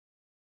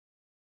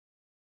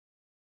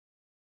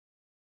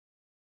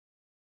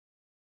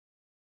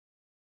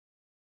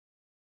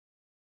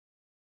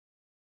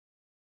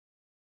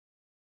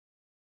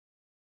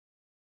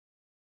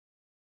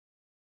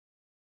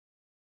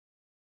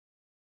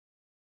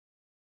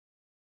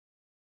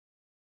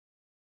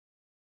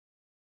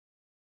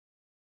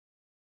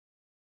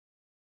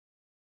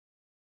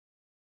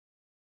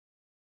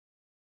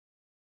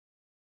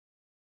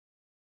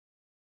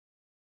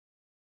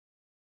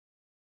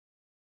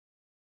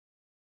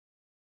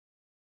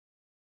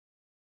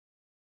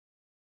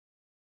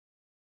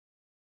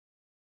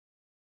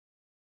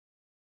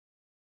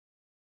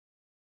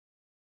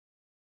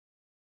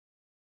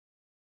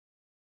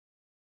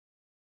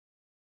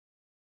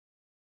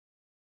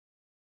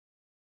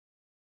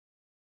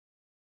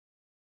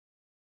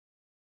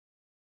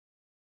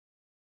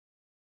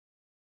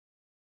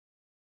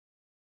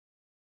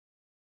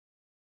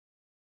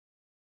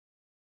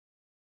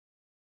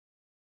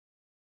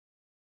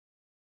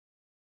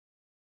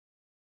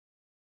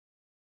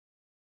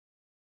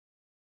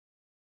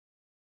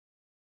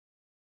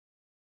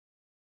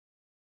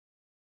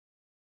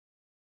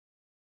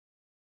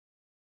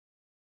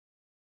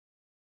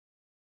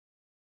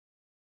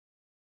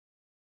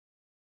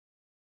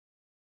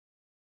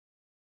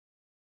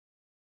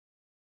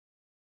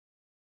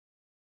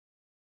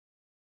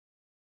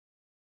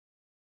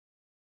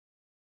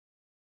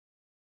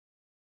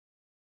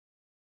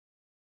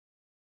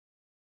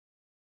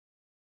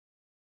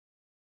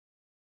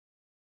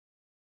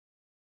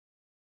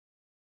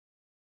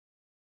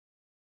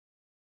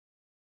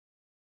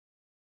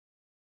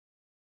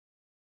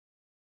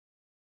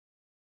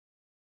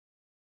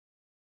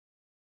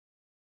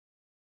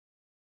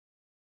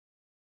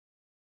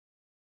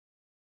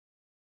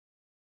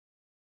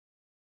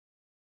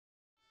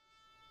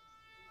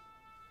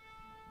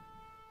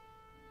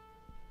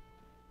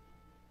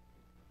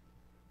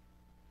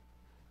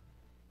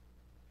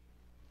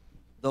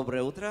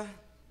Доброе утро,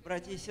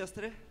 братья и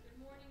сестры.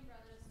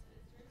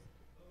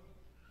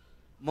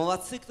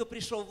 Молодцы, кто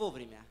пришел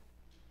вовремя.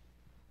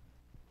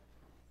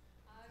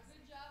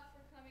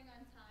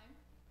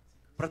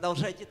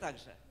 Продолжайте так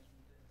же.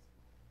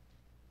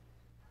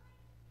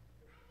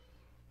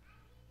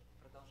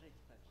 Продолжайте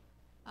так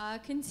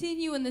же.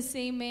 Continue in the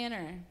same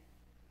manner.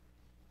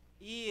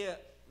 И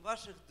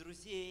ваших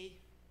друзей,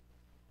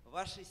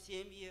 ваши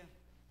семьи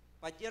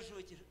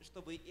поддерживайте,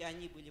 чтобы и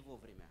они были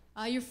вовремя.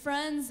 Your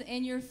friends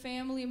and your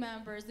family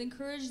members,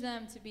 encourage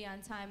them to be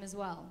on time as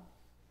well.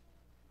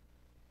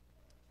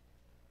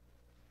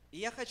 И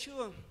я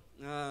хочу,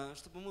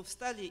 чтобы мы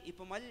встали и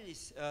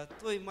помолились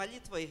той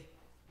молитвой,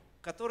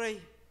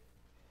 которой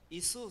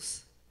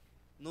Иисус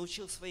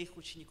научил своих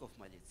учеников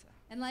молиться.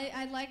 And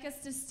I'd like us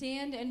to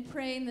stand and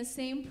pray in the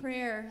same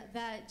prayer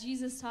that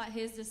Jesus taught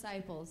his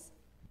disciples.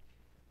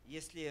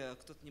 Если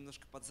кто-то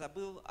немножко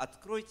подзабыл,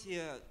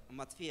 откройте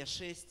Матфея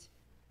 6,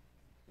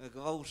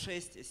 главу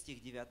 6,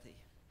 стих 9.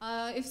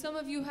 If some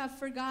of you have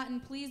forgotten,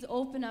 please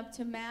open up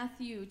to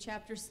Matthew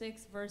chapter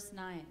 6, verse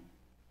 9.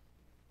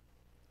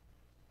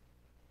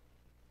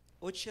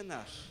 Отче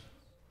наш,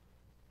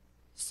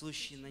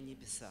 сущий на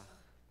небесах,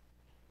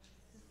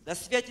 да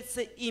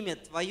святится имя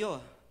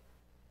Твое,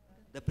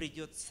 да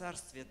придет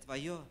царствие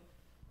Твое,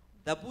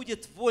 да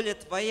будет воля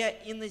Твоя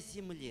и на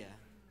земле,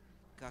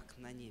 как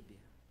на небе.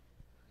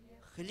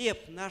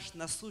 Хлеб наш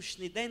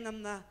насущный дай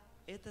нам на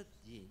этот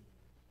день,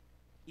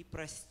 и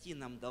прости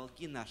нам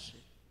долги наши,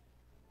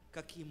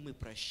 как и мы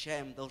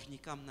прощаем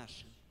должникам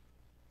нашим.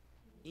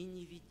 И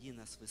не веди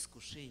нас в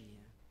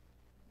искушение,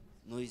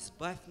 но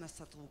избавь нас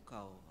от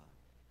лукавого.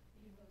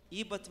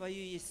 Ибо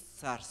Твое есть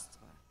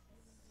царство,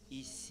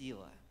 и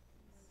сила,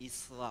 и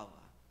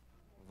слава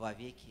во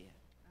веки.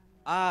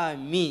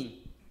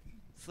 Аминь.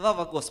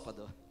 Слава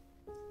Господу.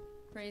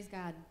 Praise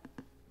God.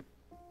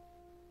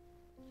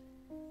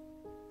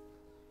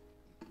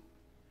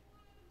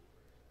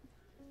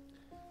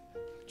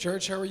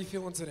 Church, how are you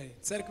feeling today?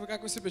 Церковь,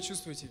 как вы себя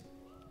чувствуете?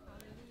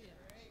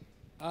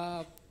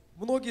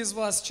 Многие из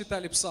вас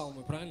читали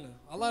псалмы, правильно?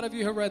 A lot of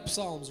you have read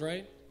Psalms,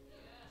 right?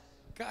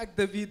 Как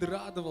Давид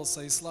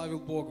радовался и славил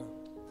Бога.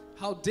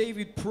 How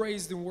David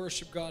praised and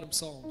worshiped God in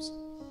Psalms.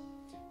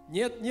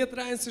 Нет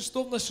разницы,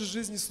 что в нашей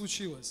жизни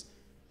случилось.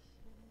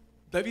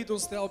 Давид, он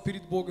стоял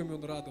перед Богом и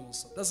он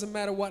радовался. Doesn't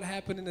matter what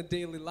happened in the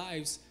daily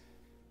lives,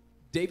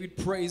 David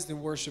praised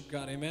and worshiped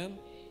God. Amen?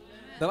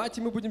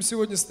 Давайте мы будем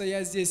сегодня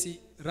стоять здесь и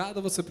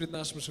радоваться пред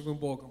нашим живым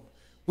Богом.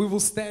 We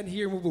will stand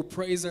here and we will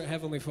praise our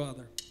Heavenly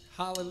Father.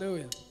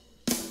 Hallelujah.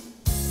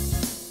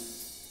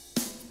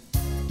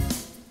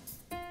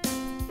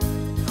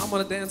 I'm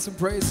going to dance and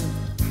praise Him.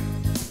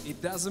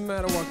 It doesn't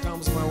matter what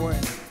comes my way.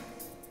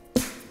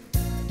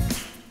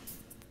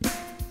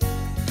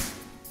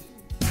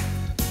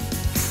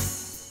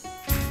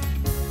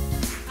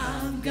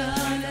 I'm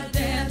gonna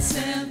dance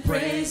and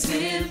praise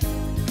Him.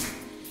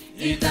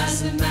 It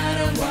doesn't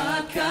matter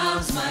what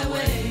comes my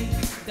way.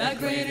 The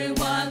greater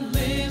one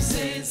lives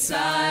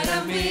inside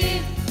of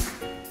me.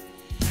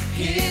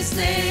 His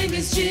name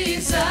is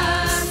Jesus.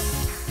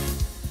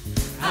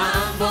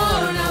 I'm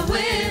born a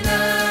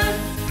winner,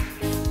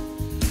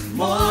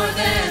 more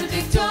than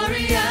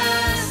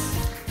victorious.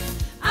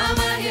 I'm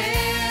a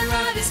heir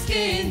of His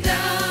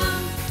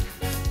kingdom,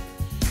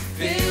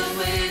 filled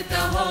with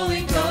the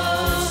Holy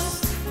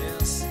Ghost.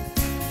 Yes.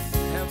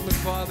 Heavenly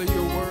Father,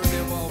 you're worthy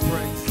of all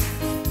praise.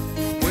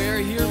 We're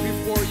here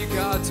before you,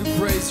 God, to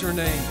praise your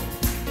name.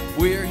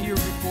 We're here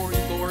before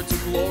you, Lord, to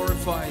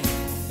glorify you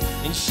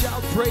and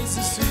shout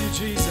praises to you,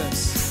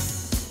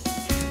 Jesus.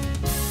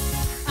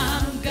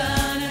 I'm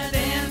gonna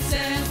dance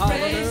and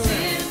praise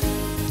Him.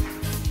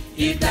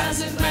 It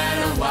doesn't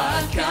matter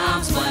what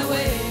comes my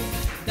way.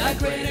 The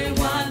greater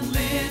one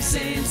lives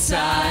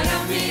inside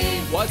of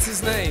me. What's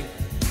His name?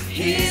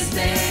 His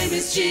name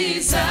is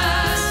Jesus.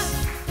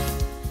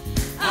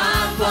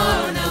 I'm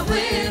born a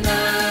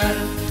winner,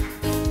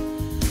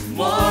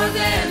 more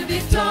than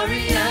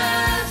victorious.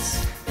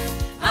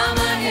 I'm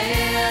a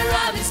heir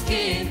of His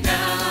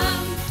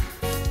kingdom,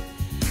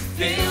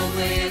 filled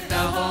with the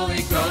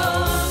Holy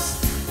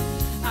Ghost.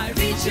 I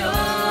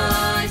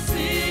rejoice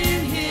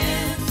in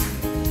Him.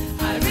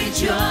 I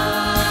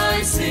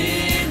rejoice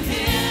in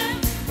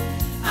Him.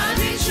 I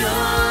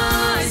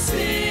rejoice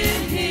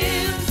in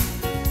Him,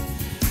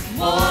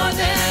 more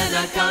than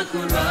a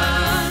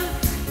conqueror.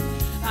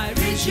 I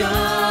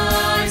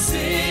rejoice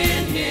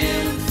in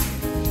Him.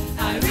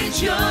 I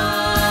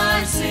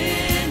rejoice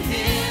in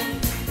Him.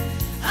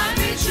 I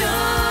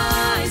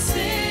rejoice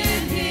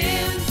in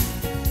Him,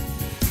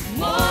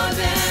 more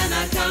than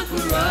a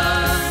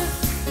conqueror.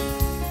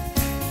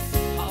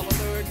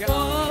 Hallelujah, God.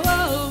 Oh, oh,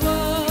 oh,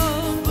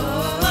 oh,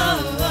 oh,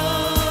 oh,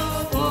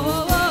 oh,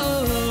 oh,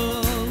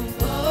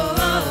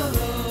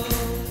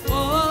 oh,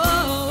 oh,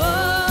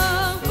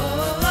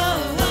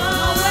 oh, oh.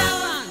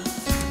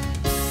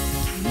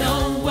 No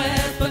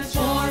weapon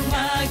formed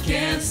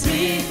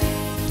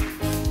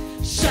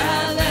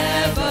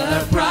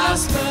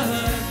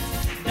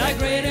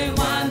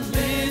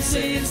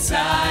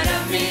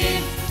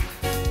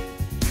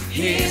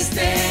His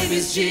name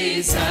is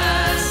Jesus.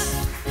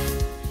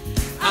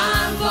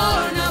 I'm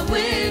born a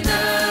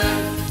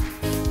winner,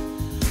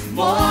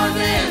 more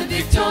than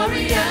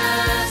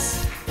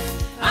victorious.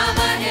 I'm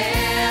an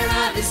heir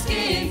of His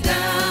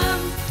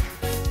kingdom,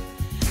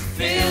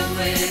 filled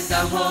with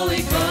the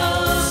Holy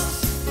Ghost.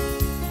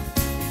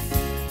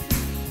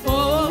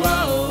 Oh,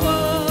 oh,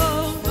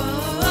 oh, oh,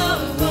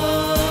 oh,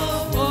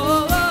 oh,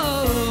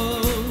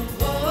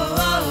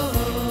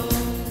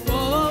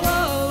 oh,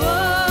 oh.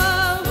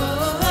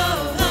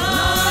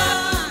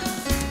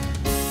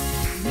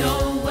 No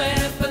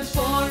weapon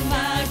formed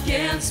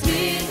against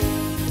me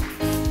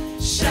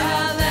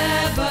shall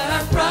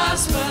ever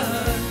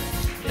prosper.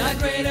 The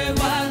greater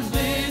one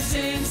lives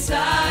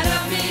inside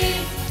of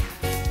me.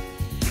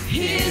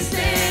 His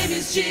name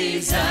is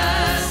Jesus.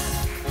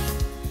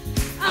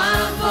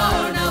 I'm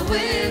born a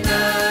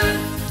winner,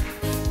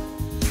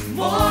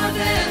 more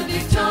than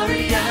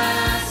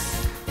victorious.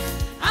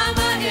 I'm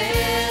an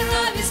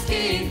heir of His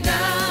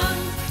kingdom,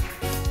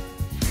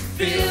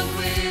 filled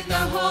with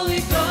the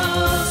Holy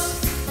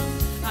Ghost.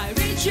 I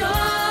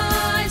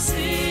rejoice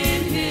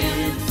in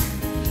Him.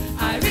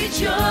 I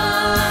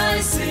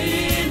rejoice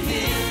in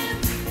Him.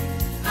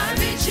 I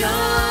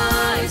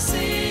rejoice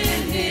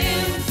in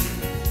Him,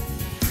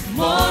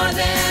 more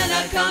than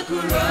a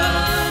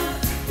conqueror.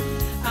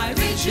 I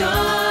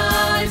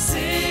rejoice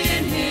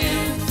in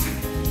Him.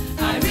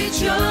 I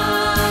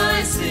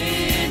rejoice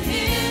in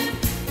Him.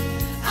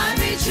 I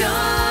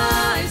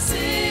rejoice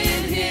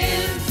in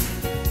Him,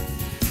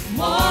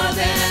 more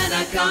than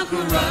a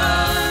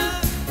conqueror.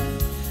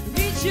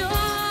 Rejoice,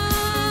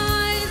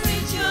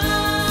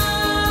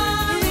 rejoice,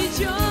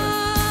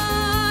 rejoice,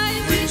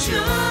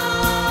 rejoice,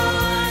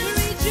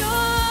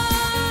 rejoice,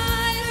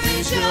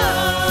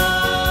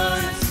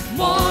 rejoice,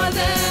 more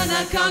than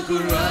a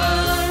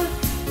conqueror.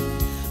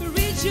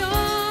 Rejoice,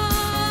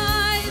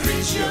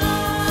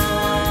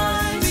 rejoice,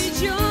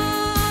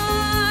 rejoice,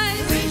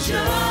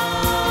 rejoice,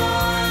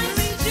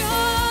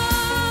 rejoice,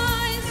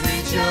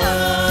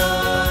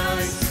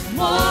 rejoice,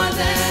 more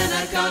than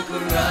a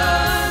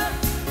conqueror.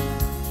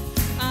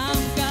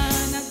 I'm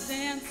gonna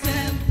dance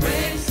and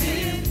praise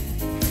Him.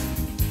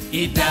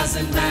 It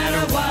doesn't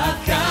matter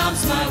what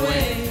comes my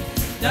way.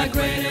 The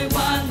greater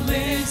one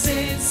lives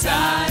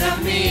inside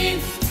of me.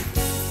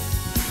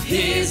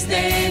 His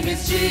name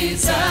is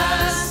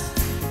Jesus.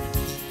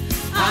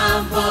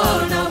 I'm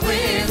born a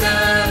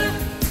winner,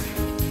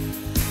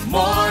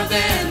 more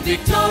than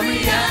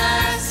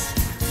victorious.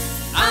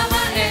 I'm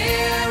an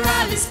heir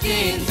of His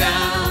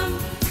kingdom,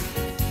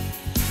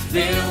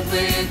 filled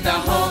with the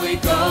Holy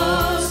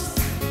Ghost.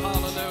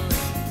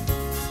 Hallelujah.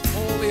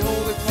 Holy,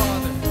 holy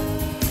Father,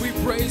 we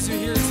praise You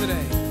here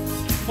today.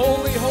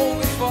 Holy,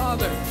 holy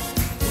Father,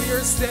 we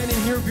are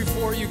standing here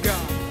before You,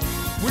 God.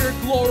 We're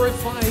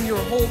glorifying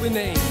Your holy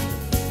name.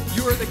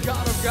 You are the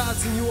God of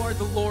gods and You are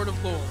the Lord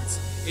of lords.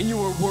 And You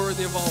are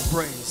worthy of all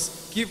praise.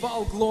 Give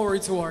all glory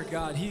to our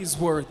God. He is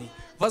worthy.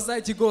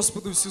 Воздайте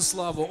Господу всю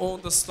славу.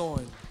 Он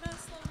достоин.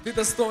 Ты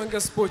достоин,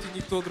 Господь, и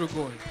никто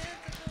другой.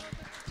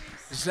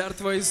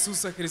 Жертва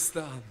Иисуса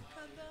Христа.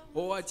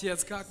 О,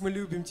 Отец, как мы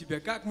любим Тебя,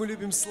 как мы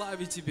любим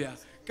славить Тебя,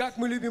 как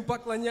мы любим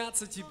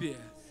поклоняться Тебе,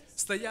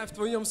 стоя в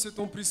Твоем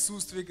святом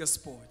присутствии,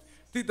 Господь.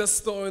 Ты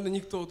достоин, и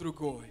никто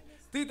другой.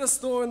 Ты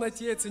достоин,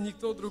 Отец, и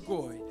никто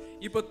другой.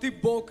 Ибо Ты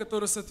Бог,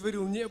 который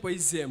сотворил небо и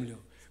землю.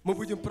 Мы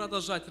будем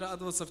продолжать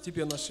радоваться в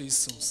Тебе, наш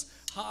Иисус.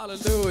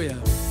 Аллилуйя!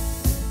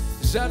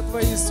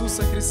 Жертва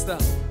Иисуса Христа.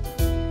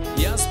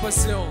 Я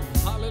спасен.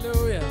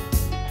 Аллилуйя!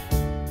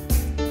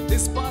 Ты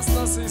спас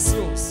нас,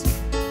 Иисус.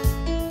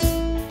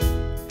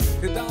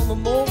 Ты дал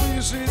нам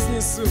новую жизнь,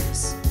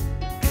 Иисус.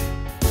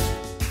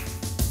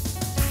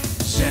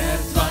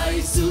 Жертва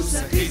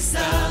Иисуса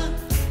Христа.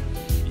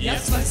 Я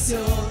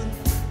спасен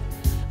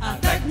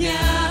от огня.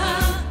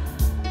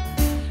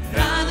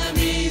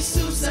 Ранами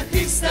Иисуса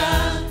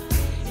Христа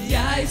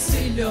я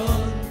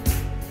исцелен,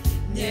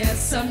 нет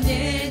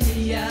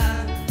сомнения.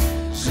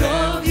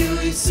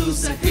 Кровью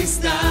Иисуса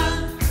Христа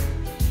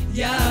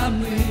я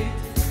омыт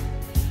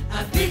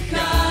от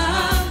греха.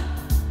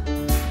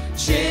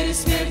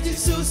 Через смерть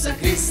Иисуса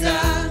Христа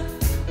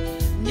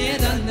мне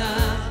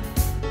дана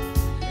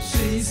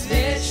жизнь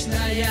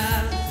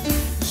вечная.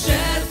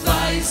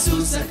 Жертва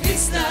Иисуса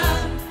Христа.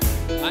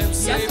 I'm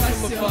saved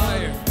from the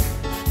fire.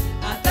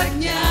 От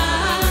огня.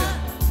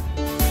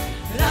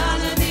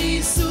 Ранами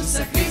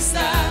Иисуса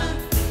Христа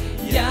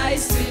я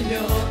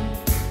исцелен,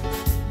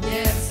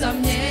 нет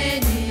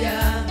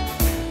сомнения.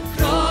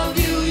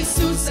 Кровью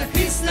Иисуса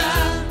Христа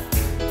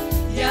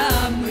я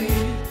омыт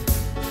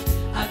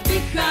от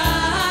греха.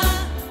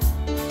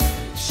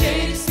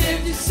 Через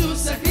смерть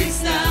Иисуса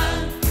Христа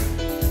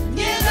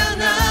мне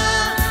дана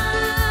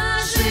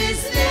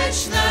жизнь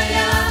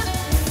вечная.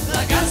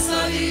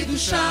 Благослови,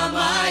 душа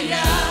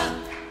моя,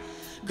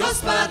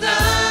 Господа,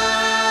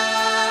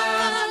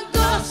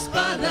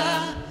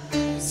 Господа.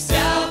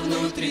 Вся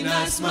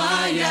внутренность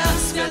моя,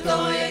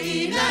 святое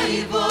имя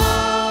Его.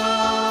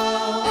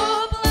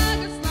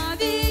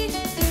 Благослови,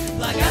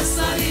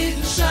 благослови,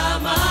 душа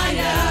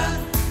моя,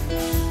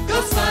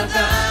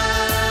 Господа,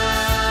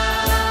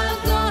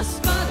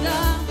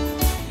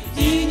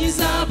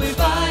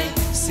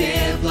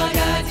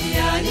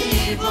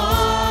 Его.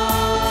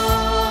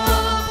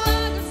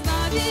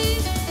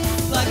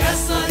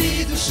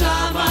 Благослови,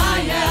 душа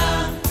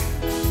моя,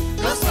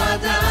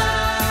 Господа,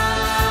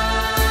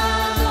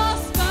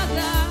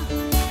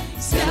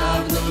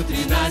 вся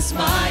внутренность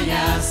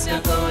моя,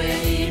 святое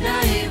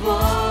имя Его.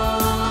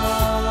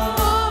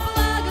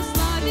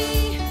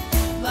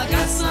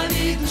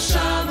 Благослови,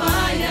 душа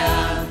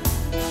моя,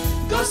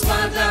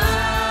 Господа,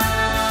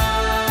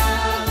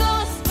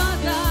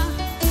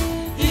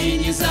 и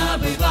не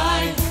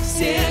забывай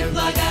всех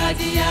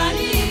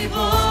благодеяний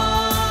Его.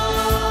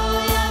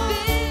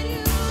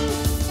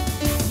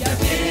 Я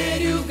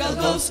верю в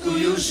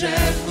голгофскую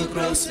жертву,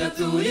 кровь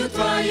святую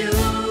Твою,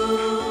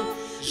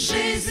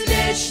 жизнь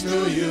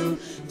вечную,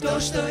 в то,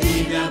 что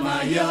имя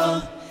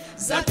мое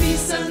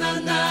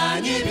записано на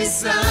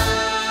небесах.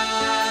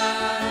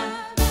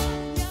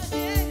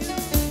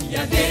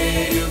 Я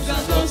верю в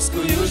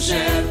голгофскую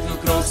жертву,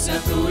 кровь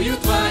святую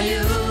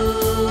Твою,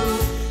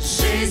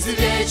 жизнь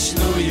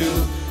вечную,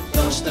 в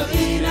то, что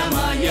имя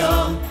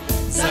мое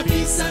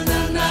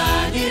записано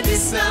на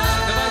небесах.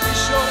 Давайте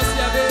еще раз,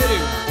 я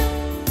верю.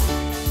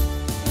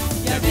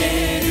 Я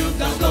верю в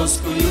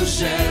голгофскую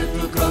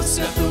жертву, кровь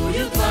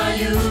святую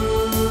Твою,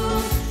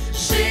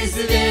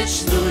 жизнь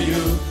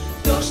вечную,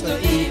 в то, что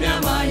имя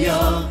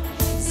мое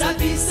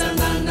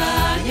записано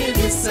на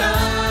небесах.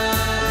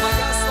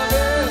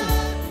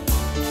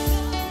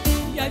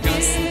 Я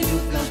верю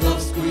в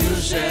голгофскую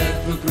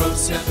жертву, кровь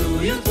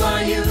святую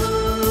Твою,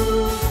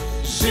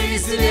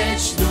 жизнь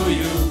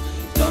вечную,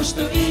 в то,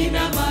 что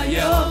имя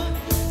мое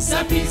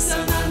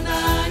записано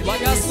на небесах.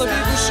 Благослови,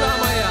 душа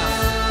моя.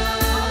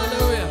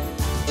 Аллилуйя.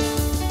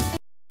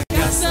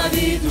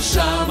 Благослови,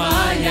 душа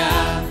моя,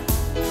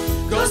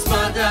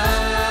 Господа,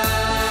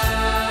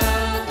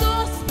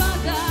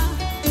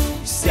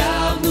 вся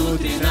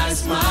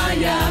внутренность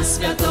моя,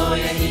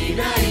 святое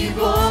имя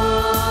Его.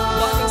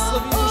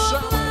 Благослови,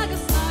 душа моя.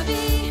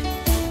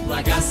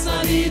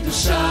 Благослови,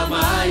 душа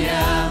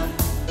моя,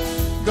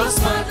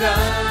 Господа,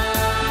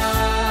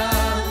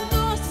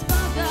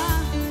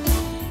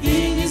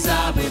 и не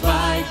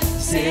забывай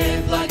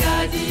всех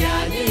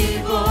благодеяний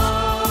Его.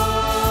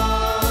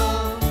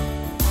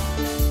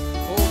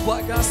 О,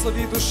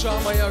 благослови, душа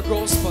моя,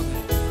 Господа.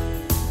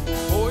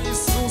 О,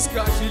 Иисус,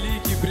 как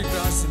великий,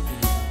 прекрасен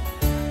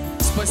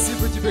Ты.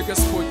 Спасибо Тебе,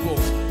 Господь Бог,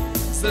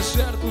 за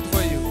жертву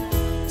Твою.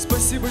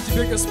 Спасибо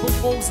Тебе, Господь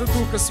Бог, за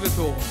Духа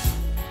Святого.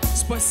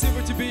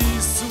 Спасибо Тебе,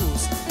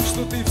 Иисус,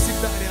 что Ты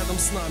всегда рядом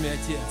с нами,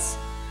 Отец.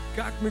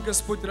 Как мы,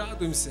 Господь,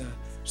 радуемся,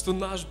 что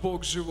наш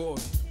Бог живой.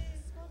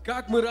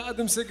 Как мы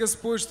радуемся,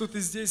 Господь, что Ты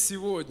здесь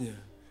сегодня.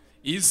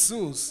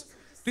 Иисус,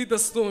 Ты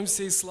достоин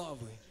всей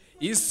славы.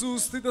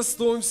 Иисус, Ты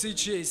достоин всей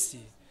чести.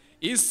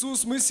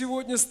 Иисус, мы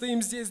сегодня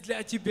стоим здесь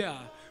для Тебя.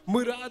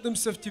 Мы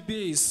радуемся в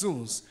Тебе,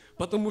 Иисус,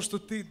 потому что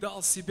Ты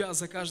дал себя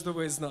за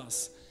каждого из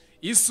нас.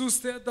 Иисус,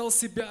 Ты отдал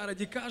себя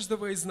ради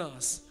каждого из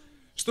нас,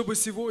 чтобы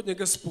сегодня,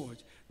 Господь,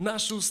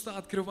 наши уста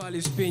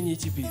открывались в пении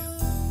Тебе,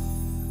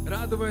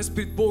 радуясь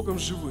пред Богом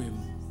живым,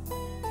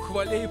 в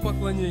хвале и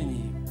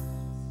поклонении.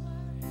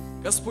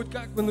 Господь,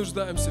 как мы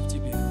нуждаемся в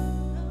Тебе.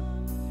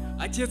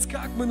 Отец,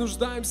 как мы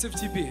нуждаемся в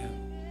Тебе.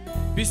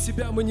 Без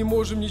Тебя мы не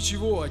можем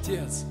ничего,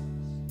 Отец.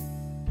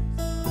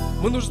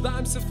 Мы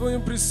нуждаемся в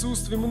Твоем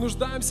присутствии, мы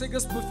нуждаемся,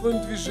 Господь, в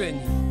Твоем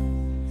движении.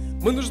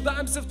 Мы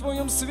нуждаемся в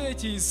Твоем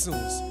свете,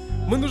 Иисус.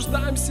 Мы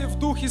нуждаемся в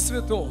Духе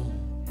Святом.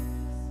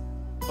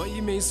 Во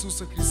имя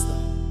Иисуса Христа,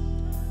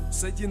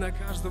 сойди на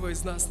каждого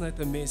из нас на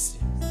этом месте.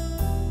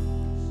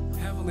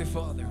 Heavenly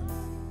Father,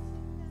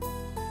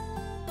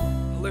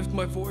 I lift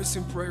my voice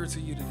in prayer to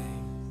you today.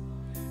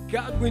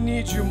 God, we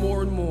need you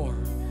more and more.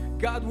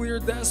 God, we are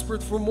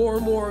desperate for more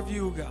and more of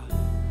you, God.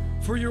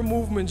 For your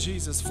movement,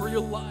 Jesus. For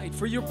your light.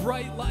 For your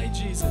bright light,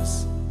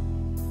 Jesus.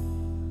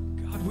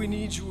 God, we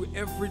need you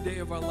every day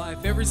of our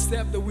life. Every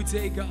step that we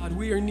take, God,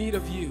 we are in need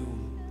of you.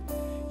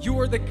 You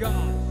are the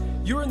God.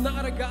 You are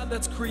not a God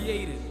that's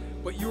created,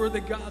 but you are the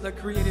God that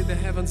created the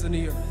heavens and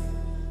the earth.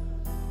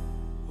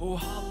 Oh,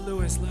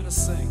 hallelujah. Let us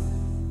sing.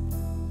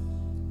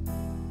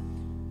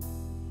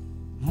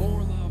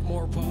 More love,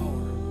 more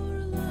power.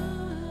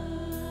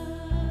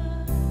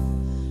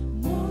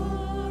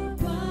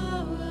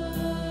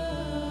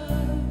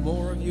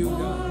 More of you,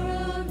 God.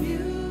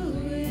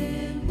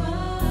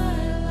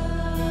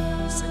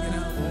 Sing it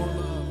out, more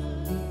love.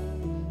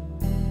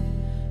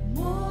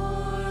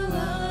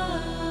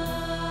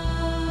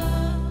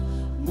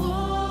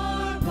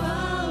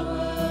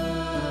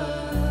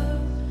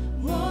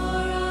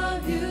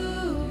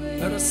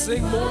 Let us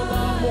sing more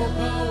love, more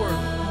power.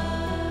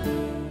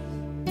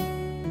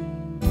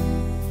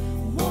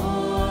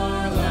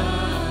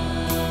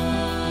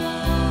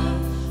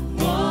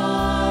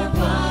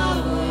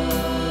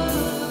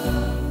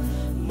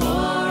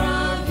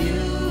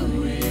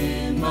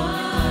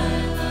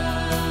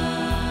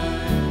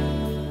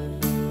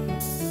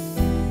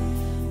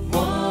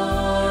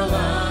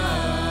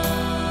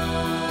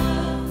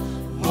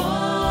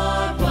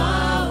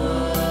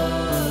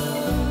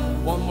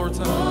 One more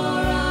time.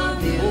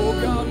 Oh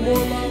God, more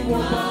love,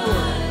 more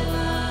power.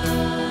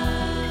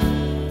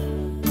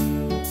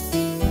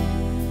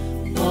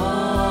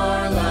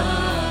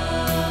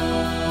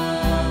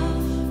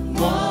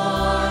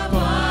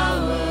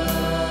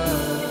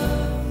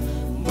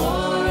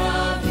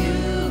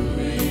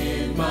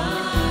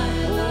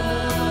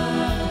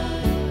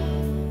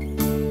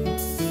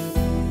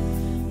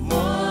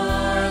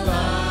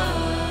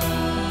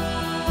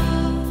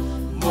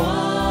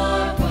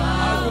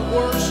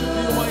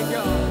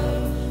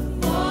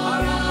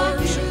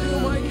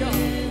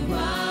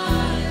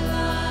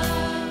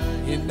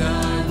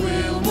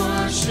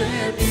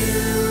 worship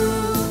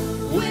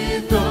you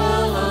with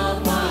all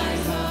of my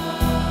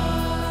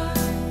heart,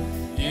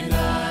 and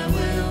I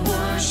will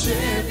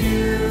worship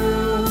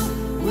you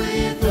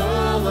with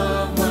all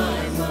of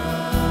my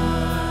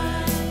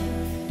mind,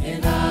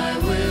 and I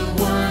will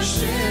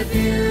worship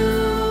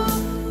you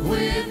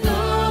with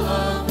all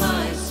of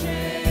my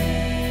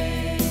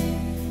strength,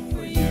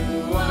 for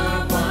you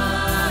are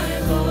my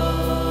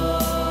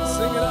Lord.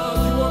 Sing it out.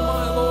 You are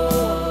my Lord.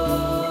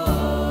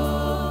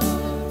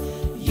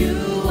 You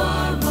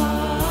are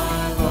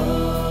my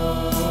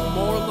Lord.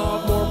 More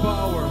love, more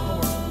power.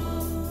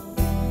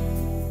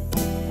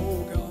 Oh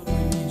God, we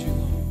need you,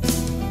 Lord.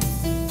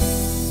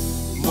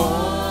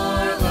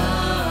 More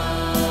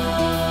love,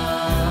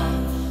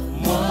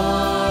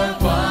 more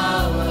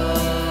power,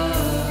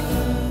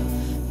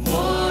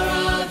 more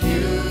of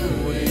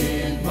you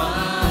in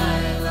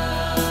my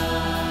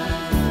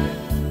life.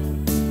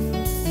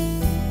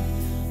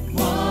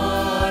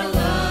 More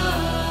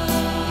love,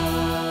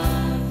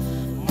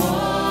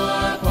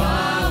 more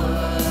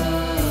power,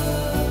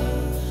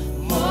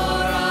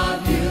 more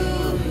of you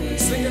in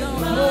Sing it out.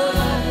 More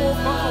love, more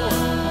power.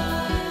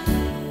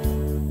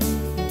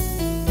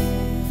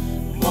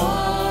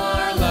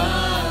 More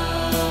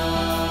love,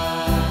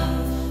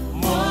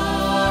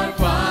 more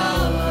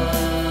power,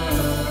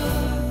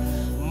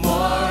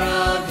 more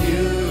of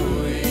you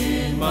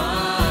in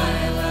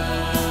my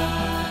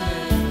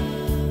life.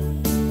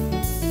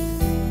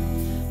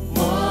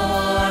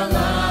 More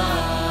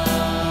love,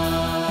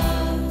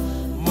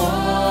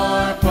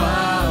 more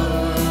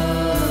power,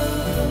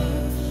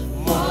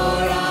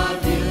 more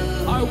of you.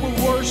 I will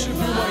worship you,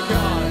 my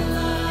God.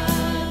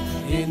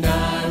 And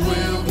I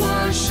will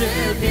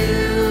worship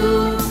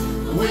you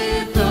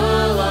with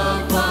all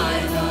of my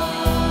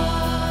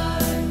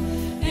heart.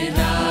 And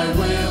I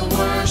will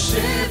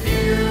worship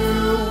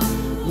you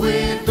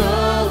with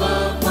all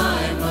of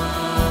my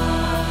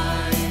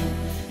mind.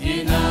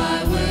 And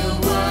I will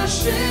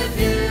worship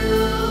you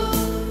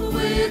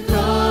with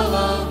all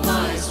of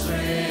my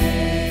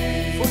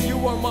strength. For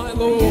you are my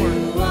Lord.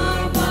 You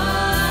are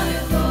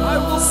my Lord. I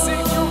will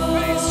seek your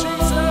face,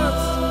 Jesus.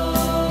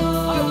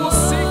 I will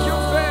seek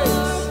your face.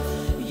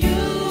 You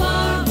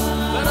are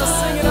my Let us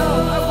sing it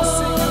out. I will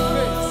seek your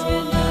face.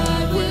 I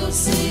will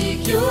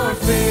seek your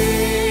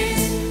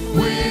face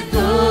with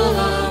all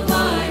of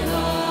my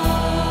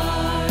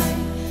heart,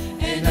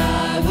 and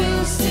I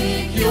will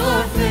seek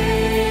your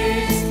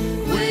face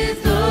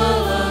with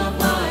all of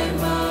my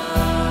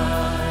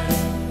mind,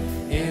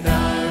 and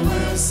I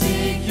will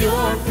seek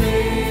your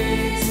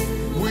face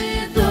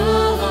with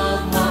all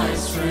of my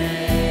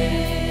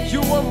strength.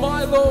 You are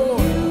my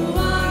Lord. You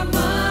are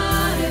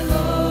my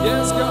Lord.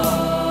 Yes, God.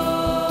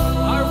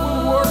 I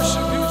will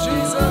worship you,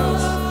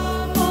 Jesus.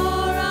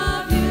 More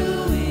of you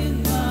in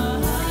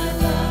my life.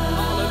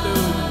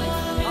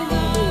 Hallelujah. I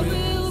Hallelujah.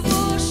 will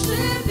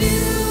worship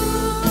you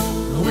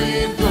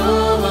with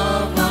all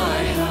of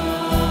my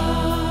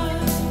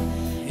heart,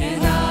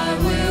 and I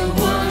will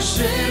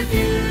worship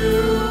you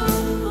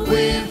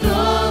with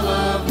all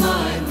of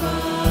my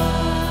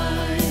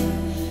mind,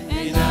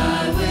 and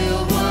I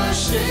will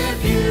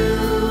worship you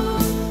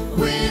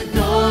with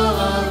all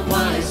of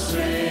my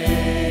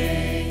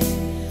strength,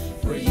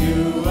 for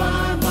you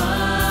are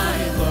my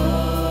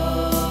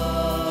Lord.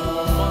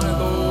 My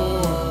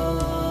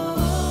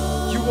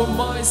Lord. You are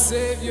my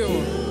Savior.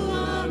 You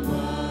are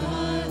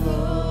my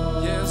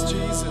Lord. Yes,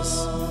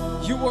 Jesus.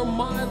 You are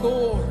my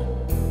Lord.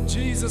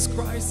 Jesus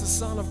Christ, the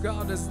Son of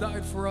God, has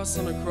died for us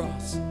on the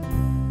cross.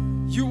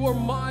 You are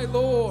my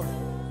Lord.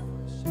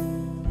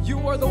 You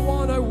are the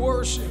one I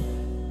worship.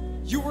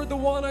 You are the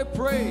one I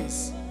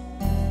praise.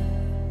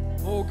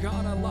 Oh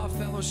God, I love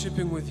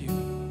fellowshipping with you.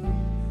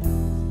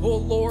 Oh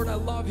Lord, I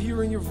love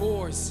hearing your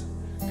voice.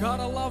 God,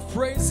 I love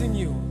praising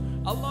you.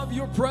 I love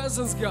your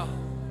presence, God.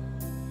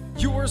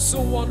 You are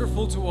so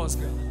wonderful to us,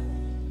 God.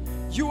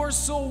 You are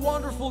so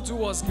wonderful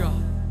to us,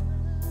 God.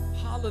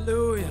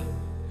 Hallelujah.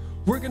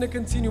 We're going to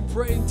continue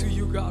praying to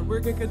you, God. We're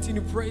going to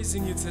continue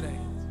praising you today.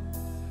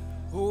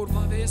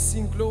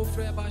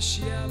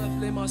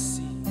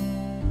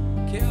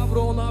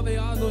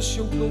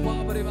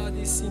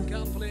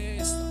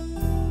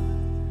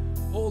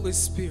 Holy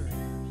Spirit,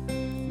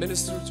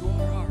 minister to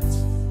our hearts.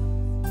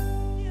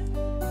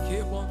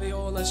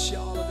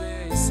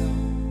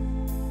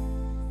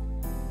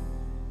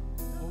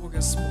 О,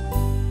 Господь,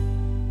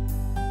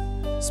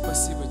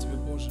 спасибо Тебе,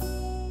 Боже.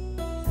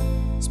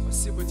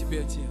 Спасибо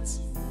Тебе,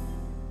 Отец.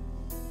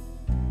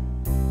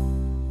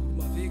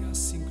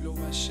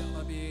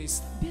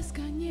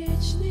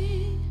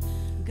 Бесконечный,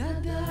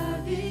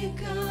 года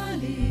века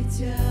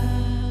летят,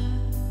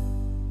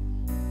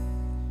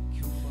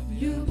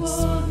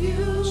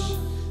 любовью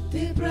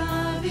Ты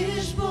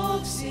правишь,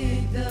 Бог,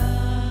 всегда.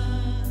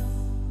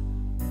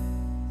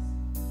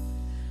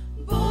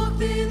 Бог,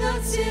 Ты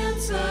над всем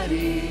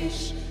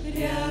царишь,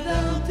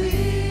 рядом Ты,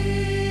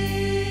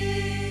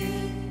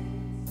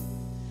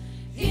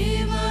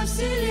 и во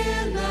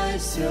вселенной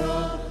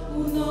все у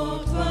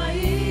ног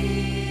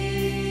Твоих.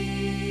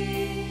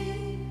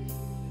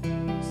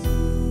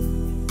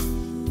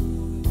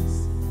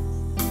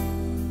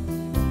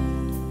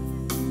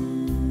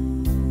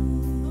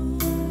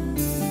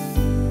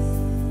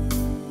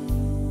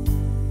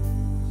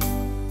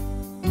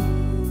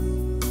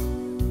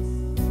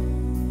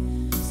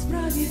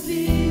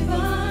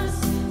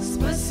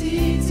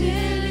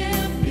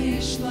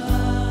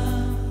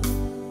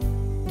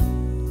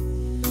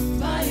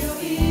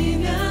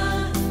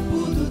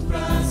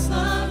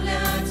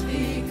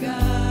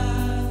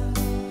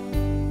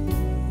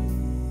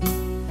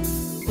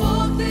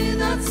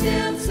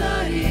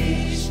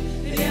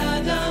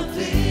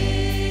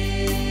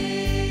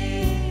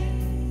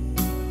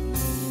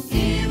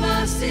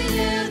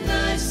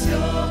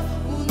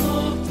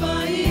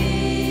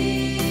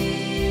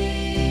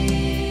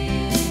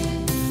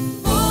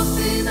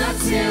 над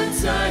всем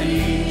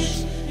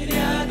царишь,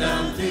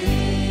 рядом ты.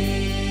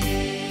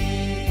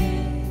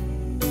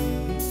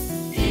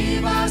 И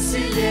во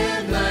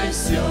вселенной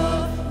все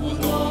у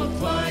ног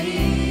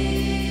твоих.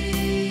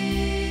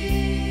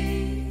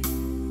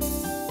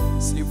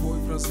 Слепой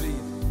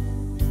прозрит,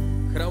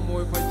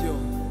 хромой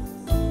пойдет.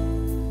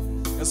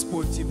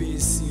 Господь, в тебе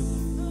есть сила.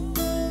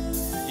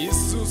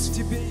 Иисус, в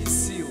тебе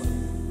есть сила.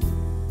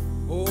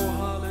 О,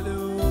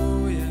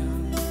 аллилуйя.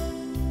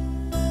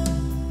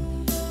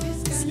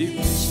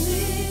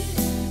 Бесконечный,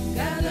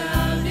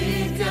 когда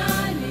века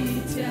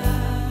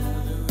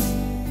летят,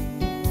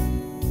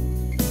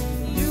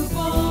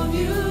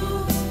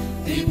 любовью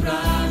ты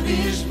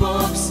правишь,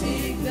 Бог,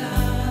 всегда.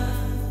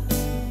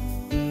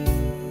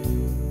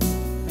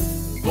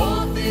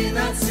 Бог, ты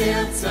над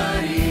всем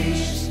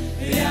царишь,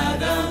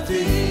 рядом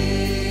ты.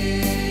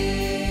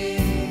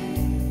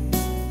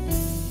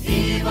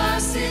 И во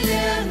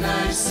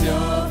вселенной все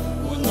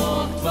у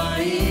ног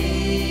твоих.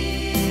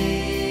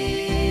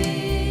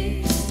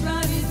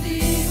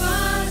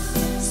 Справедливость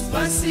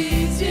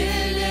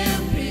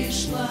Спасителем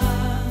пришла.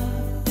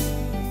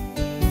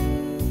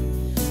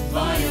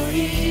 Твое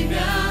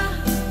имя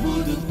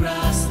будут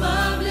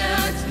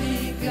прославлять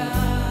века.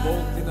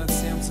 Бог, ты над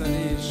всем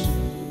царишь.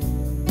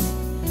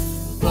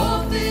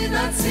 Бог, ты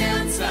над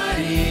всем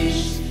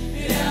царишь,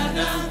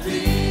 рядом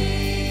ты.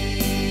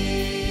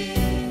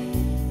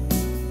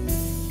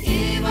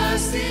 И во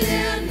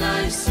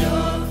вселенной все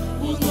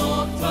у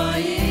ног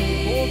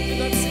твоих. Бог, ты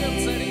над всем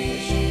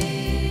царишь.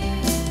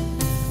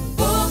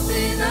 Бог,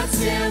 ты над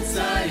всем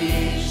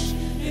царишь,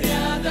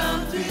 рядом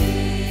ты.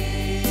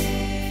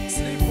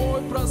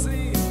 Слепой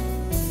прозри.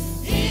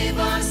 И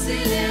во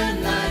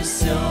вселенной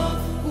все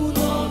у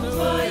ног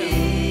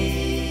твоих.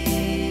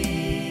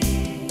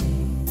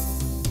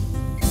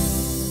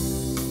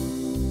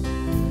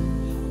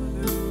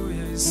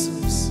 Аллилуйя,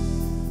 Иисус.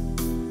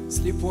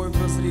 Слепой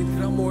прозрит,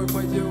 хромой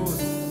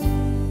пойдет.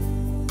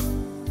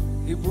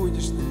 И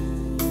будешь ты.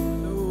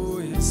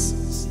 Аллилуйя,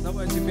 Иисус.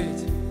 Давайте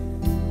петь.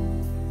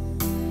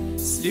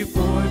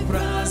 Слепой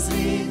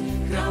прозрит,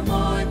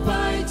 хромой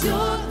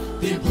пойдет,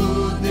 ты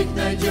блудных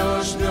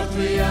найдешь,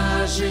 мертвый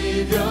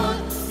оживет.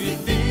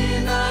 Ведь ты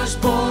наш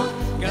Бог,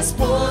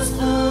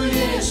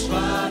 господствуешь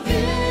вовек.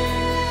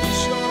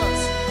 Еще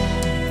раз.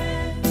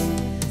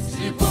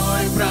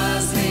 Слепой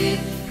прозрит,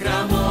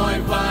 хромой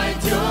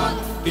пойдет,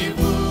 ты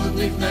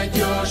блудных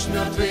найдешь,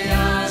 мертвый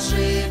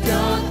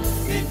оживет.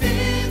 Ведь ты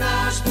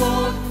наш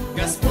Бог,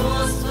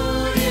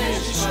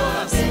 господствуешь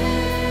вовек.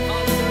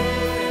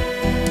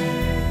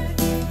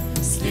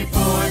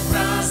 Слепой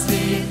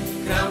прозрит,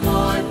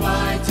 хромой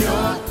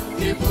пойдет,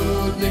 ты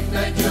блудных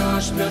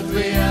найдешь,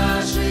 мертвый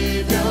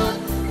оживет.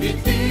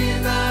 Ведь ты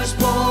наш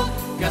Бог,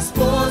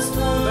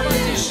 господствуешь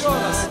Давайте еще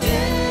раз.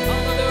 вовек.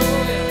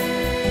 Аллилуйя.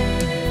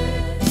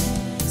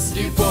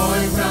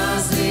 Слепой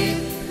прозрит,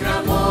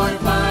 хромой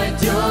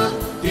пойдет,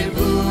 ты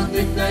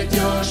блудных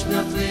найдешь,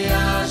 мертвый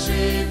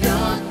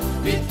оживет.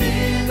 Ведь ты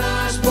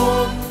наш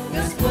Бог, Бог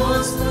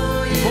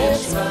господствуешь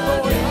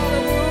святой. вовек.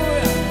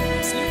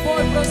 Аллилуйя.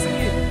 Слепой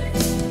прозрит.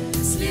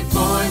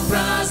 Слепой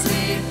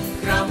прозрит,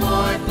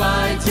 хромой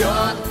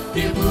пойдет,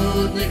 ты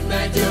блудных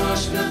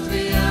найдешь,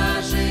 мертвый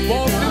оживет.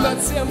 Бог, ты над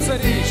всем Ты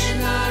царишь.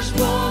 наш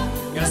Бог,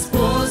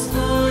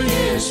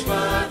 господствуешь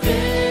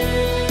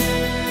вовек.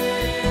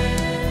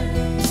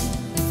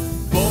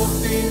 Бог,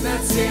 ты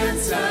над всем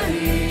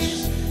царишь,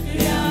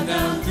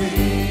 рядом ты.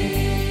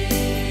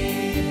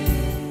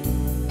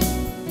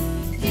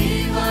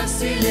 И во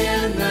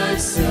вселенной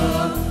все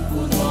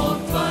у ног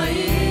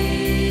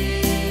твоих.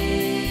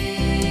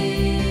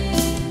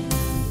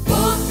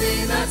 Бог, ты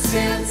над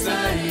всем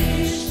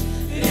царишь,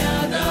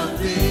 рядом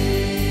ты.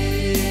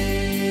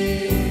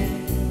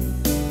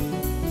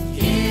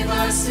 И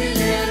во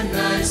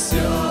вселенной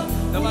все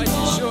Давайте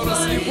еще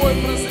раз. Слепой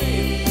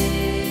прозрит.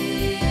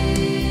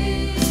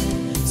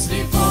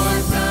 Слепой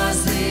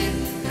прозрит,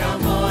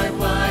 хромой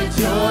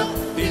пойдет,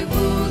 ты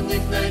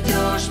блудных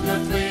найдешь,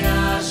 мертвый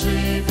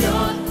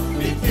оживет.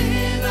 Ведь ты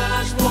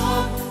наш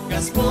Бог,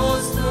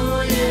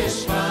 господствуешь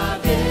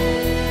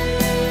вовек.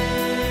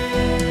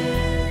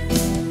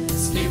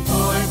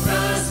 Слепой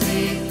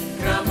прозрит,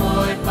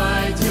 хромой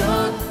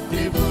пойдет,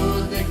 ты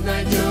блудных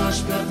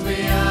найдешь,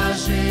 мертвый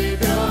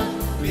оживет.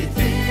 Ведь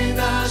ты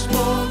наш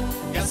Бог,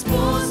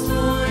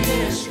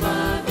 господствуешь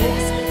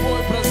вовек.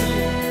 Слепой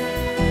прозрит.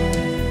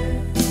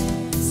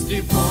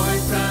 Слепой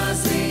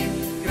прозрит,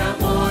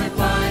 хромой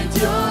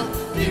пойдет,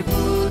 ты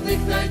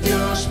блудных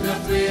найдешь,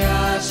 мертвый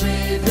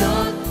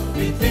оживет.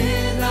 Ведь ты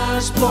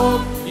наш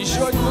Бог,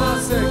 Еще один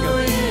раз, церковь.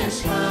 господствуешь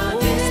О,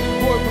 вовек.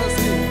 слепой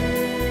прозрит.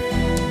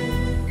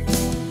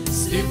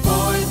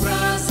 Слепой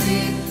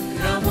прозрит,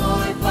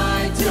 хромой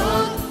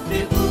пойдет, ты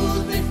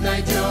блудных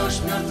найдешь,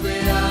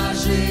 мертвый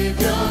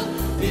оживет.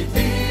 Ведь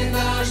ты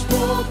наш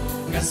Бог,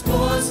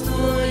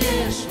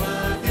 господствуешь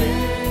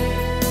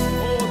вовек.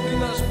 О, ты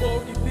наш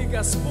Бог, и ты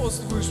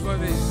господствуешь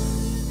вовек.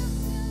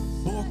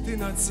 Бог, ты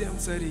над всем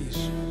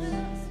царишь.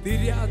 Ты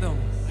рядом,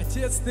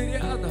 Отец, ты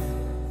рядом.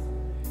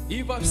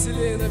 И во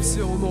вселенной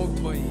все у ног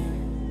твоих.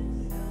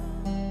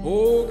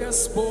 О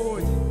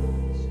Господь,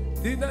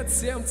 Ты над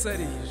всем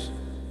царишь.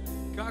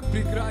 Как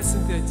прекрасен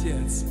Ты,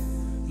 Отец.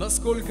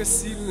 Насколько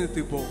сильный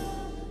Ты, Бог.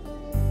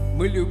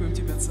 Мы любим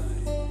Тебя, Царь.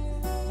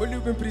 Мы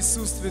любим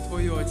присутствие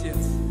Твое, Отец.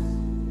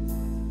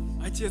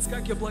 Отец,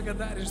 как я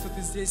благодарен, что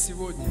Ты здесь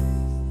сегодня.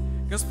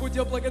 Господь,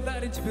 я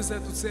благодарен Тебе за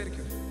эту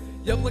церковь.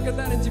 Я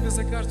благодарен Тебе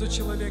за каждого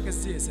человека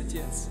здесь,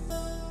 Отец.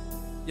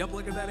 Я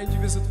благодарен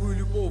Тебе за Твою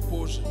любовь,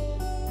 Боже.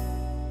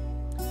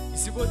 И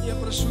сегодня я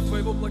прошу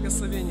Твоего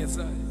благословения,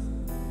 Царь,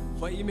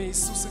 во имя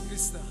Иисуса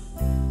Христа.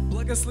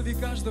 Благослови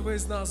каждого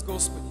из нас,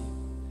 Господи,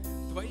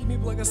 Твоими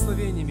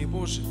благословениями,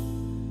 Боже,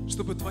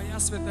 чтобы Твоя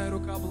святая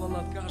рука была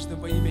над каждым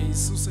во имя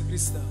Иисуса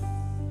Христа.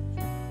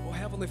 Oh,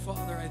 Heavenly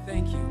Father, I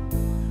thank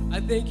you. I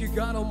thank you,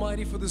 God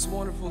Almighty, for this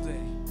wonderful day.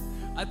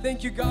 I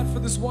thank you, God, for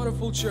this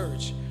wonderful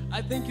church.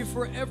 I thank you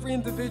for every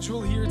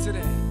individual here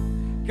today.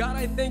 God,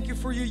 I thank you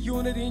for your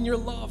unity and your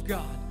love,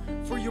 God,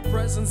 for your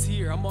presence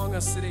here among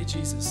us today,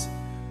 Jesus.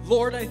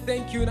 Lord, I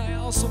thank you, and I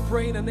also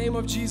pray in the name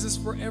of Jesus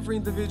for every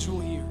individual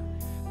here,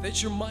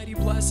 that your mighty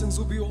blessings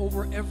will be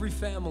over every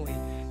family,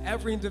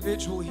 every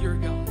individual here,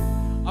 God.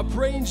 I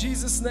pray in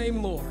Jesus'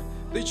 name, Lord,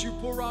 that you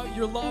pour out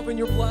your love and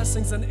your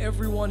blessings on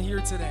everyone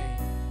here today.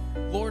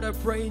 Lord, I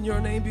pray in your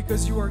name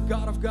because you are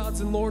God of gods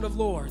and Lord of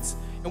lords,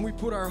 and we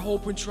put our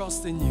hope and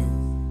trust in you.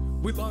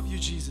 We love you,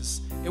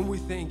 Jesus, and we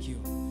thank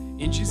you.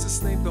 In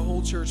Jesus' name, the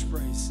whole church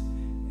prays.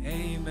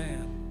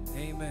 Amen.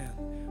 Amen.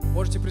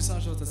 Можете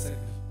присаживаться,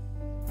 церковь.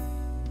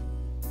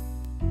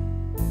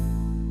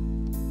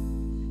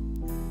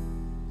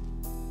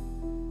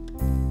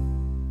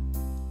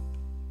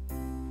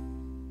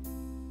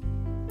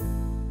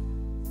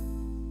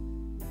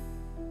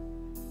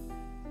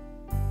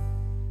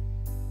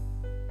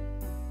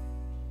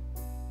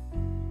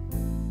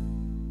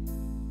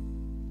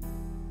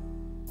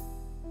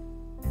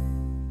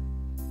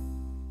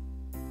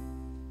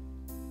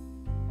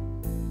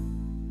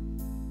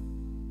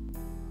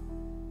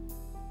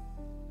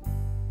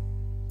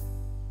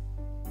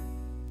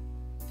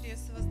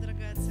 Приветствую вас,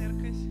 дорогая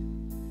церковь.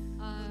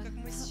 Вот как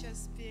мы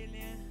сейчас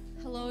пели,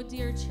 Hello,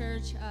 dear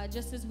church.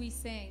 Just as we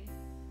sang,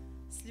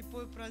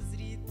 слепой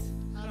прозрит,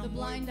 the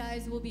blind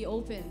eyes will be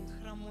opened,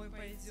 хромой and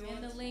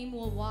пойдет, the lame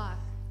will walk.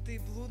 ты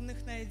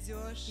блудных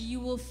найдешь, You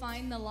will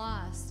find the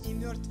lost, и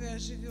мертвый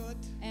оживет.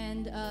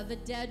 and the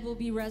dead will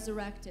be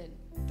resurrected.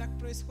 Так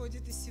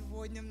происходит и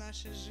сегодня в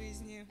нашей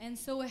жизни. And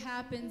so it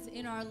happens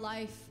in our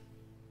life,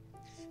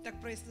 Так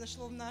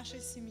произошло в нашей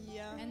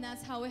семье. and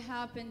that's how it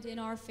happened in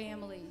our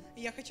family.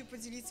 И я хочу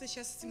поделиться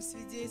сейчас этим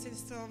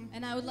свидетельством,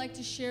 And I would like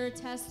to share a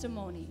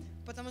testimony.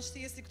 потому что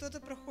если кто-то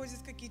проходит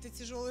какие-то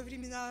тяжелые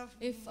времена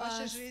If, в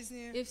вашей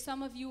жизни, if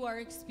some of you are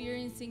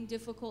experiencing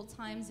difficult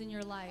times in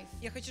your life,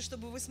 я хочу,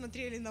 чтобы вы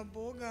смотрели на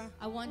Бога,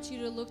 I want you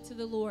to look to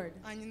the Lord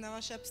а не на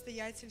ваши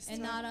обстоятельства.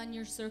 and not on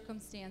your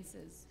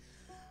circumstances.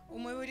 У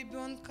моего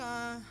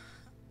ребенка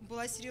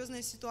была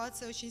серьезная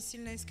ситуация, очень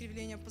сильное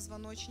искривление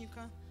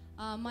позвоночника.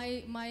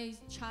 My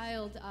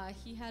child,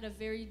 he had a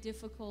very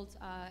difficult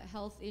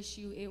health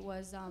issue. It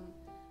was a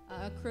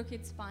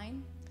crooked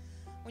spine.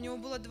 У него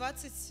было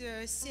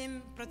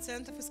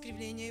 27%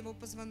 искривления его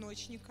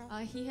позвоночника.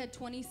 He had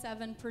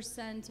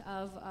 27%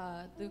 of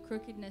the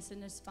crookedness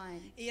in his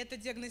spine. И это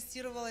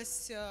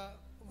диагностировалось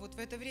вот в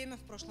это время,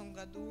 в прошлом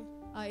году.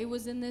 It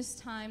was in this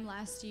time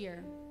last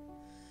year.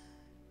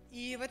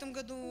 И в этом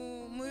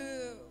году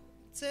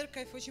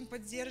церковь очень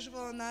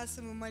поддерживала нас,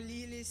 и мы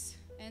молились.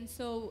 And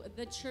so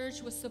the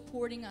church was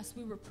supporting us.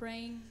 We were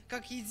praying.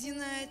 Как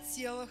единое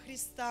тело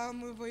Христа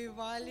мы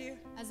воевали.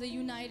 As a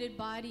united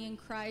body in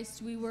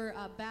Christ, we were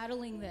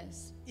battling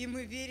this. И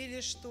мы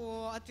верили,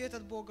 что ответ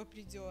от Бога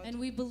придет. And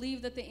we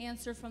believed that the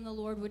answer from the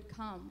Lord would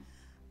come.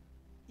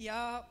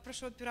 Я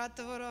прошу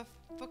операторов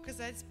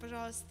показать,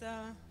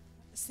 пожалуйста,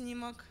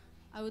 снимок.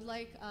 I would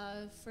like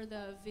for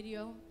the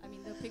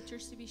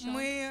pictures to be shown.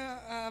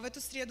 Мы в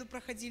эту среду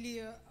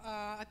проходили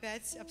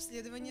опять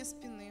обследование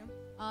спины.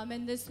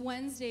 And this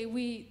Wednesday,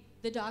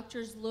 the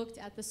doctors looked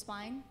at the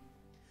spine.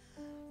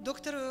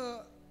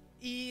 Доктор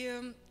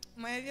и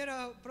моя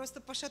вера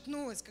просто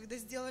пошатнулась, когда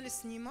сделали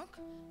снимок.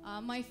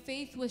 My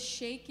faith was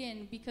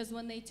shaken because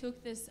when they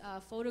took this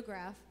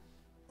photograph,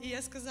 И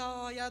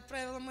я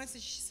отправила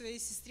месседж своей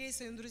сестре и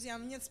своим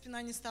друзьям, нет,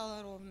 спина не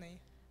стала ровной.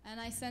 and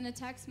I sent a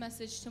text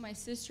message to my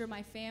sister,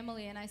 my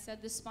family, and I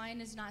said the spine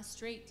is not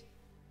straight.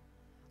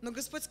 Но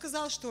Господь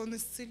сказал, что Он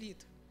исцелит.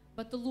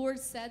 But the Lord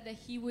said that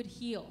He would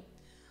heal.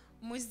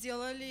 Мы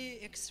сделали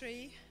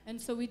X-ray, And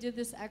so we did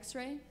this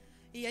x-ray,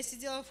 и я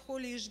сидела в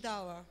холле и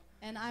ждала.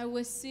 and I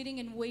was sitting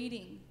and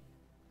waiting.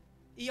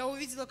 И я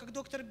увидела, как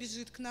доктор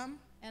бежит к нам,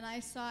 And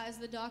I saw as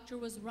the doctor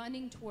was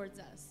running towards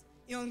us.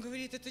 и он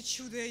говорит, это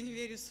чудо, я не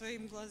верю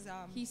своим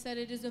глазам. He said,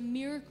 it is a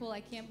miracle.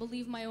 I can't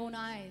believe my own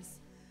eyes.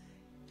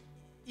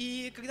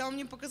 И когда он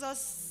мне показал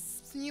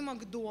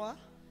снимок до,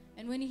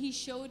 And when he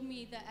showed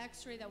me the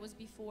x-ray that was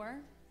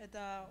before,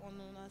 это он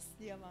у нас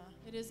слева,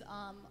 it is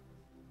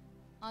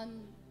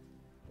on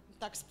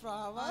так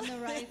справа, the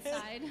right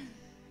side,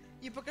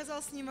 и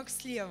показал снимок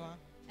слева.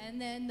 and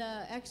then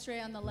the x-ray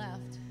on the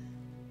left.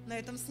 На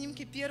этом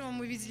снимке первом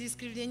мы видели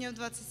искривление в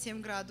 27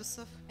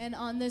 градусов. And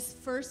on this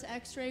first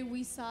x-ray,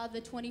 we saw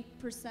the 20%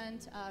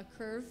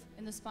 curve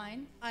in the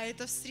spine. А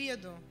это в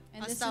среду.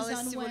 And this is Осталось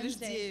on всего лишь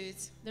Wednesday.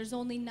 9. There's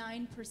only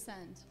 9%.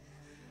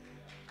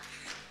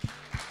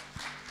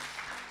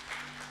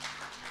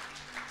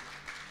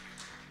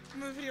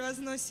 Мы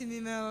превозносим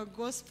имя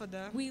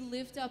Господа. We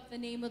lift up the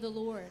name of the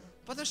Lord.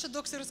 Потому что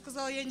доктор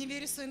сказал, я не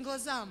верю своим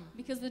глазам.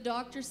 Because the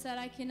doctor said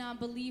I cannot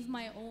believe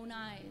my own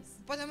eyes.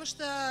 Потому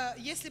что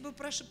если бы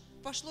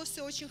пошло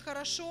все очень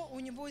хорошо, у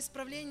него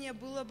исправление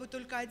было бы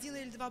только 1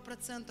 или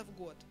 2% в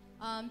год.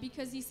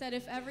 Because he said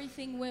if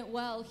everything went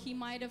well, he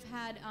might have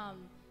had,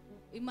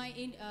 it might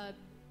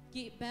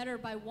get better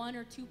by 1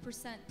 or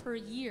 2% per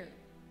year.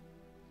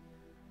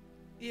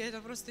 И это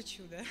просто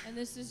чудо. And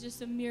this is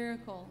just a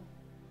miracle.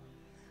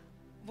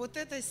 Вот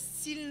это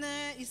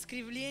сильное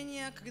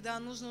искривление, когда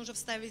нужно уже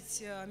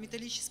вставить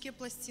металлические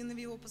пластины в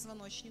его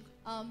позвоночник.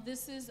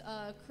 This is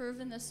a curve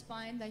in the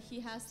spine that he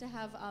has to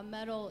have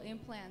metal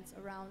implants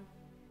around,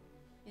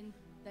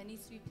 that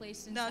needs to be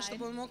placed Да, inside,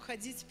 чтобы он мог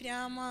ходить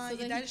прямо so и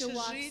that he дальше can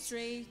walk жить,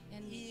 straight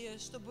and и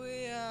чтобы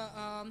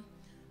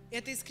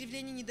это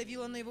искривление не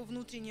давило на его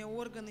внутренние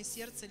органы,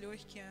 сердце,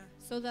 легкие.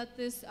 so that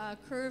this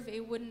curve,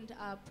 it wouldn't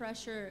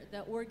pressure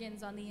the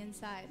organs on the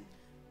inside.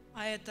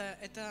 А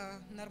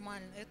это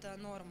нормально, это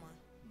норма.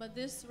 But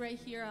this right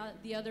here,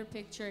 the other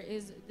picture,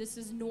 this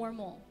is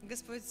normal.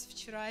 Господь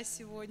вчера,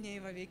 сегодня и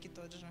во веки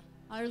тот же.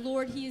 Our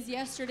Lord, He is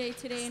yesterday,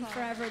 today, and Слава.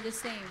 forever the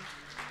same.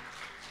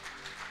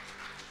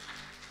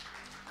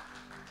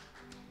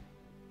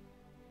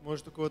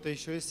 Может, у кого-то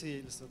еще есть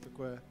свидетельство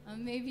такое?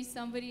 Maybe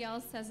somebody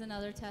else has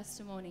another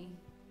testimony.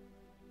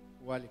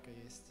 У Алика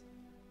есть.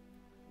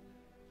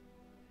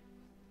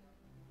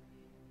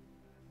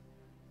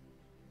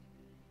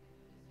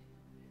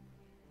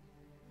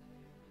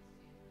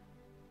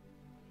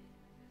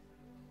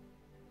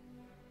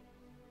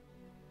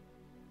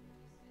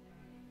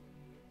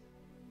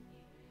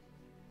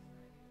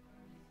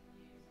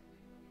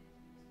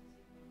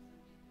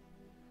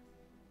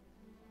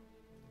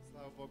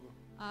 Слава Богу.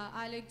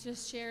 Alec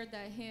just shared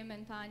that him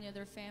and Tanya,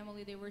 their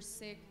family, they were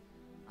sick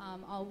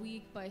all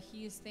week, but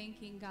he is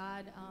thanking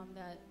God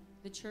that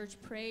the church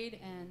prayed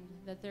and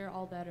that they're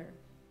all better.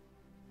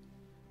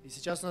 И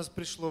сейчас у нас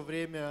пришло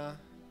время,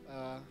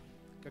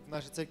 как в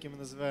нашей церкви мы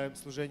называем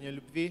служение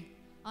любви,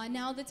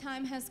 Now the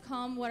time has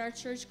come, what our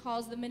church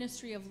calls the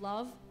ministry of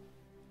love.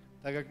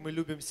 так как мы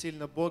любим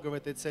сильно Бога в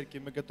этой церкви,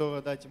 мы готовы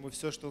отдать Ему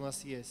все, что у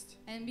нас есть.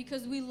 And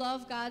because we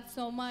love God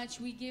so much,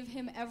 we give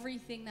Him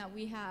everything that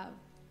we have.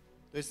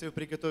 То есть, если вы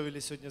приготовили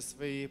сегодня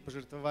свои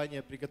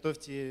пожертвования,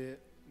 приготовьте,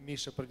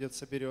 Миша придет,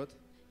 соберет.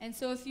 And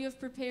so if you have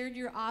prepared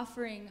your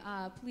offering,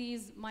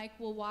 please, Mike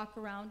will walk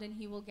around and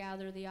he will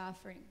gather the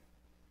offering.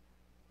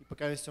 И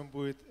пока весь он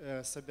будет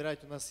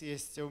собирать, у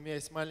меня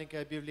есть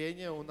маленькое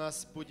объявление, у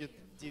нас будет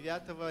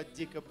 9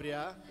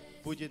 декабря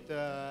будет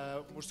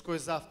мужской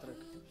завтрак.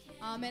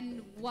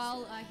 And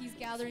while he's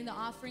gathering the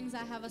offerings,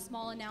 I have a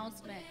small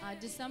announcement.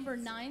 December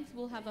 9th,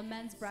 we'll have a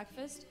men's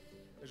breakfast.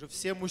 Также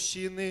все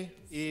мужчины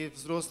и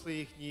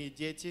взрослые их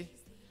дети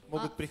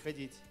могут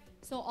приходить.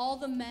 So all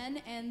the men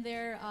and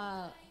their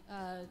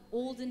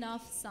old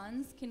enough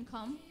sons can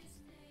come.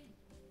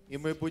 И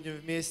мы будем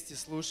вместе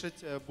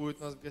слушать.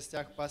 Будет у нас в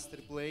гостях пастор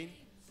Блейн.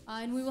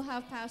 And we will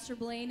have Pastor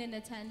Blaine in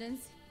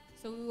attendance,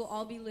 so we will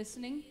all be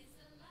listening.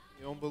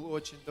 И он был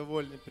очень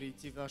доволен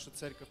прийти в нашу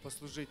церковь,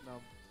 послужить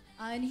нам.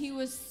 And he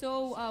was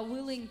so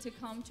willing to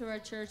come to our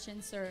church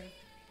and serve.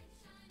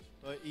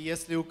 И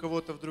если у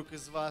кого-то вдруг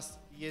из вас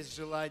есть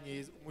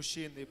желание,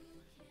 мужчины,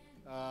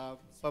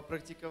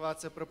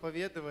 попрактиковаться,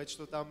 проповедовать,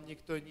 что там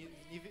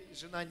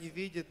жена не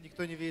видит,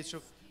 никто не видит,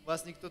 что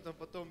вас никто там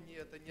потом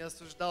не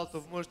осуждал, то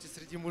вы можете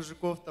среди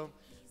мужиков там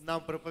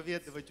нам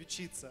проповедовать,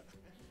 учиться.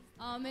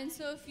 And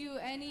so if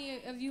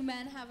any of you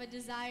men have a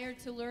desire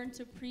to learn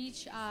to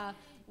preach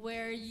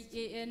where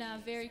in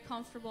a very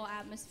comfortable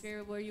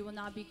atmosphere where you will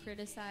not be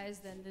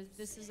criticized, then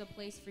this is a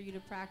place for you to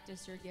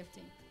practice your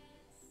gifting.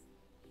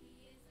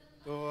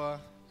 То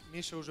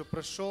Миша уже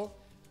прошел,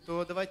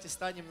 то давайте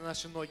станем на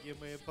наши ноги.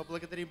 Мы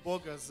поблагодарим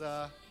Бога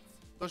за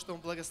то, что Он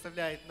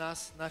благословляет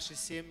нас, наши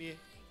семьи,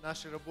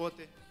 наши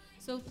работы.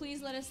 So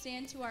please let us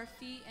stand to our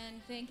feet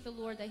and thank the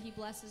Lord that He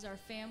blesses our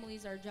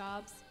families, our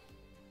jobs.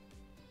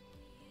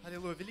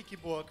 Аллилуйя, великий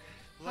Бог,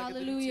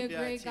 благодарю Hallelujah, Тебя,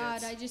 great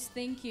God, I Отец, just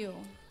thank you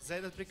за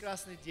этот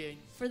прекрасный день,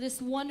 for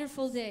this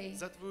wonderful day,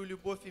 за Твою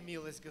любовь и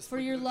милость, for Господь,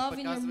 your которую love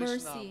Ты and your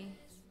показываешь нам. mercy.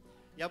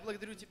 Я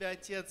благодарю Тебя,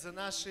 Отец, за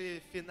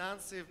наши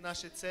финансы в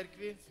нашей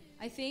церкви,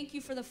 I thank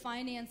you for the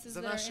finances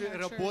за that are наши in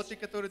our работы, church,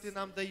 которые Ты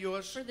нам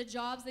даешь, for the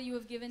jobs that you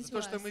have given за to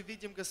то, что us, мы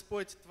видим,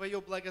 Господь,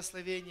 Твое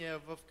благословение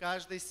в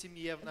каждой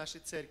семье в нашей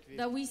церкви.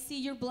 that we see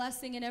your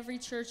blessing in every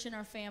church in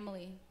our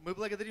family. Мы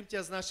благодарим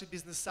Тебя за наши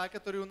бизнеса,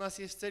 которые у нас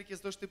есть в церкви,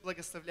 за то, что Ты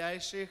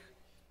благословляешь их.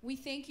 We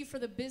thank you for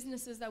the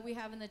businesses that we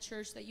have in the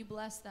church, that you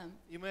bless them.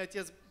 И мы,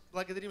 Отец,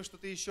 благодарим, что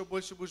Ты еще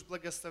больше будешь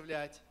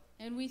благословлять.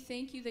 And we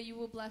thank you that you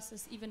will bless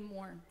us even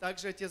more.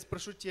 Также, Отец,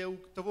 прошу Тебя, у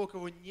того,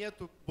 кого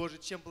нету, Боже,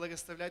 чем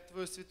благословлять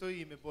Твое святое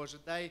имя, Боже,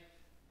 дай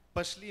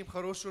пошли им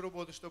хорошую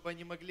работу, чтобы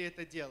они могли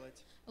это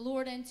делать.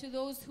 Lord, and to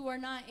those who are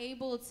not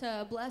able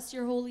to bless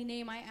your holy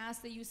name, I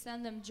ask that you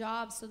send them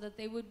jobs so that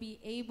they would be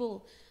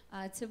able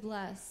to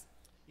bless.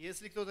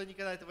 Если кто-то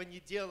никогда этого не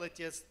делал,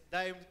 Отец,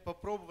 дай им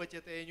попробовать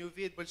это, и они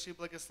увидят большие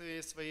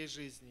благословения в своей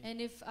жизни. And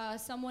if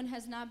someone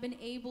has not been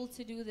able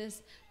to do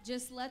this,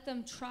 just let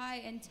them try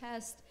and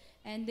test,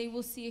 and they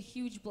will see a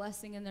huge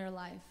blessing in their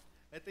life.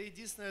 Это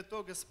единственное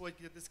то, Господь,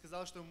 где Ты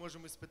сказал, что мы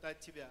можем испытать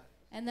Тебя.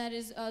 And that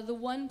is the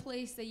one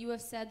place that you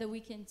have said that we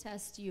can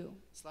test you.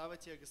 Слава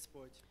Тебе,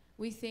 Господь.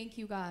 We thank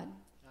you, God.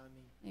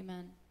 Аминь.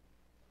 Amen.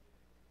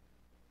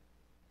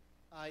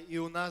 И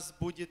у нас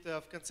будет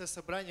в конце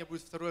собрания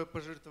будет второе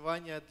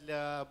пожертвование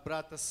для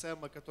брата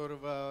Сэма,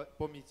 которого,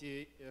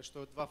 помните,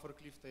 что 2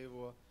 форклифта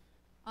его.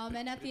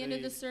 And at the end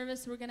of the Придавили.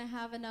 service, we're going to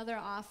have another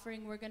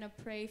offering. We're going to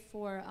pray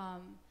for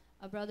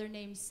a brother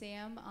named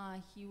Sam.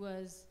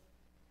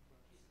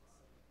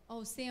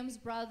 Sam's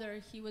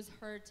brother, he was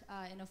hurt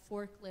in a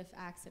forklift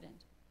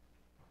accident.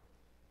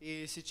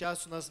 И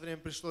сейчас у нас время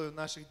пришло, и у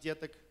наших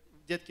деток.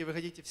 Детки,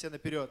 выходите все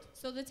наперед.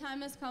 So the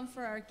time has come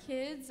for our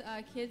kids.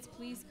 Kids,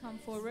 please come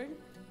forward.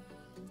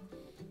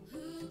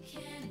 Who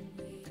can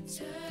we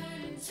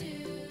turn to?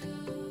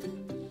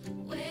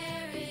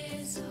 Where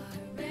is our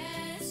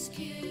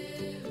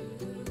rescue?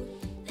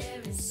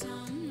 There is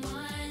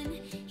someone,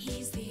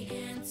 he's the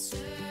answer.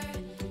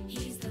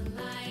 He's the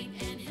light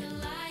and he'll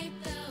light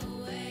the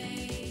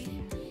way.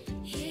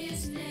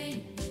 His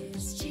name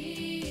is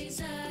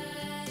Jesus,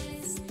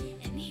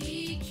 and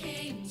he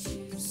came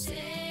to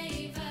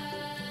save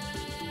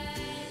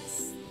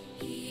us.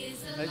 He is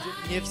the Знаете,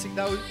 light. меня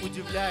всегда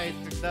удивляет,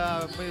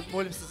 когда мы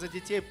молимся за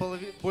детей,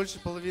 больше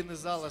половины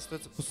зала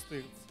остается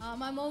пустым.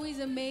 I'm always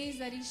amazed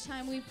that each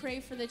time we pray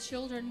for the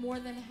children, more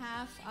than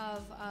half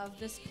of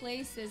this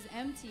place is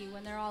empty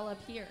when they're all up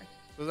here.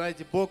 Вы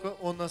знаете, Бог,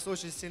 Он нас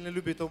очень сильно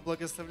любит, Он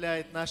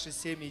благословляет наши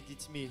семьи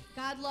детьми.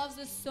 God loves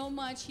us so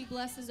much, He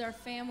blesses our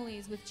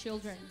families with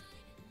children.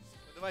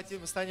 Давайте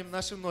мы станем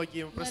наши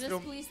ноги, мы Let us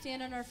прострем please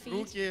stand on our feet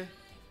руки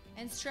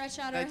and stretch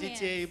out на our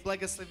детей и hands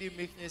благословим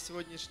их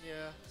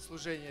сегодняшнее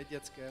служение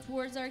детское.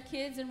 towards our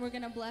kids, and we're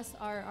going to bless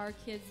our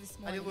kids this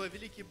morning. Аллилуйя,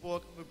 великий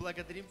Бог, мы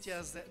благодарим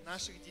Тебя за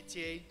наших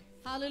детей,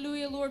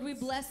 Hallelujah, Lord, we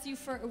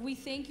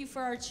thank you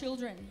for our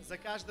children. за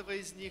каждого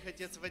из них,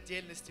 Отец, в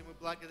отдельности мы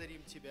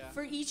благодарим Тебя.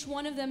 For each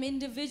one of them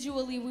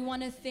individually, we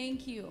want to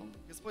thank you.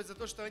 Господь, за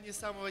то, что они с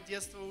самого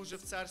детства уже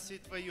в Царстве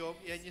Твоем,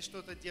 и они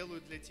что-то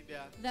делают для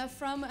Тебя. That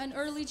from an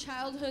early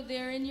childhood,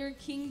 they're in your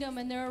kingdom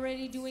and they're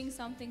already doing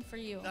something for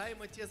you. Дай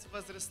им, Отец,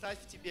 возрастать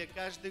в Тебе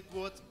каждый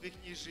год в их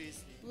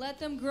жизни. Let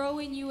them grow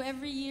in you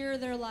every year of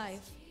their life.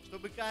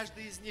 Чтобы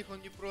каждый из них,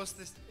 он не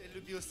просто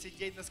любил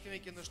сидеть на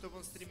скамейке, но чтобы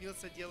он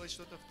стремился делать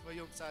что-то в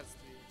Твоем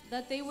Царстве.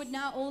 That they would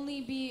not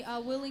only be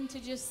willing to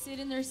just sit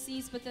in their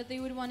seats, but that they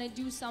would want to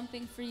do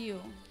something for you.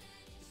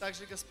 И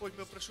также, Господь,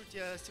 попрошу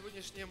Тебя о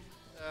сегодняшнем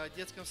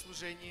детском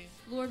служении.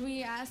 Lord,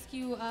 we ask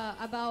you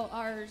about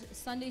our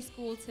Sunday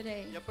school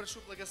today. Я прошу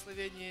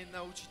благословения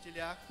на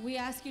учителях. We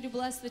ask you to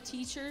bless the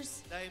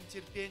teachers, Дай им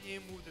терпение и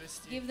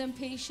мудрости. give them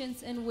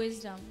patience and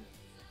wisdom.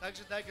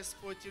 Также дай,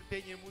 Господь,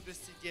 терпение и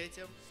мудрости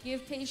детям,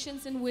 Give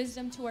patience and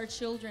wisdom to our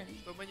children,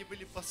 чтобы они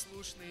были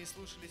послушны и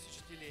слушались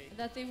учителей.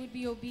 that they would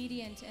be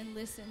obedient and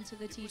listen to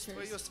the И пусть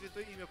Твое teachers.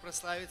 святое имя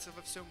прославится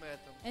во всем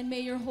этом. And may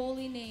your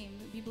holy name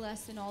be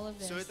blessed in all of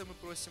Все this. это мы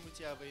просим у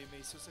Тебя во имя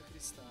Иисуса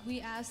Христа.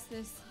 We ask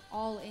this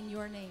all in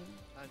your name.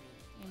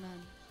 Аминь.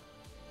 Amen.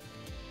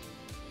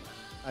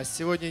 А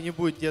сегодня не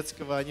будет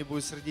детского, они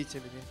будут с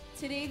родителями.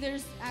 Today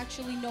there's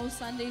actually no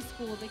Sunday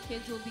school. The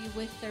kids will be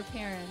with their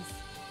parents.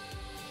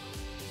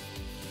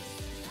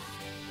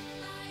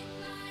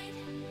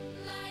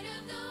 Light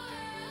of the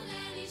world,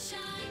 and he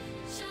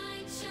shines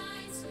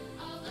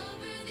all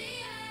over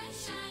the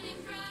earth, shining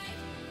bright,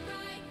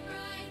 bright,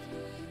 bright.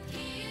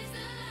 He is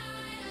the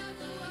light of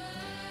the world.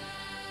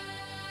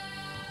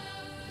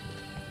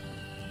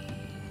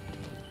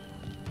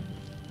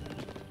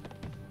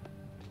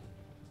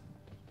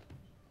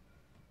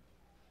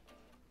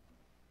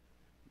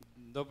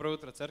 Доброе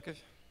утро, церковь.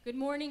 Good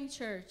morning,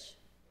 church.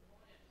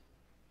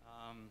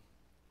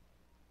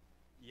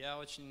 Я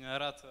очень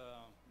рад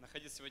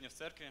находиться сегодня в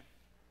церкви.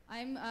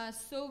 I'm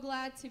so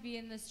glad to be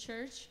in this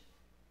church.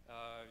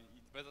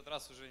 И в этот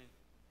раз уже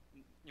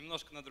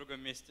немножко на другом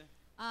месте.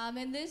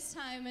 And this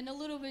time in a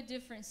little bit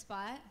different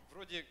spot.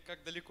 Вроде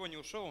как далеко не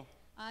ушел,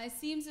 It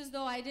seems as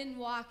though I didn't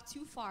walk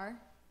too far,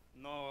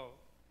 но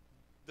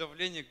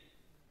давление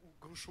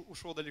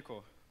ушел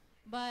далеко.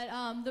 but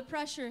the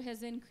pressure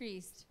has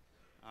increased.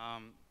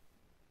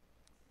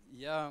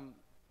 Я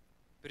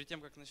перед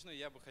тем, как начну,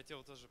 я бы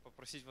хотел тоже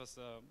попросить вас,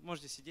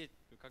 можете сидеть,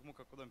 как мог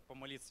куда-нибудь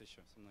помолиться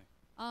еще со мной.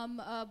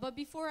 But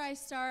before I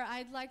start,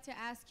 I'd like to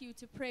ask you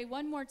to pray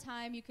one more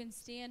time. You can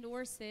stand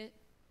or sit.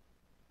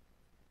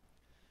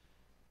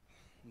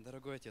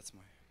 Дорогой Отец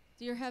мой,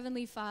 Dear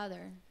Heavenly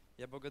Father,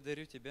 я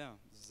благодарю Тебя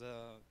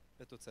за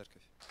эту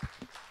церковь.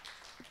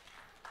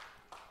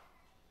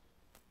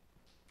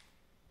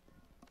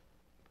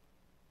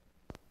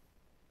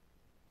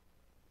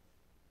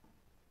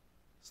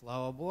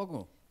 Слава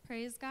Богу!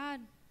 Praise God.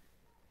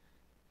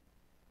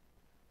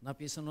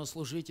 Написано,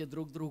 служите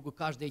друг другу,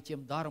 каждый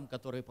тем даром,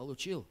 который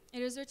получил.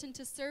 It is written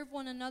to serve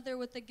one another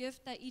with the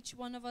gift that each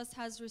one of us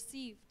has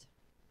received.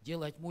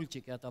 Делать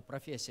мультики – это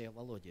профессия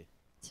Володи.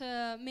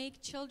 To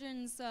make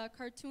children's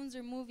cartoons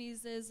or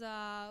movies is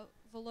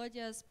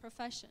Volodya's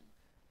profession.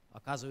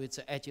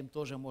 Оказывается, этим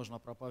тоже можно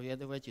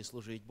проповедовать и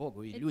служить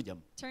Богу и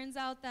людям. Turns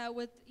out that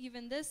with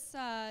even this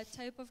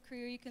type of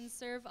career, you can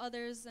serve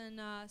others and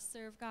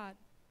serve God.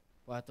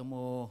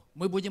 Поэтому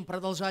мы будем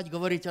продолжать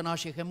говорить о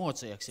наших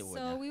эмоциях So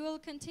сегодня. we will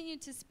continue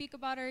to speak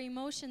about our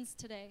emotions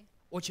today.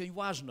 Очень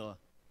важно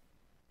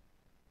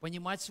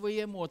понимать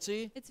свои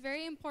эмоции It's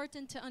very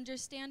important to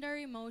understand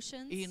our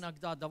emotions и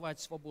иногда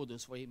давать свободу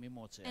своим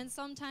эмоциям. and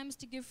sometimes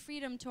to give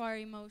freedom to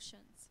our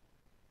emotions.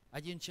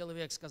 Один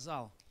человек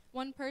сказал,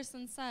 One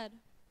person said,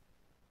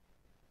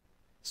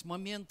 с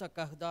момента,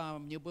 когда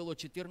мне было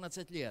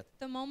 14 лет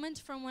the moment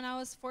from when I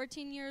was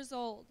 14 years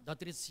old до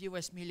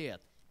 38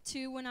 лет,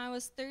 to when I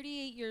was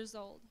 38 years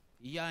old,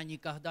 я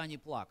никогда не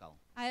плакал.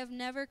 I have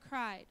never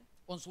cried.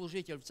 Он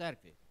служитель в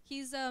церкви.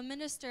 He's a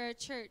minister at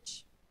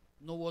church,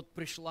 Но вот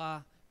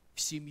пришла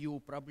в семью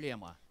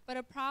проблема. but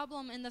a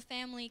problem in the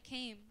family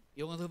came.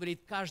 И он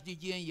говорит, каждый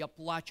день я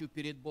плачу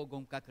перед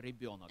Богом, как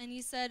ребенок. And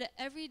he said,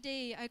 every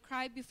day I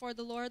cry before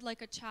the Lord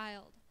like a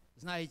child.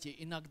 Знаете,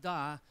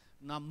 иногда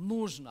нам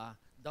нужно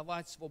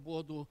давать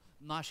свободу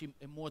нашим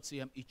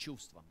эмоциям и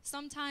чувствам.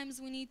 Sometimes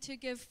we need to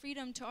give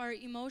freedom to our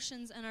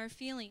emotions and our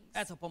feelings.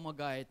 Это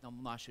помогает нам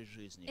в нашей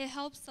жизни. It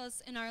helps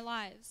us in our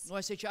lives. Ну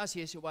а сейчас,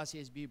 если у вас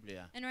есть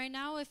Библия, And right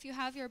now, if you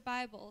have your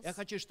Bibles, я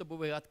хочу, чтобы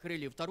вы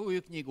открыли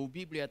вторую книгу. В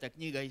Библии это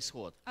книга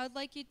Исход. I would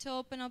like you to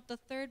open up the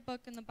third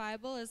book in the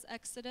Bible is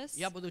Exodus,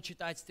 Я буду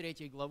читать с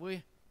 3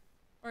 главы,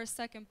 or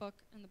second book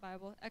in the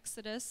Bible,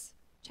 Exodus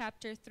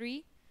chapter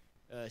 3,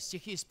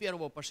 стихи с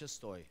 1 по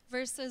 6.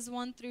 verses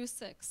 1 through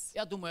 6.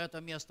 Я думаю, это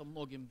место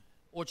многим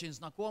очень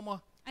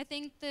знакомо, I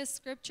think this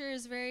scripture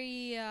is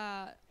very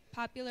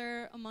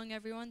popular among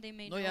everyone. They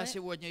may know но я it.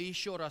 сегодня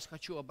еще раз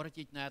хочу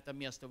обратить на это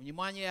место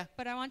внимание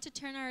But I want to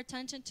turn our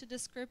attention to the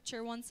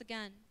scripture once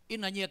again и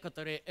на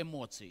некоторые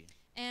эмоции.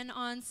 and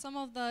on some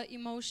of the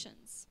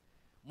emotions.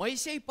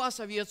 Моисей пас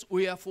овец у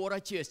Иофора,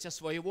 тестя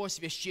своего,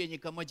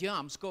 священника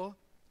Мадиамского.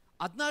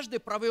 Однажды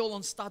провел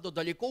он стадо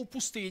далеко в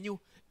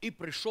пустыню и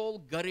пришел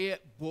к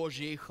горе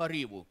Божьей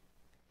Хариву.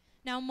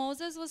 Now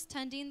Moses was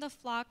tending the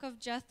flock of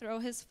Jethro,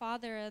 his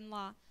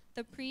father-in-law,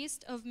 the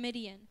priest of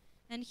Midian,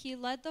 and he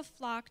led the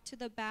flock to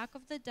the back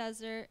of the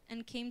desert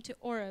and came to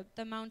Oreb,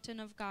 the mountain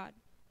of God.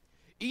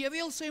 И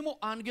явился ему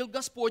ангел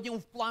Господень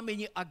в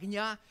пламени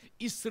огня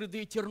из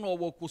среды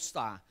тернового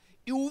куста.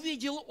 И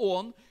увидел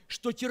он,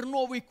 что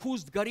терновый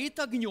куст горит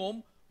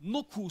огнем,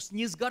 но куст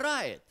не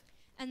сгорает.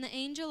 And the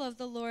angel of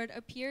the Lord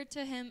appeared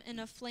to him in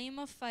a flame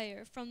of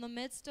fire from the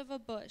midst of a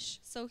bush.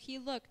 So he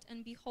looked,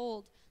 and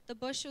behold, the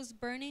bush was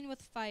burning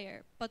with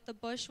fire, but the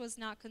bush was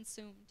not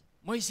consumed.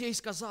 Моисей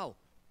сказал,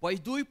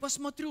 пойду и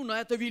посмотрю на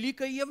это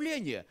великое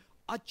явление,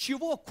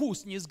 отчего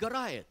куст не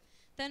сгорает.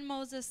 Then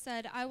Moses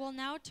said, I will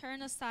now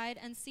turn aside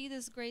and see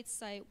this great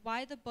sight,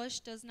 why the bush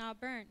does not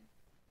burn.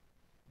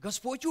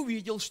 Господь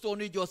увидел, что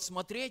он идет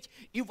смотреть,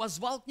 и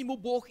воззвал к нему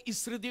Бог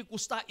из среды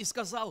куста и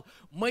сказал,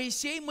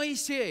 Моисей,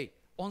 Моисей.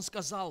 Он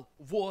сказал,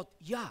 вот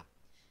я.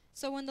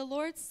 So when the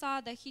Lord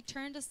saw that he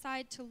turned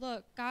aside to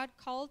look, God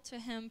called to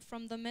him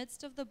from the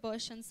midst of the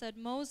bush and said,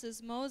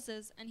 Moses,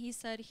 Moses, and he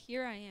said,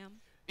 Here I am.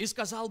 И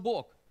сказал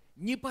Бог,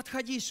 не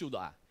подходи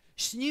сюда,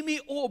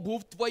 сними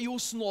обувь твою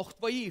с ног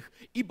твоих,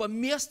 ибо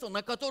место,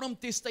 на котором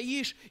ты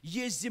стоишь,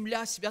 есть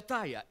земля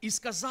святая. И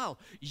сказал,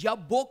 я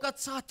Бог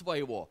отца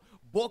твоего,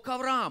 Бог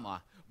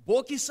Авраама,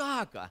 Бог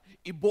Исаака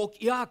и Бог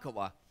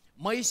Иакова.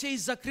 Моисей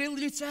закрыл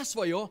лице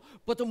свое,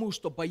 потому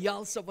что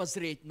боялся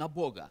воззреть на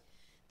Бога.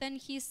 Then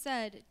he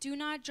said, Do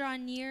not draw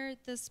near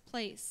this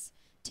place.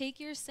 Take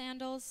your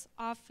sandals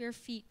off your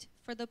feet,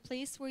 for the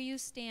place where you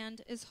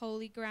stand is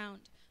holy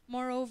ground.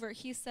 Moreover,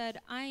 he said,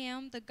 I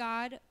am the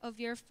God of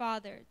your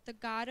father, the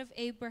God of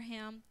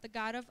Abraham, the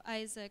God of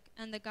Isaac,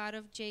 and the God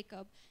of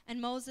Jacob. And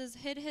Moses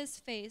hid his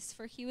face,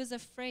 for he was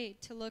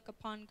afraid to look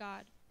upon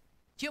God.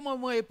 Тема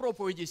моей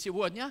проповеди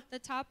сегодня The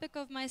topic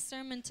of my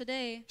sermon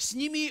today –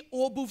 сними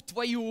обувь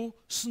твою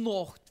с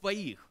ног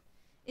твоих.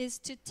 is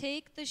to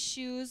take the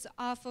shoes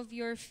off of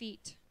your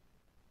feet.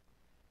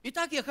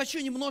 Итак, я хочу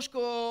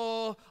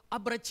немножко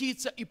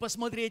обратиться и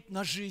посмотреть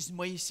на жизнь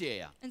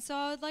Моисея. And so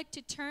I would like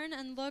to turn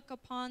and look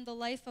upon the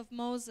life of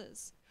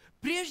Moses.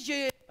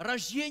 Прежде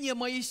рождения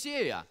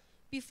Моисея,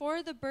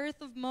 Before the birth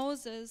of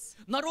Moses,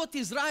 народ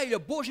Израиля,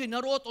 Божий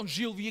народ, он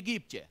жил в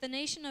Египте. the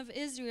nation of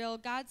Israel,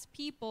 God's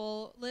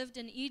people, lived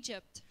in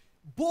Egypt.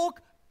 Бог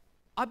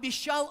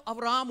обещал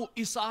Аврааму,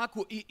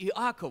 Исааку и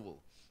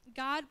Иакову.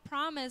 God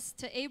promised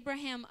to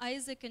Abraham,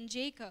 Isaac, and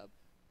Jacob.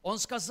 Он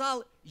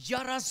сказал,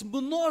 я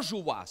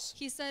размножу вас,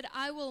 He said,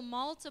 I will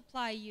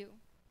multiply you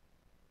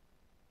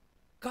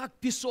как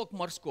песок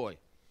морской.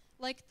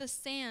 like the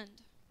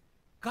sand.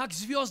 как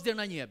звезды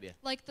на небе.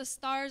 like the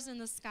stars in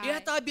the И sky.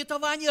 это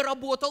обетование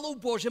работало в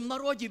Божьем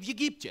народе в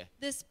Египте.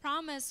 This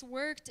promise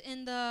worked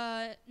in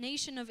the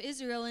nation of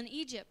Israel in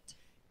Egypt.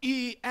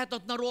 И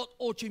этот народ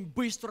очень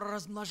быстро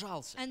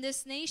размножался. And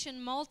this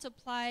nation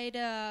multiplied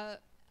a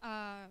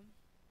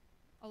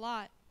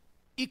lot.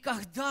 И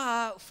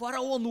когда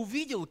фараон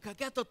увидел,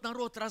 как этот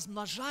народ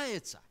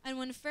размножается, And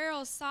when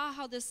Pharaoh saw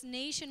how this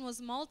nation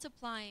was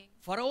multiplying,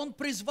 фараон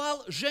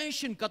призвал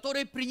женщин,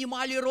 которые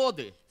принимали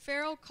роды.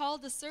 Pharaoh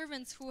called the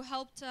servants who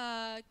helped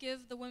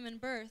give the women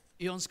birth.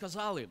 И он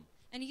сказал им: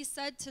 And he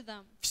said to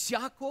them,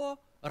 всяко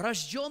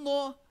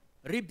рожденного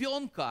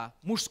ребенка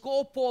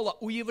мужского пола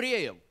у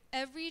евреев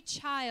every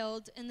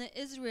child in the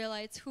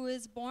Israelites who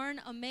is born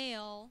a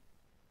male,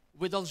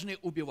 вы должны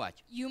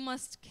убивать. you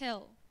must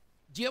kill.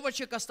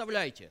 Девочек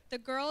оставляйте, The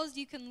girls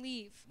you can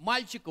leave.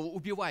 мальчиков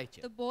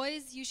убивайте, The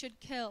boys you should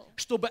kill,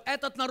 чтобы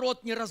этот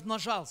народ не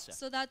размножался.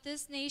 so that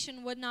this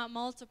nation would not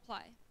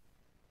multiply.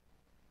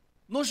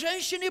 Но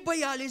женщины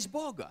боялись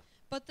Бога,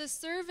 But the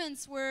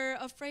servants were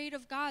afraid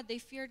of God. They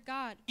feared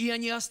God. и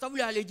они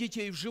оставляли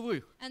детей в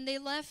живых. And they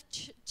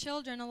left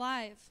children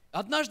alive.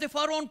 Однажды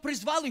фараон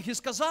призвал их и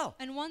сказал: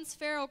 And once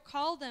Pharaoh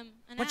called them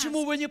and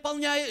почему asked, вы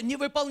не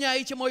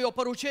выполняете мое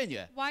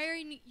поручение? why are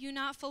you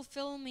not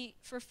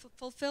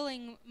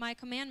fulfilling my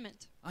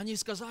commandment? Они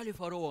сказали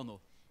фараону: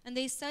 And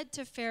they said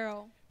to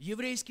Pharaoh,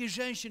 еврейские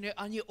женщины,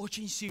 они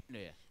очень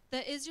сильные.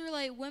 the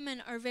Israelite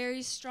women are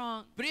very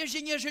strong.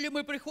 Прежде нежели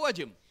мы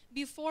приходим,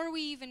 Before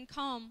we even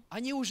come,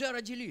 они уже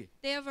родили.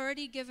 they have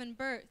already given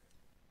birth.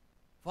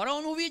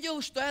 Фараон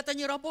увидел, что это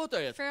не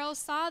работает. Pharaoh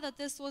saw that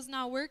this was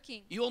not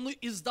working. И он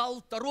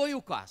издал второй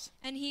указ.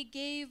 And he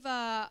gave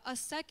a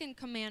second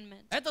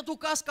commandment. Этот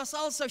указ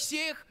касался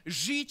всех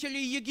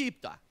жителей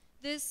Египта.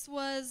 This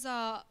was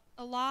a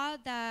law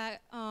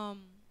that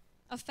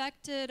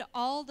affected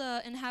all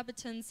the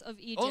inhabitants of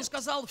Он Egypt.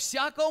 сказал: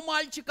 всякого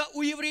мальчика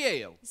у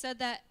евреев He said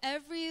that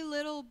every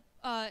little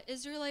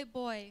Israelite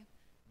boy,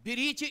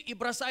 берите и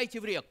бросайте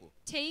в реку.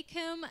 take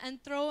him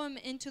and throw him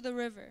into the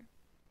river.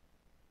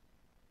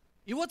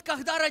 И вот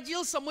когда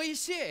родился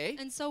Моисей,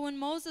 And so when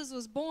Moses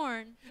was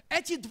born,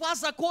 эти два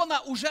закона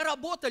уже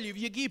работали в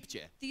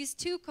Египте. these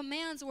two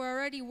commands were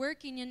already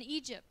working in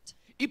Egypt.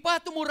 И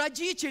поэтому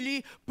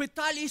родители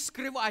пытались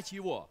скрывать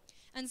его.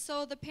 And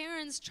so the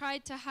parents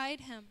tried to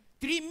hide him.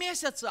 3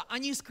 месяца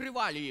они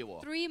скрывали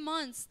его. 3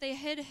 months they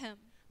hid him.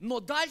 Но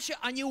дальше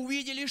они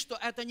увидели, что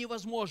это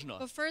невозможно.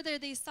 But further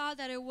they saw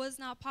that it was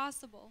not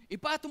possible. И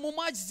поэтому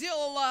мать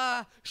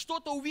сделала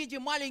что-то в виде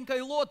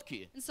маленькой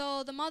лодки. And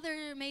so the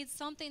mother made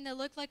something that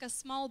looked like a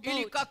small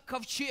Или boat как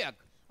ковчег.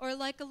 or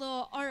like a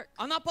little ark.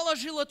 Она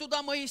положила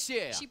туда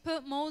Моисея. She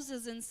put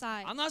Moses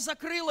inside. Она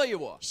закрыла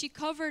его. She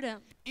covered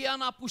him И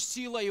она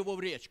пустила его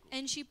в речку.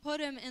 and she put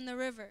him in the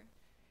river.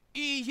 И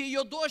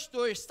ее дочь,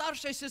 то есть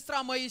старшая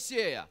сестра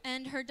Моисея,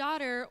 And her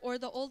daughter, or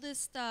the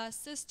oldest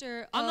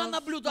sister она of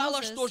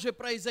наблюдала, что Moses, же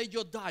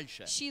произойдет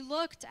дальше. she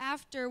looked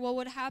after what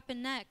would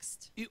happen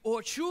next. И,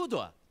 о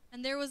чудо,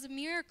 And there was a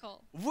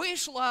miracle.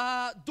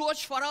 вышла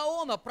дочь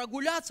фараона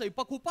прогуляться и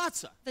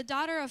покупаться. The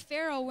daughter of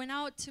Pharaoh went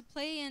out to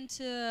play and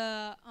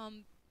to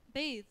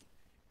bathe,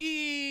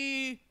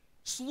 И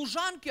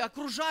служанки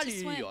окружали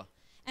to swim. ее.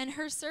 And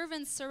her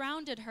servants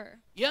surrounded her.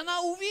 И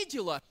она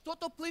увидела,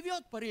 кто-то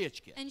плывет по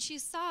речке. And she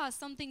saw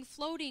something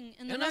floating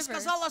in И the она river.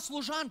 сказала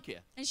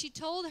служанке: And she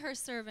told her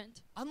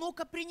servant, а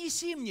ну-ка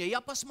принеси мне,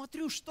 я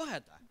посмотрю, что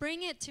это.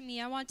 bring it to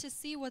me, I want to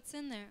see what's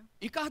in there.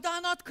 И когда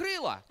она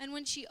открыла, And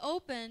when she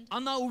opened,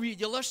 она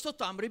увидела, что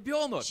там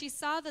ребенок. she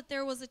saw that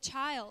there was a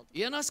child.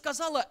 И она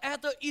сказала: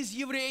 это из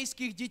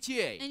еврейских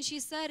детей. And she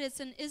said it's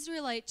an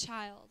Israelite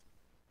child.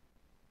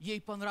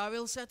 Ей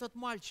понравился этот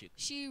мальчик.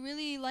 She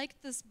really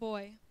liked this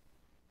boy.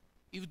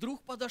 И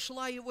вдруг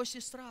подошла его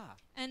сестра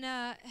And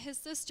his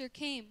sister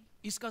came,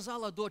 и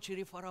сказала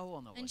дочери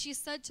фараоновой: and she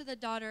said to the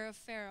daughter of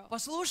Pharaoh,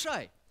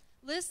 послушай,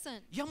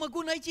 listen, я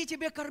могу найти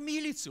тебе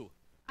кормилицу,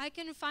 I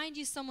can find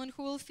you someone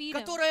who will feed him,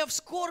 которая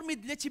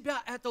вскормит для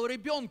тебя этого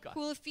ребенка.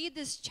 who will feed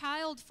this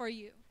child for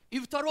you. И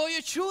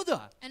второе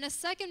чудо. And a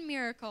second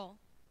miracle,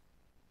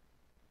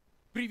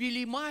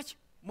 Привели мать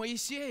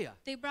Моисея.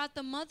 they brought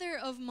the mother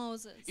of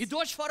Moses. И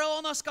дочь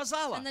фараона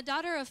сказала: And the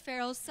daughter of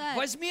Pharaoh said,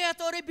 возьми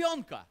этого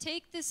ребенка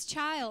take this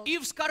child и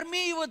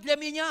вскорми его для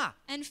меня,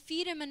 and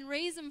feed him and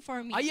raise him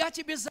for me, а я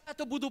тебе за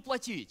это буду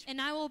платить.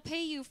 and I will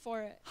pay you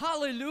for it.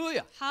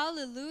 Аллилуйя!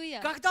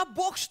 Hallelujah. Когда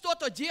Бог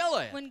что-то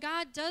делает, When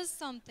God does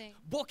something,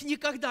 Бог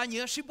никогда не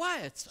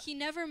ошибается. he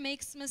never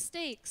makes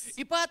mistakes.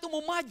 И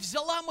поэтому мать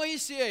взяла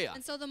Моисея,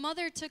 And so the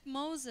mother took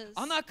Moses.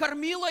 она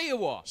кормила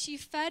его, She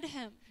fed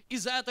him. и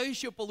за это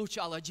еще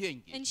получала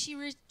деньги. And she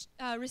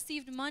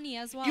received money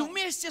as И well.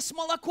 вместе с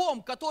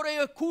молоком,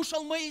 которое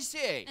кушал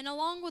Моисей, And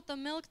along with the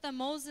milk that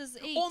Moses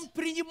ate, он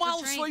принимал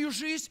в drank. свою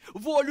жизнь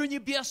волю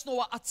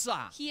Небесного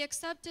Отца. he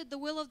accepted the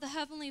will of the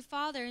Heavenly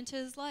Father into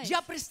his life.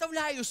 Я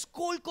представляю,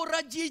 сколько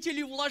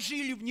родителей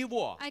вложили в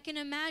него. I can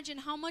imagine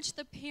how much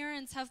the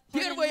parents have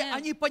put in Первое, him.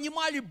 они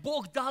понимали,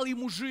 Бог дал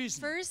ему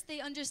жизнь. First, they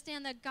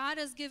understand that God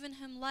has given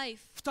him life.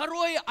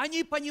 Второе,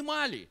 они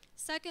понимали,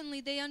 Secondly,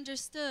 they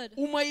understood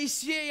у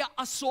Моисея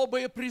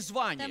особое that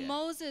призвание.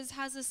 Moses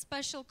has a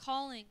special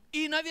calling.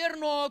 И,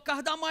 наверное,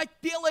 когда мать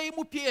пела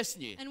ему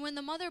песни, And when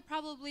the mother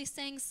probably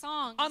sang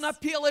songs, она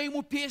пела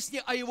ему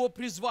песни о его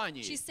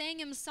призвании. she sang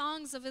him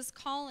songs of his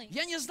calling.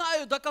 Я не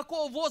знаю, до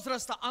какого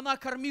возраста она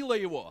кормила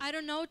его, I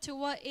don't know to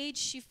what age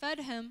she fed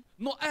him,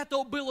 но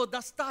этого было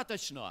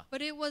достаточно,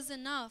 but it was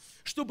enough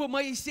чтобы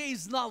Моисей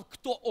знал,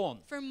 кто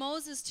он. for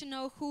Moses to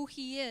know who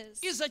he is.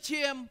 И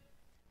затем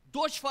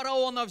дочь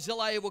фараона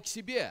взяла его к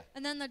себе.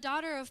 And then the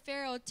daughter of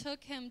Pharaoh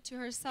took him to И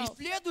herself.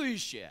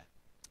 следующее,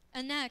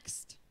 And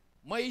next,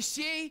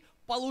 Моисей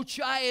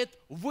получает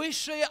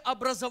высшее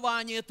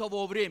образование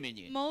того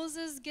времени.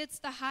 Moses gets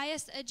the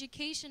highest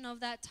education of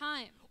that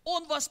time.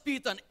 Он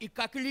воспитан и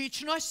как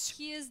личность,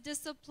 He is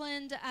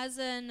disciplined as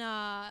an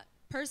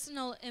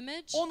personal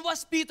image. он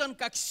воспитан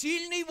как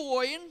сильный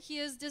воин, He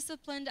is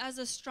disciplined as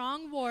a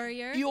strong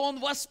warrior. и он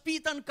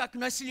воспитан как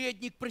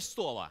наследник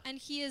престола. And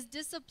he is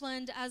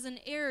disciplined as an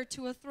heir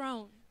to a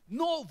throne.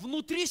 Но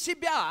внутри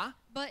себя,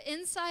 But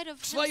inside of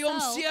в своем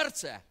himself,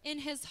 сердце, in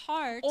his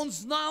heart, он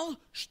знал,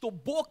 что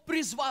Бог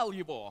призвал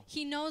его,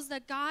 he knows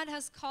that God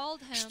has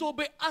called him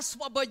чтобы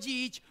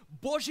освободить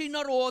Божий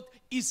народ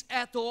из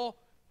этого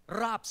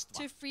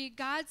рабства. to free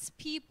God's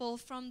people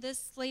from this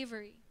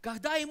slavery.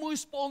 Когда ему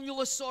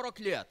исполнилось 40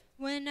 лет,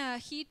 When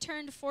he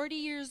turned 40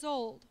 years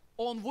old,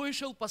 он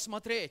вышел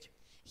посмотреть.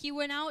 he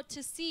went out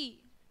to see.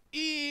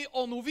 И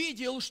он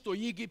увидел, что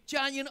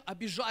египтянин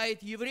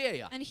обижает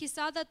еврея. And he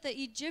saw that the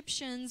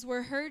Egyptians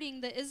were hurting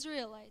the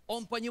Israelites.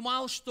 Он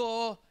понимал,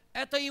 что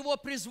это его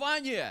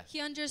призвание He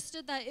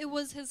understood that it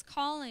was his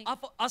calling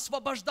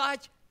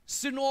освобождать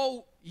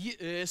сынов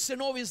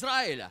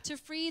Израиля. to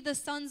free the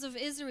sons of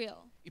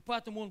Israel. И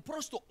поэтому он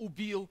просто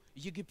убил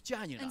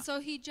египтянина. And so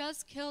he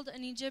just killed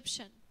an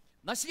Egyptian.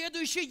 На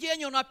следующий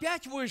день он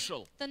опять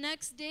вышел. The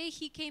next day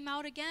he came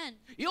out again.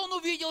 И он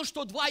увидел,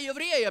 что два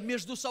еврея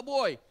между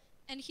собой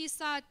And he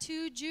saw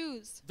two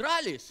Jews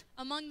дрались.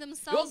 among И он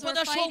themselves were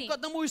подошел fighting. к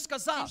одному и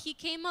сказал: And he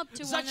came up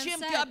to one and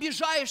зачем ты said,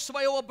 обижаешь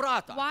своего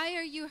брата? "Why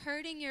are you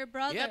hurting your И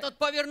brother?" этот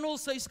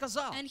повернулся и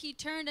сказал: And he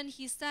turned and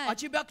he а said,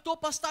 тебя кто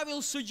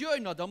поставил судьей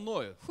надо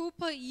мною? "Who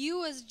put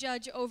you as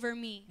judge over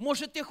me?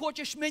 Может, ты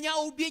хочешь меня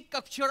убить,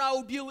 как вчера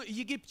убил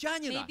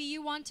египтянина? Maybe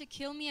you want to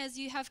kill me as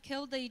you have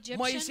killed the Egyptian?"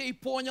 Моисей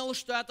понял,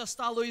 что это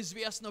стало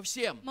известно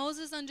всем.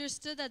 Moses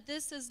understood that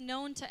this is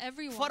known to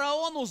everyone.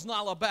 Фараон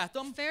узнал об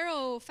этом,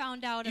 Pharaoh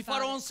found out и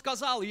about фараон it.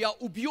 сказал: я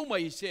убью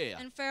Моисея.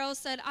 And Pharaoh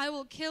said, "I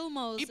will kill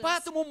И Moses."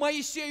 поэтому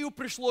Моисею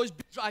пришлось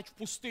бежать в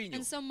пустыню.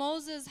 And so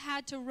Moses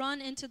had to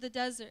run into the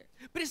desert.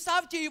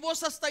 Представьте его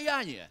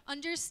состояние.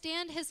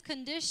 Understand his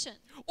condition.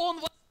 Он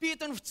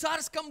воспитан в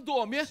царском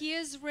доме, He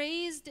is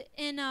raised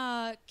in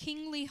a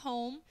kingly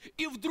home,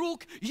 и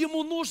вдруг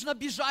ему нужно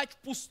бежать в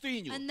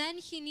пустыню. and then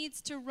he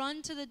needs to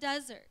run to the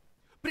desert.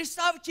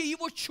 Представьте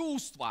его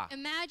чувства.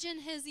 Imagine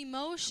his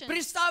emotions.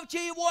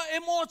 Представьте его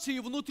эмоции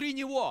внутри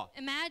него.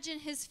 Imagine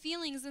his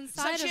feelings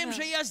inside Зачем of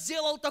же him. я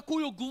сделал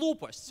такую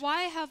глупость?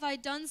 Why have I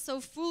done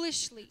so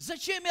foolishly?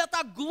 Зачем я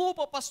так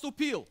глупо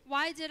поступил?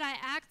 Why did I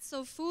act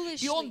so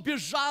И он foolishly?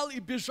 бежал и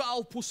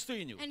бежал в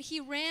пустыню. And he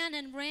ran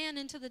and ran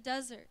into the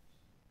desert.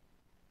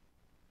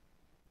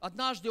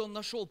 Однажды он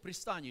нашел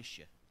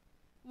пристанище.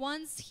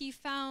 Once he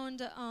found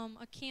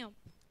a camp.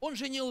 Он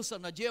женился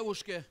на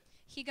девушке,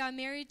 He got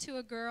married to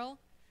a girl,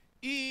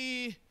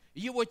 и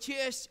его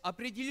тесть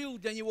определил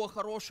для него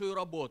хорошую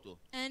работу.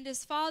 and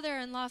his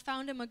father-in-law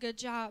found him a good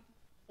job.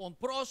 Он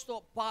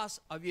просто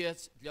пас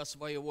овец для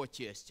своего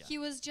тестя. He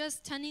was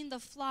just tending the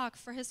flock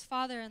for his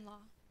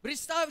father-in-law.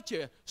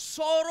 Представьте,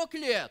 40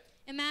 лет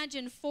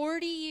Imagine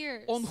 40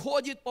 years. он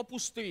ходит по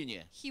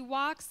пустыне. He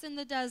walks in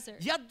the desert.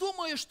 Я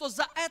думаю, что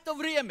за это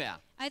время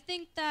I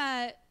think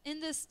that in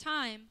this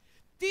time,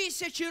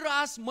 1000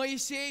 раз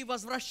Моисей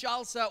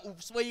возвращался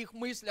в своих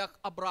мыслях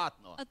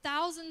обратно.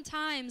 1,000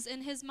 times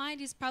in his mind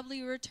he's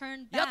probably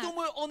returned Я back.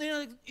 думаю, он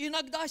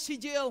иногда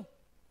сидел,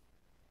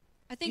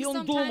 I think и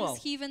он думал,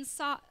 sometimes he even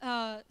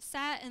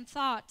sat and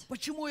thought,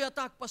 почему я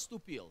так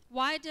поступил?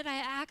 why did I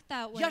act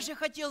that way? Я же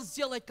хотел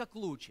сделать как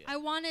лучше. I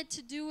wanted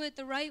to do it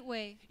the right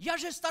way. Я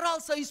же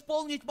старался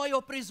исполнить мое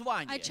I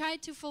призвание.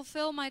 tried to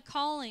fulfill my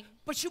calling.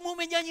 Почему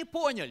меня не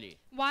поняли?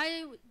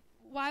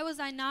 Why was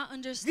I not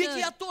Ведь understood?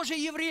 я тоже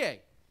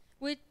еврей.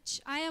 Which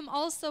I am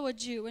also a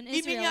Jew, an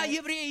И меня Israelite.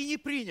 евреи не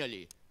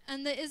приняли.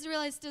 And the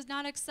Israelites does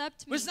not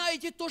accept me. Вы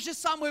знаете, то же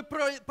самое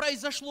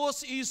произошло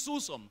с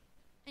Иисусом.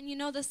 And you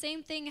know, the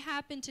same thing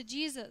happened to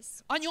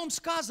Jesus. О нем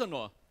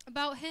сказано.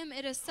 About him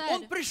it is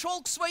Он said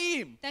пришел к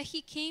своим, that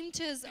he came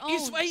to his и own,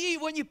 свои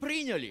его не and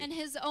приняли.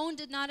 his own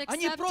did not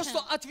Они accept просто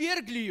him.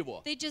 отвергли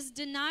его. They just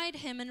denied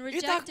him and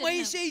И так rejected him.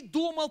 Моисей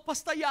думал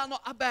постоянно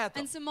об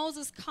этом. And so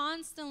Moses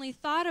constantly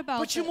thought about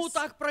Почему this.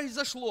 так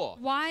произошло?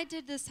 Why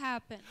did this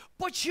happen?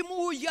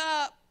 Почему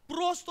я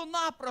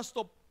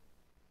просто-напросто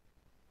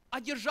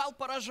одержал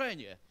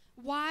поражение?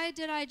 Why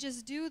did I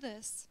just do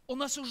this?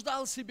 Он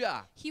осуждал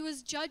себя. He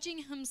was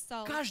judging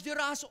himself. Каждый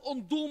раз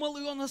он думал,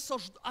 и он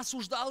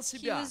осуждал He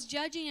себя. was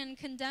judging and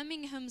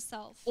condemning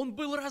himself. Он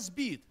был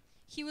разбит.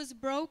 He was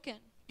broken.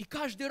 И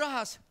каждый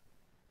раз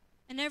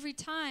And every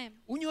time,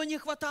 у него не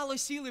хватало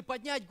силы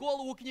поднять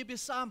голову к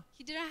небесам.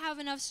 he didn't have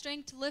enough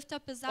strength to lift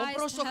up his Он eyes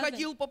просто to heaven.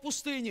 ходил по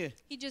пустыне,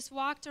 He just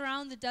walked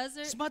around the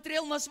desert,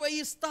 смотрел на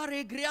свои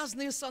старые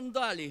грязные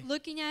сандали.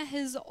 looking at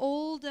his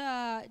old,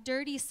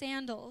 dirty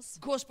sandals.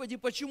 Господи,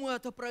 почему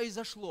это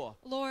произошло?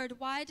 Lord,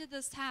 why did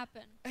this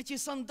happen? Эти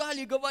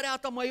сандали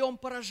говорят о моем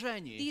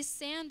поражении. These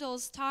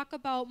sandals talk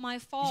about my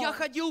fall. Я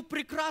ходил в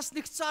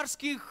прекрасных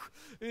царских,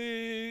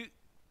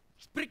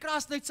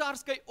 прекрасной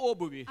царской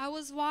обуви. I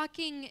was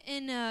walking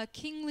in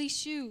kingly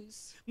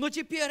shoes. Но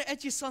теперь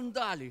эти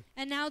сандали,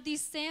 And now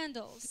these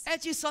sandals,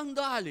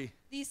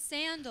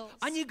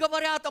 они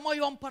говорят о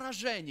моем they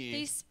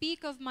поражении.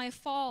 speak of my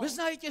fall. Вы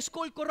знаете,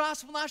 сколько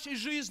раз в нашей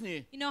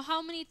жизни You know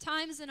how many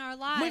times in our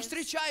мы lives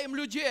встречаем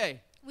людей,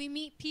 we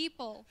meet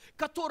people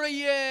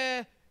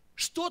которые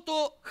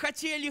что-то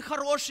хотели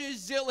хорошее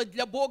сделать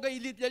для Бога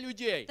или для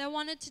людей. that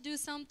wanted to do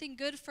something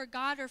good for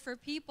God or for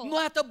people,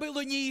 Но это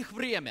было не их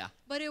время.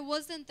 but it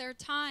wasn't their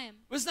time.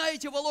 Вы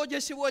знаете, Володя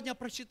сегодня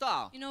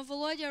прочитал. You know,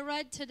 Volodya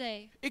read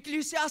today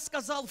Экклесиаст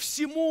сказал,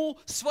 всему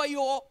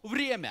свое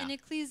время. in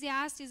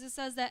Ecclesiastes, it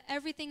says that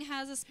everything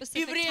has a И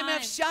specific время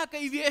time.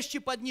 всякой вещи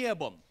под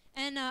небом.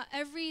 And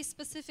every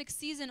specific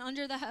season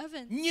under the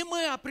heavens. Не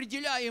мы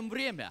определяем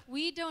время.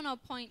 We don't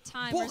appoint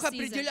time or Бог seasons.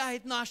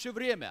 определяет наше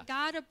время.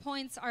 God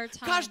appoints our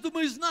time. Каждому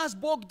из нас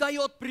Бог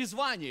дает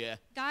призвание.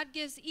 God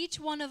gives each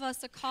one of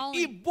us a И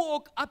calling.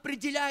 Бог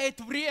определяет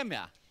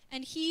время,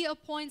 And He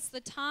appoints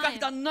the time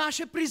когда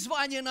наше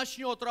призвание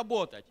начнет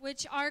работать.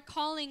 which our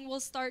calling will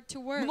start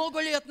to work. Много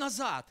лет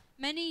назад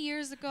Many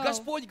years ago,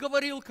 Господь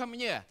говорил ко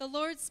мне. the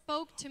Lord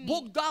spoke to me.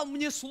 Бог дал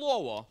мне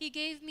слово. He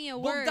gave me a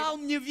Бог word. дал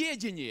мне He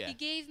ведение.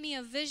 gave me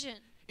a vision.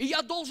 И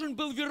я должен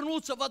был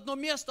вернуться в одно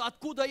место,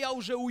 откуда я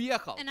уже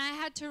уехал. And I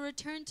had to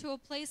return to a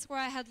place where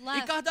I had И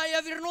left. когда я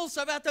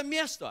вернулся в это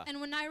место, And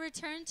when I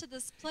returned to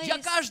this place, я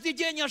каждый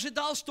день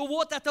ожидал, что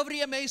вот это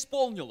время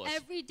исполнилось.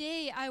 every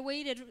day I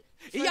waited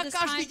И for я this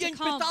каждый time to день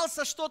come.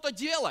 пытался что-то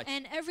делать.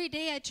 And every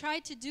day I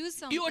tried to do И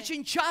something.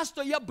 очень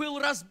часто я был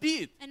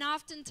разбит, And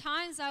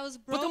oftentimes I was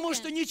потому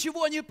что broken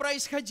ничего не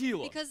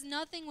происходило. because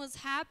nothing was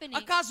happening.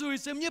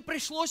 Оказывается, мне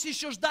пришлось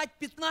еще ждать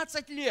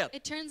 15 лет,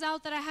 It turns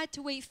out that I had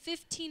to wait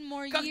 15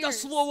 more когда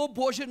years Слово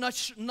Божье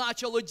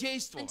начало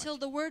действовать. until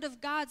the Word of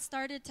God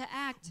started to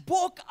act.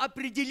 Бог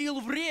определил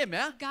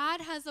время,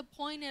 God has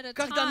appointed a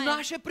когда time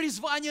наше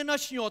призвание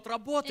начнет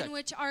работать. in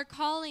which our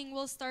calling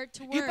will start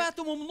to И work.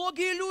 поэтому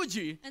многие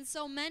люди, And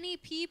so many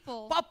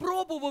people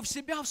попробовав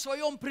себя в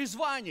своем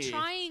призвании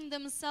trying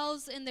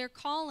themselves in their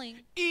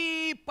calling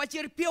и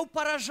потерпев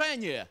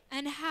поражение,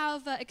 and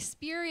have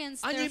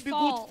experienced они their бегут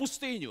в fall,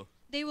 пустыню.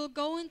 they will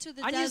go into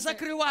the Они desert.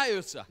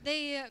 закрываются.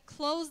 They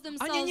close Они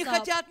themselves не up.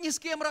 хотят ни с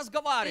кем They don't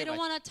разговаривать.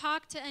 want to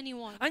talk to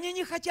anyone. Они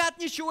не хотят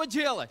ничего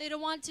делать. They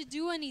don't want to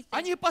do anything.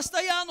 Они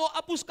постоянно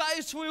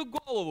опускают свою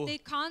голову. They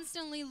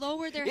constantly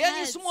lower their И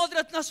они heads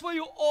смотрят на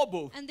свою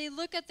обувь, and they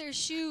look at their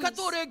shoes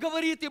которая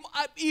говорит им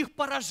об их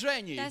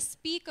поражении. that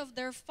speak of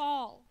their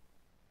fall.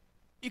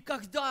 И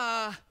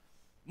когда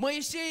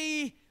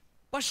Моисей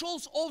пошел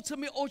с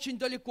овцами очень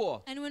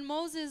далеко, And when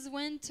Moses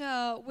went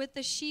with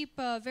the sheep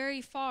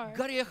very far к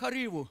горе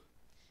Хариву,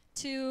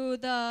 to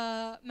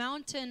the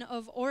mountain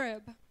of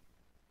Oreb,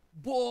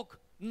 Бог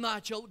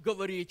начал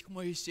говорить к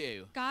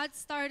Моисею. God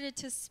started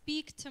to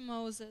speak to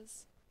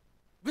Moses.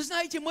 Вы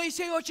знаете,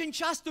 Моисей очень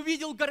часто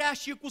видел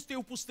горящие кусты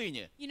в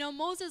пустыне. You know,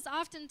 Moses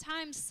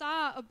oftentimes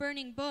saw a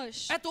burning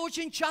bush. Это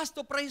очень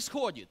часто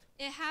происходит,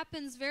 It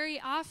happens very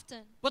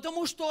often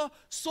потому что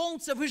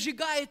солнце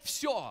выжигает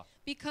все.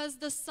 because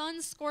the sun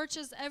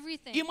scorches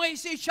everything. И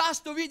Моисей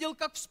часто видел,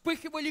 как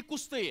вспыхивали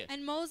кусты.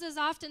 And Moses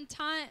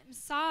oftentimes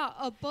saw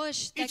a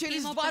bush И that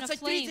через came up in a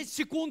flame. 20-30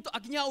 секунд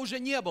огня уже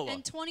не было.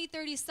 And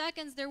 20-30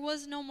 seconds there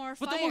was no more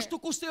Потому fire что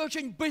кусты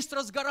очень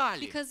быстро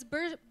сгорали. because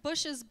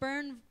bushes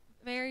burn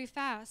very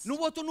fast. Ну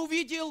вот он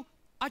увидел,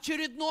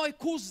 очередной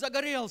куст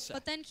загорелся.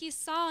 But then he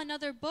saw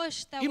another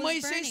bush that И was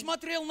Моисей burning.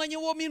 смотрел на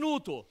него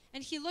минуту.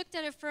 And he looked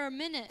at it for a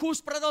minute.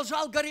 Куст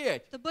продолжал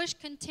гореть. The bush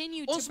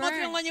continued Он to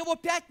смотрел burn. на него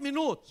 5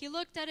 минут. He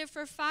looked at it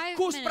for 5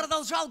 Куст minutes.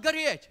 продолжал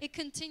гореть. It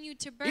continued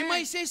to И burn.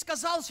 Моисей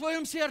сказал в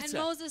своем And сердце,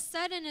 Moses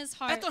said in his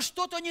heart, это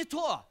что-то не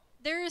то.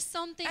 there is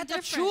something Это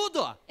different.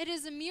 чудо. It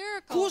is a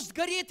miracle. Куст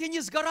горит и не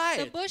The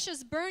сгорает. bush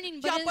is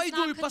burning, Я but it is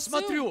пойду и not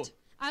посмотрю. consumed.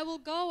 I will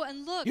go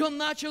and look. И он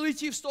начал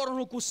идти в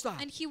сторону куста.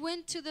 And he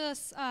went to the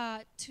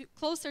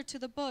closer to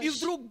the И bush.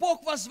 вдруг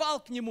Бог воззвал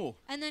к нему.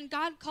 And then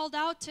God called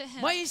out to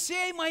him,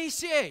 Моисей,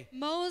 Моисей.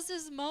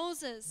 Moses,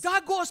 Moses.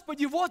 Да,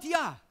 Господи, вот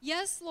я.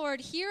 Yes, Lord,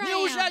 here I am.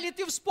 Неужели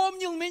ты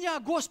вспомнил меня,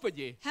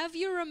 Господи? Have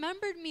you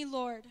remembered me,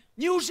 Lord?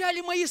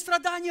 Неужели мои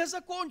страдания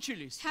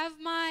закончились? Have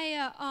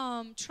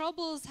my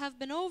troubles have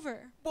been over?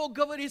 Бог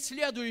говорит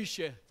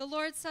следующее. The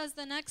Lord says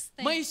the next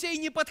thing. Моисей,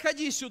 не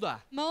подходи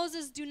сюда.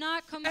 Moses, do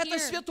not come Это here.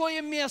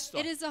 святое место.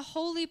 It is a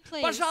holy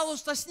place.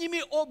 Пожалуйста,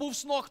 сними обувь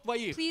с ног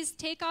твоих. Please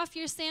take off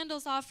your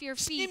sandals off your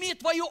feet. Сними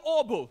твою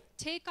обувь.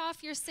 Take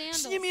off your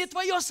sandals. Сними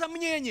твое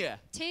сомнение.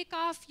 Take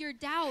off your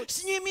doubts.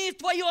 Сними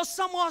твое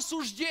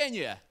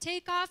самоосуждение.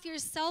 Take off your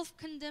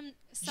self-condemnation.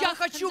 Я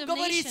хочу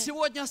говорить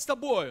сегодня с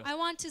тобой. I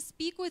want to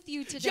speak with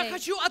you Я today.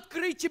 хочу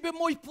открыть тебе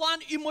мой план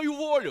и мою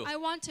волю. I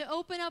want to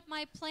open up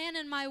my plan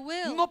and my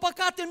will. Но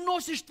пока ты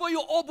носишь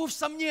твою обувь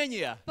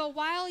сомнения, But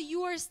while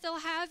you are still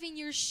having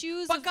your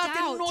shoes of пока ты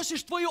doubt,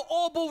 носишь твою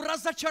обувь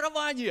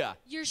разочарования,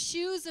 your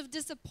shoes of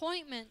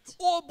disappointment,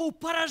 обувь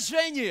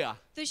поражения,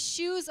 the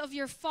shoes of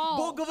your Бог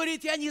fall,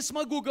 говорит, я не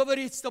смогу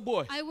говорить с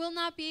тобой. I will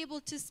not be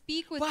able to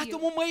speak with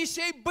Поэтому you.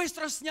 Моисей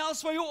быстро снял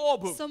свою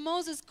обувь So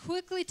Moses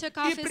quickly took и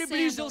off his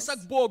приблизился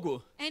sandals, к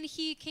Богу, and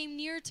he came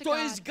near to то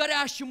есть к God,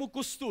 горящему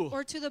кусту.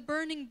 or to the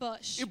burning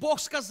bush. И Бог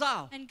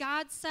сказал, And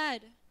God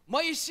said,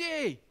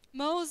 Моисей,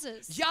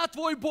 Moses, я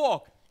твой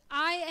Бог,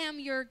 I am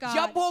your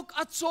я God. Бог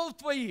отцов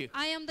твоих,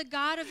 I am the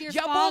God of your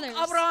я Бог fathers.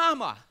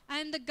 Авраама,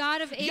 I am the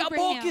God of я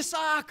Бог Abraham.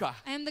 Исаака,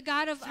 I am the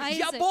God of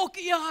я Isaac, Бог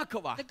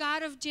Иакова, the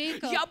God of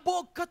Jacob. я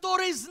Бог,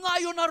 который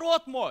знаю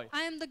народ мой,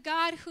 I am the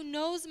God who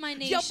knows my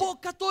я nation. Бог,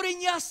 который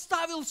не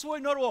оставил свой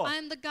народ, I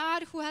am the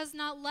God who has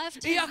not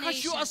left и я his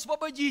хочу nation.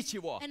 освободить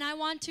его. And I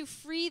want to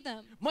free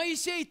them.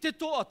 Моисей, ты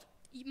тот,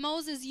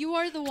 Moses, you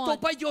are the кто one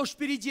пойдешь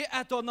впереди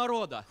этого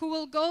народа. who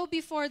will go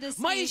before this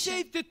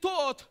Моисей, nation. ты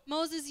тот,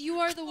 Moses, you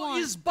are the кто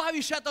one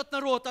избавишь этот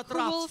народ от who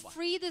will рабства.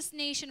 free this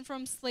nation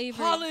from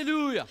slavery.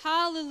 Аллилуйя!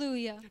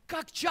 Hallelujah.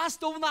 Как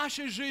часто в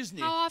нашей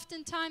жизни How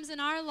oftentimes in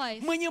our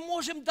life мы не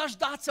можем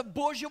дождаться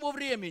Божьего we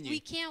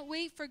времени, can't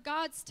wait for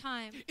God's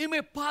time, и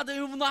мы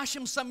падаем в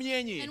нашем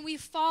сомнении and we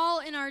fall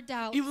in our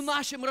doubts, и в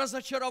нашем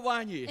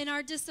разочаровании. in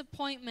our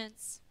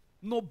disappointments.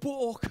 Но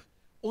Бог,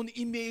 Он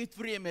имеет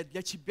время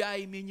для тебя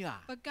и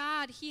меня. But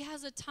God, He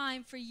has a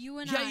time for you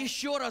and Я I.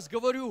 еще раз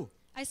говорю,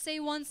 I say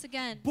once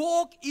again,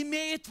 Бог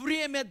имеет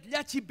время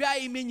для тебя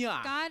и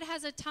меня, God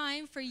has a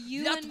time for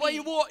you для and me,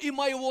 твоего и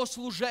моего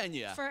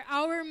служения. for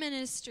our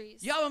ministries.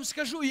 Я вам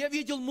скажу, я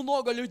видел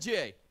много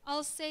людей,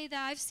 I'll say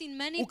that I've seen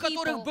many у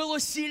которых people было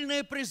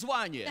сильное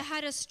призвание, that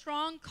had a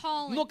strong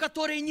calling, но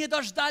которые не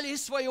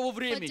дождались своего but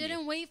времени,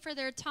 didn't wait for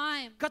their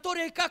time.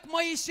 которые, как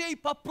Моисей,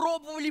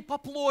 попробовали по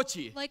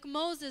плоти Like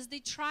Moses, they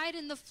tried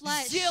in the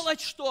flesh сделать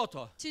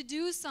что-то, to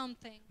do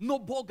something, но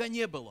Бога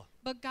не было.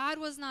 but God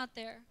was not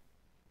there.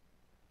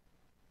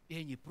 И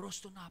они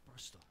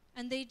просто-напросто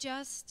And they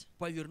just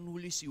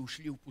повернулись и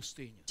ушли в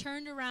пустыню.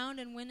 turned around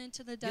and went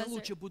into the Я desert.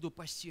 лучше буду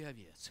пасти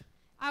овец.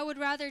 I would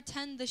rather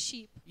tend the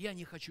sheep. Я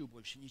не хочу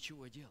больше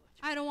ничего делать.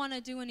 I don't want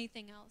to do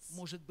anything else.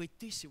 Может быть,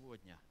 ты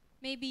сегодня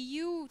Maybe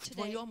you в today,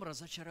 твоем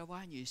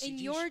разочаровании in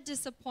your сидишь.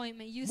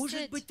 disappointment, you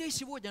Может sit. быть, ты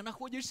сегодня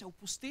находишься в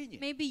пустыне.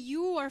 Maybe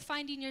you are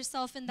finding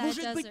yourself in that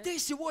Может быть, desert. ты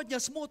сегодня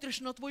смотришь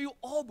на твою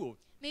обувь,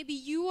 Maybe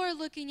you are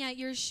looking at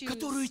your shoes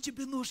которую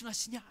тебе нужно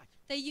снять.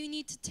 that you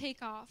need to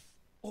take off.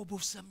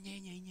 Обувь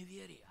сомнения и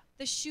неверия,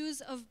 The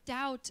shoes of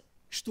doubt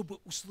чтобы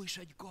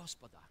услышать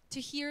Господа, to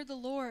hear the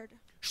Lord,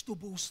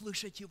 чтобы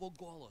услышать Его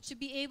голос, to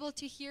be able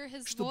to hear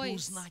His чтобы voice,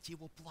 узнать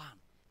Его план.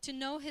 to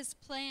know His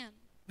plan.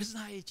 Вы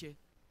знаете,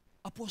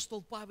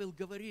 апостол Павел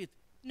говорит,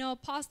 No,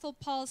 Apostle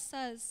Paul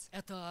says,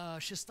 это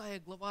 6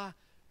 глава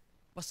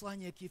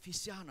послания к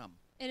Ефесянам,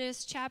 it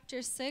is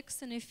chapter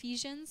 6 in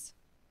Ephesians,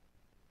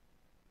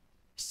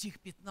 стих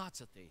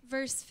 15.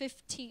 verse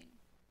 15.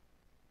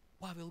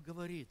 Павел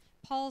говорит,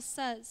 Paul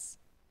says,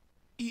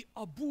 и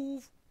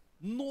обув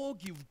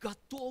ноги в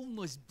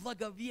готовность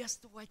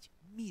благовествовать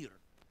мир.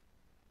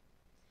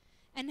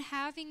 and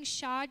having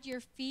shod your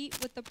feet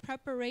with the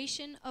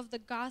preparation of the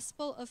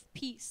gospel of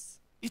peace.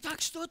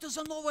 Итак, что это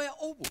за новая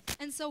обувь?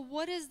 And so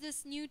what is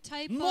this new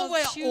type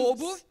Новая of shoes?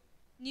 обувь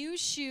New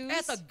shoes.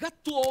 это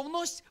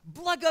готовность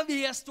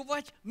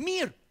благовествовать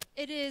мир.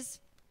 It is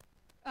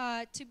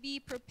to be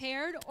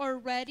prepared or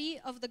ready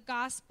of the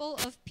gospel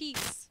of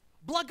peace.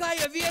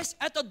 Благая весть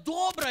это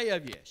добрая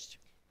весть.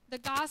 The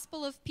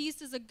gospel of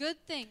peace is a good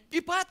thing. И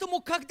поэтому,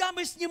 когда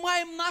мы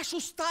снимаем нашу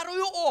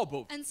старую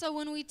обувь, And so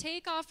when we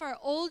take off our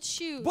old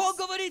shoes, Бог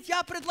говорит,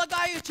 я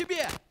предлагаю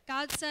тебе,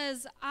 God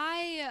says,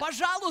 I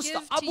пожалуйста,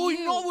 give to обуй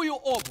you, новую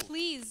обувь.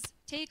 please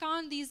take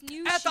on these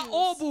new Это shoes.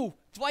 обувь,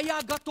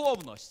 твоя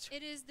готовность.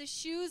 It is the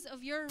shoes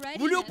of your В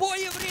readiness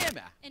любое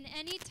время, in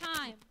any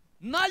time,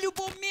 на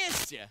любом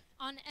месте,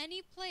 on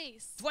any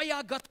place.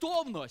 твоя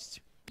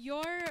готовность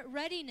Your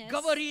readiness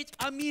говорить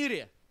о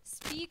мире.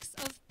 speaks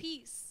of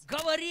peace.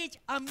 Говорить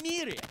о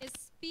мире. It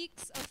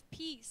speaks of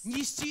peace,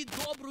 нести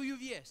добрую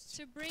весть.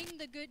 to bring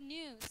the good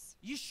news.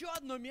 Еще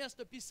одно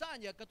место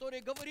Писания,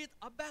 которое говорит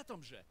об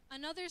этом же.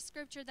 Another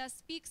scripture that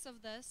speaks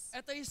of this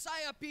Это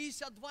Исайя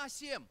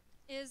 52:7.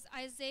 is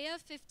Isaiah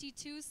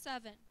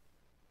 52:7.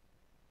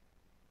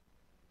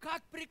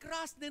 Как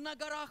прекрасны на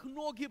горах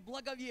ноги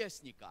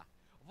благовестника,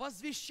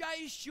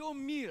 возвещающего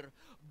мир,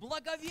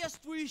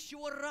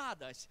 благовествующего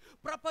радость,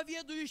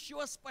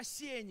 проповедующего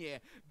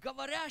спасение,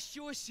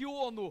 говорящего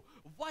Сиону: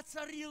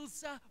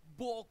 воцарился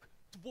Бог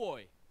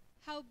твой.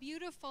 How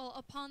beautiful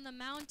upon the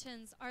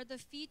mountains are the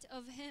feet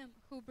of him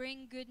who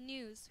bring good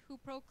news, who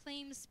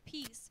proclaims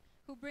peace,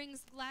 who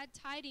brings glad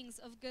tidings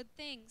of good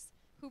things,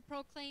 who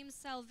proclaims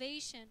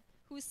salvation,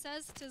 who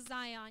says to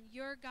Zion,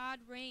 your God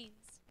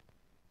reigns.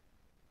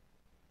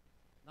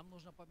 Нам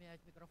нужно поменять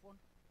микрофон.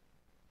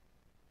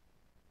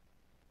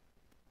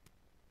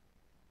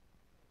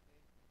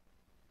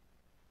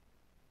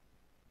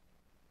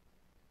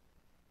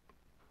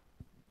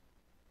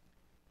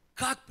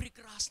 Как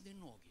прекрасны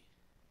ноги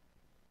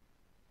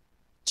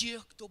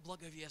тех, кто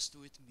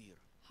благовествует мир.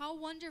 How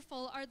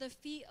wonderful are the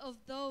feet of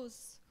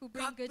those who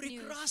bring Как good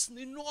news.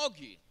 прекрасны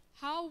ноги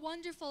How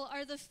wonderful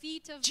are the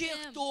feet of тех,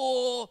 them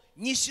кто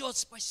несет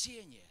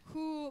спасение.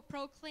 who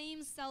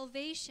proclaim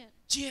salvation,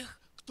 Тех,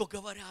 кто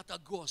говорят о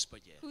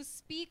Господе, who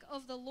speak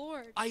of the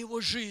Lord, о Его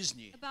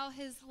жизни, about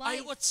his о life,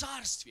 Его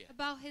царстве,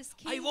 about his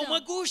о Его kingdom,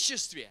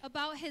 могуществе,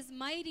 about his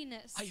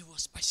mightiness, о Его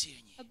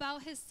спасении.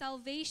 about his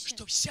salvation,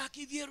 Что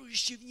всякий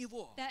верующий в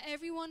Него that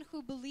everyone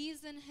who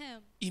believes in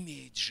him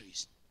имеет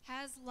жизнь.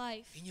 has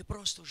life, И не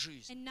просто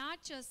жизнь, and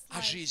not just а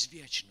life, жизнь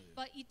вечную.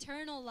 but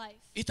eternal life.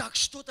 Итак,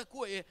 что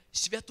такое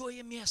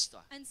святое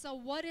место? And so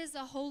what is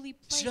a holy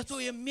place?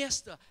 Святое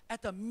место –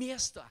 это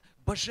место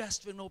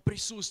божественного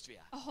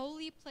присутствия. A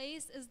holy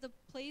place is the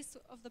place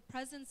of the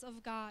presence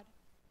of God.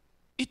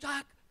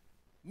 Итак,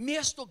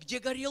 место, где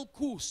горел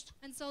куст,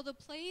 And so the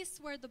place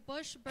where the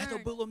bush это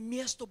burned, было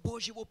место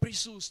Божьего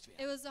присутствия.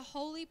 it was a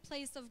holy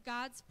place of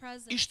God's И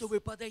presence. чтобы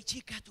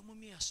подойти к этому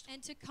месту,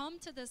 And to come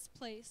to this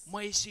place,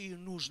 Моисею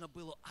нужно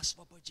было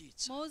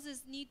освободиться.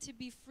 Moses need to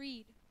be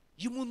freed.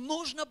 Ему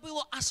нужно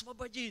было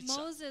освободиться.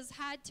 Moses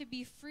had to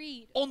be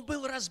freed. Он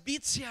был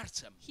разбит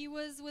сердцем, He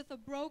was with a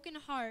broken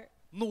heart,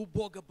 но у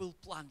Бога был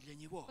план для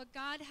него. but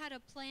God had a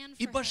plan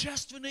И for him.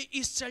 божественное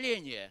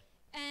исцеление,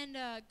 And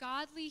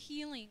godly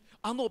healing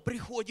оно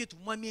приходит в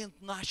момент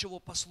нашего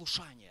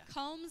послушания.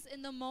 comes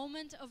in the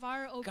moment of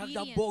our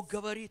Когда obedience, Бог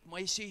говорит: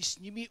 Моисей,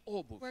 сними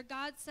обувь. where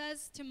God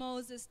says to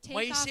Moses, take off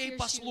Моисей your shoes.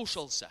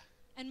 послушался.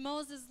 And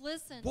Moses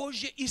listened.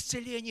 Божье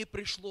исцеление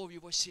пришло в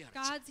его сердце.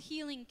 God's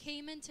healing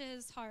came into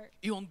his heart,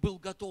 И он был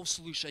готов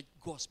слышать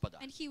Господа.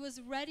 and he was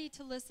ready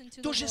to listen to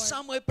the То же Lord.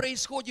 самое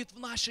происходит в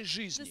нашей The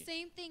жизни.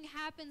 same thing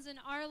happens in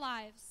our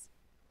lives.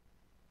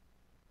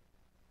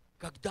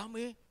 Когда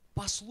мы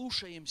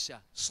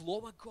послушаемся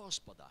Слова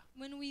Господа,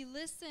 When we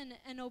listen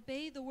and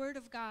obey the word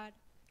of God,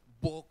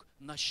 Бог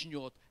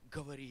начнет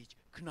говорить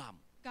к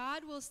нам.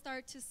 God will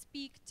start to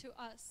speak to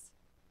us.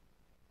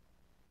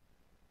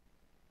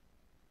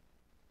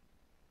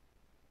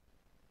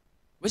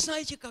 Вы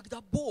знаете,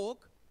 когда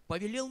Бог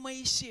повелел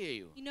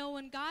Моисею You know,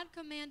 when God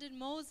commanded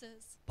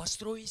Moses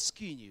построить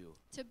скинию,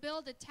 to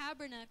build a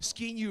tabernacle,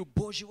 скинию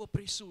Божьего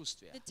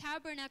присутствия, the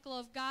tabernacle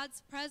of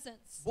God's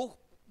presence, Бог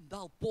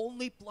дал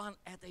полный план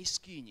этой he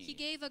скинии.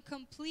 gave a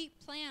complete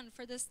plan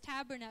for this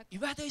tabernacle. И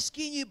в этой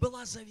скинии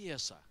была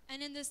завеса.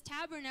 And in this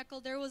tabernacle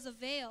there was a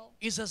veil.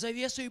 И за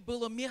завесой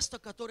было место,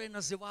 которое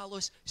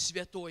называлось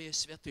Святое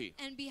Святых.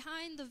 And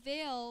behind the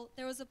veil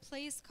there was a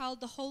place called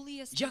the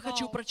holiest Я of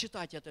хочу all.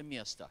 прочитать это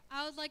место.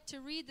 I would like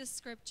to read this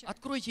scripture.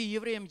 Откройте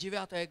Евреям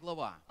 9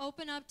 глава,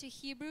 Open up to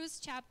Hebrews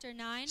chapter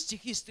 9,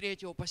 стихи с 3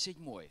 по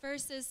 7.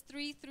 verses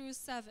 3 through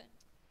 7.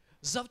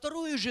 За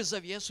вторую же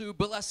завесою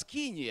была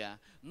скиния,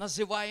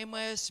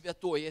 называемая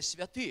Святое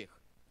Святых,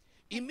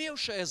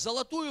 имевшая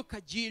золотую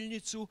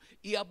кадильницу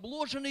и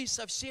обложенный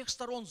со всех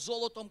сторон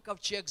золотом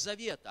ковчег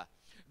завета,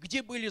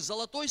 где были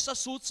золотой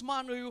сосуд с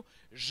маною,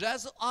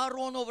 жезл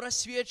Ааронов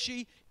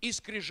рассветший и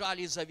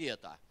скрижали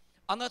завета.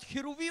 А над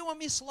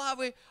херувимами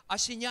славы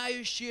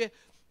осеняющие,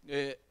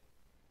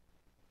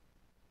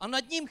 а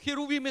над ним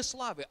херувимы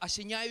славы,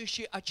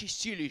 осеняющие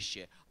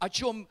очистилище, о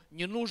чем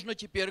не нужно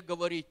теперь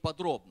говорить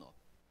подробно.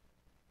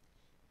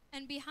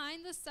 And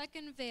behind the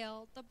second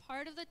veil, the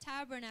part of the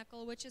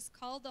tabernacle which is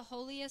called the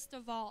holiest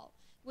of all,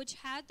 which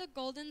had the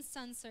golden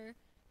censer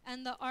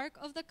and the ark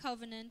of the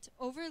covenant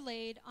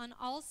overlaid on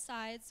all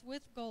sides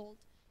with gold,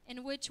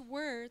 in which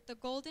were the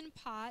golden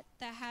pot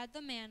that had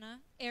the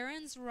manna,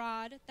 Aaron's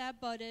rod that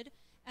budded,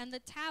 and the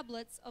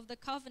tablets of the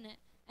covenant,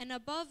 and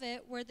above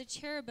it were the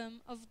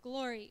cherubim of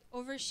glory,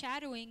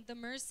 overshadowing the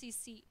mercy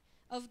seat.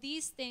 Of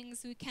these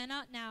things we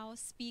cannot now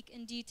speak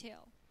in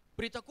detail.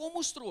 При таком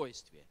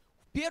устройстве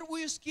в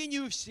первую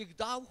скинию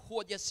всегда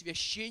входят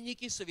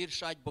священники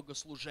совершать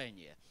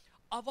богослужение,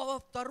 а во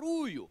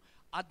вторую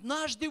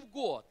однажды в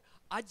год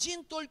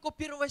один только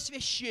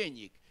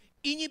первосвященник,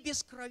 и не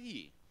без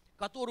крови,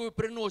 которую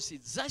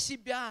приносит за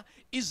себя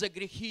и за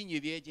грехи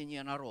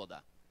неведения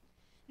народа.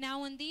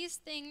 Now when these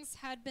things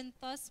had been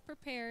thus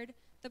prepared,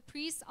 The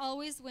priests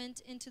always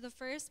went into the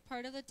first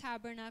part of the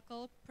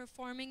tabernacle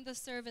performing the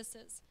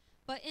services,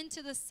 but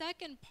into the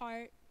second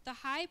part the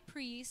high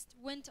priest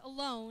went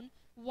alone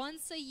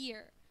once a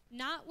year,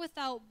 not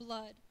without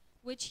blood,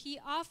 which he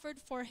offered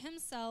for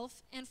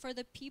himself and for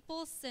the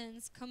people's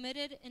sins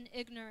committed in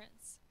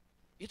ignorance.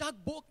 Итак,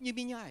 Бог не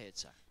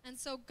меняется. And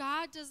so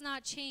God does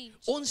not change.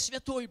 Он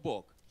святой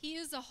Бог. He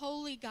is a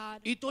holy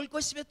God. И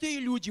только святые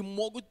люди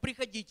могут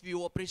приходить в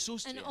Его And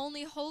присутствие.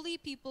 only holy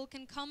people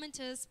can come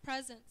into his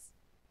presence.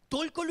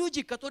 Только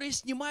люди, которые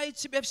снимают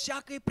с себя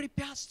всякое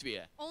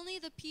препятствие, Only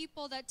the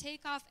people that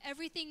take off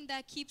everything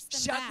that keeps them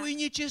всякую back,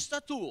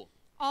 нечистоту,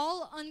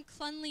 all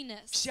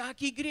uncleanliness,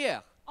 всякий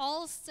грех,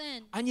 all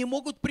sin, они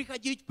могут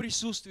приходить в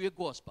присутствие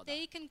Господа.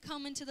 they can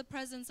come into the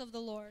presence of the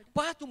Lord.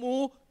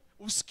 Поэтому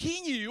в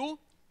скинию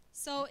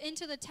So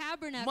into the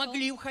tabernacle,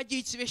 могли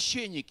входить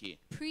священники.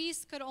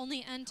 priests could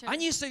only enter.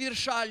 Они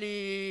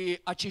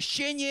совершали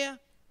очищение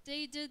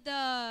They did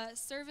the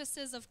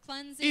services of и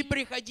cleansing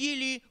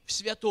приходили в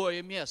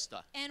святое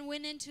место. and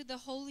went into the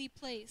holy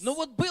place. Но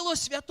вот было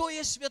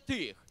святое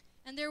святых.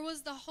 And there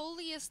was the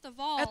holiest of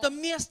all. Это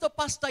место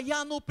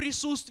постоянного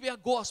присутствия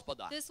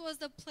Господа. This was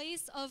the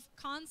place of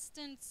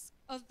constance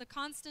of the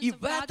constance И of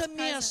в God's это presence.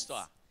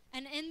 место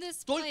And in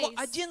this только place,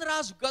 один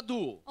раз в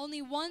году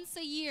only once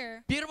a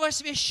year,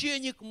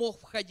 первосвященник мог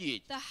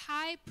входить. the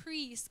high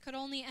priest could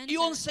only enter. И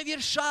он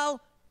совершал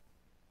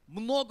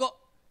много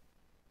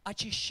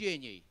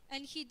очищений.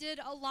 And he did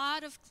a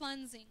lot of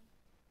cleansing.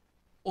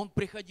 Он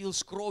приходил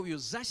с кровью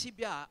за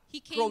себя,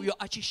 He came- кровью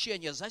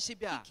очищения за He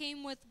себя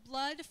came with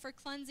blood for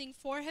cleansing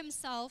for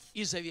himself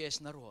и за весь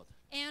народ.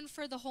 and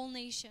for the whole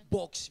nation.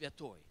 Бог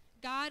святой.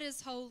 God is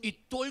И holy.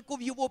 только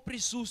в Его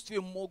присутствии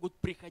могут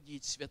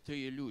приходить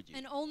святые люди.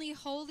 And only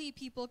holy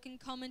people can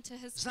come into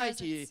his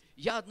Знаете, presence.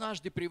 я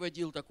однажды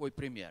приводил такой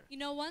пример. You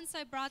know, once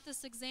I brought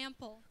this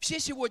example.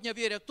 Все сегодня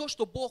верят в то,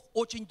 что Бог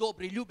очень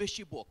добрый,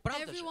 любящий Бог.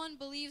 Правда же? Everyone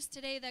believes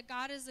today that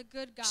God is a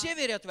good God. Все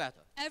верят в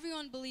это.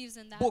 Everyone believes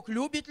in that. Бог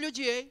любит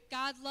людей.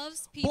 God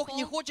loves people. Бог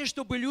не хочет,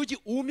 чтобы люди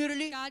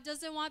умерли. God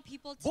doesn't want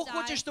people to Бог die.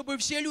 хочет, чтобы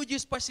все люди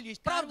спаслись.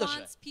 God Правда же?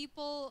 wants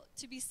people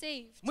to be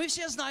saved. Мы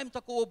все знаем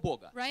такого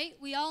Бога. Right?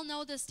 We all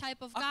know this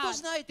type of А кто God.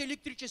 знает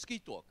электрический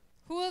ток?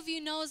 Who of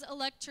you knows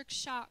electric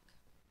shock?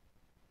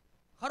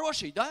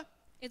 Хороший, да?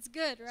 It's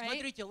good, right?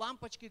 Смотрите,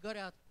 лампочки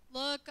горят.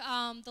 Look,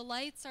 the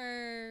lights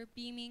are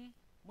beaming.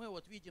 Мы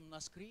вот видим на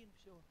скрин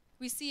все.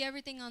 We see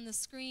everything on the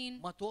screen.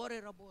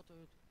 Моторы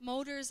работают.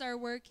 Motors are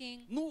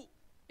working. Ну,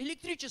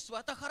 электричество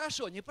это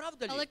хорошо, не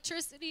правда ли?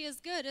 Electricity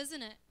is good,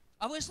 isn't it?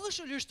 А вы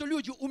слышали, что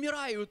люди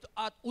умирают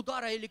от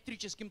удара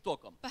электрическим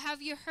током? But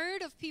have you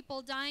heard of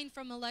people dying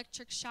from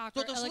electric shock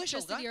or Кто-то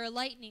слышал, да? electricity or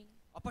lightning?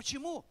 А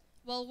почему?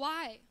 Well,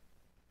 why?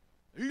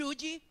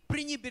 Люди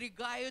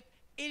пренебрегают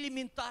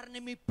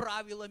элементарными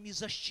правилами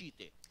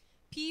защиты.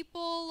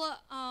 People,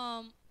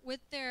 with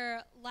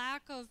their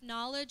lack of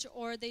knowledge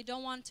or they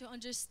don't want to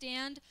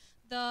understand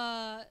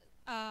the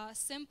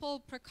simple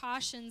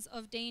precautions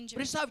of danger.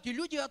 Представьте,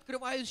 люди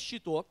открывают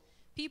щиток.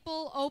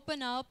 People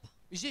open up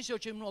И здесь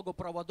очень много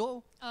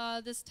проводов.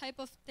 this type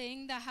of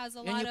thing that has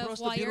a И они lot of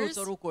просто wires,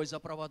 берутся рукой за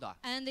провода.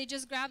 and they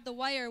just grab the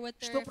wire with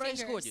their Что fingers.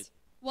 происходит?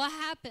 What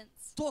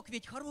happens? Ток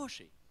ведь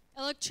хороший.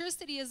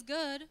 Electricity is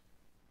good.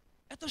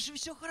 Это же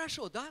все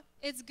хорошо, да?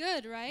 It's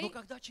good, Но right?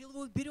 когда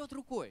человек берет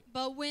рукой,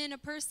 But when a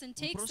person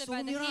takes it просто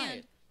by the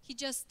умирает. hand, he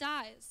just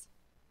dies.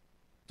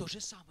 то же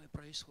самое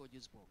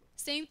происходит с Богом.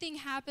 Same thing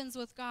happens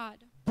with God.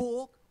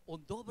 Бог, Он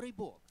добрый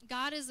Бог.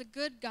 God is a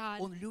good God.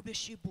 Он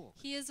любящий Бог.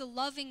 He is a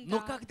loving Но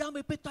God. когда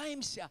мы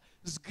пытаемся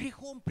с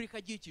грехом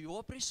приходить в Его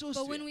But when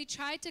присутствие, we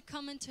try to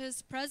come into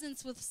His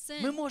presence with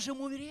мы sin,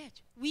 можем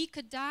умереть. we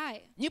could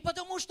die. Не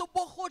потому, что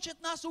Бог хочет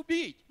нас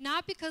убить,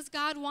 Not because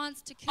God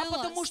wants to а kill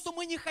потому, us, что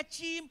мы не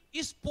хотим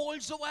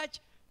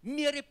использовать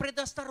меры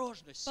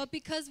предосторожности. but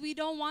because we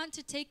don't want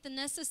to take the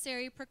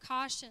necessary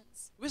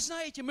precautions. Вы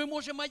знаете, мы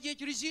можем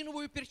одеть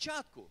резиновую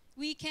перчатку,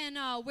 We can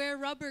wear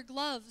rubber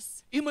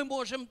gloves, и мы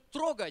можем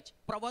трогать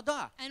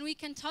провода, and we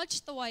can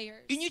touch the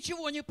wires, и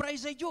ничего не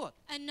произойдет.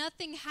 and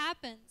nothing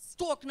happens.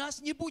 Ток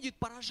нас не будет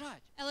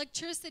поражать.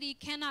 Electricity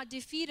cannot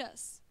defeat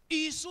us.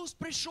 И Иисус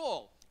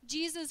пришел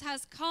Jesus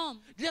has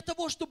come для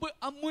того, чтобы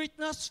омыть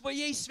нас в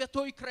своей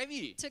святой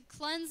крови. to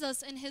cleanse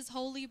us in His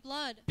holy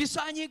blood.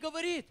 Писание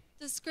говорит,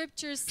 The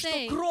scriptures что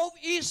say кровь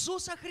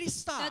Иисуса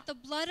Христа, that the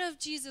blood of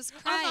Jesus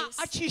она Christ,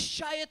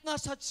 очищает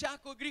нас от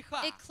всякого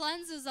греха. it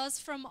cleanses us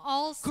from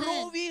all sin.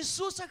 Кровь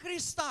Иисуса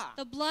Христа,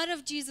 The blood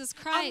of Jesus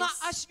она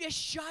Christ,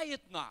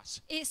 освящает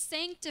нас. it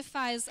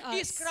sanctifies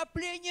И с us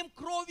краплением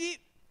крови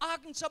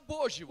Агнца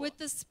Божьего with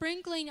the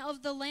sprinkling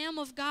of the Lamb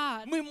of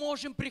God. мы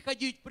можем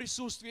приходить в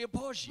присутствие We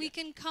Божье.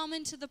 can come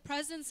into the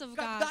presence of God.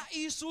 Когда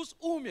Иисус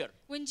умер,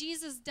 When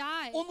Jesus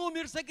died, Он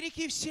умер за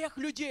грехи всех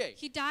людей.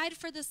 He died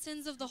for the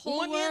sins of the В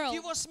whole момент world.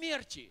 Его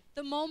смерти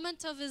The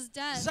moment of His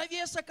death,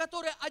 завеса,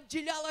 которая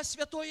отделяла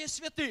святое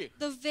святых,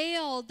 the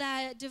veil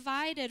that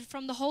divided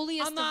from the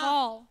holiest of она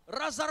all,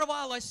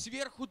 разорвалась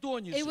сверху it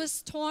донизу.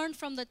 was torn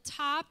from the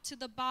top to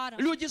the bottom.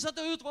 Люди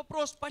задают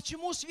вопрос,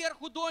 почему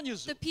сверху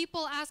донизу? The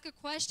people ask a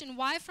question, question,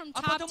 why from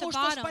А top to потому что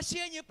bottom?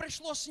 спасение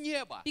пришло с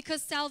неба.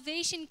 Because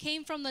salvation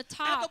came from the Это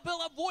top.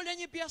 была воля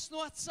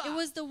Небесного Отца. It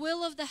was the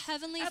will of the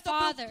Heavenly Это был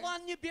Father.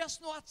 план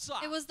Небесного Отца.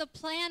 It was the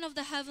plan of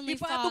the Heavenly И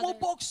поэтому Father.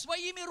 Бог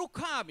своими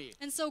руками,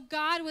 And so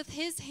God, with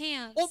His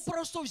hands, Он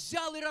просто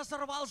взял и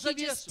разорвал He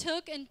just завесу.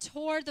 took and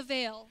tore the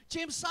veil.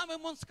 Тем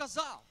самым Он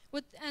сказал,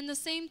 And the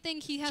same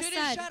thing He has через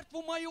said,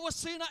 жертву моего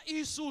Сына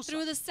Иисуса,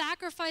 through the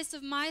sacrifice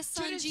of my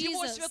Son через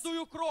Его Jesus,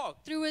 святую кровь,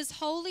 through His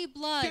holy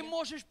blood, ты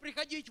можешь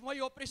приходить в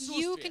мое you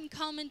присутствие. can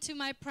come into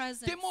my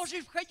presence. Ты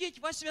можешь входить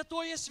во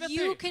святое You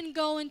святых can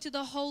go into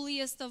the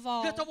holiest of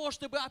all для того,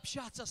 чтобы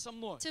общаться со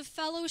мной. to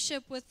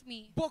fellowship with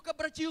me. Бог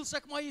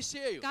обратился к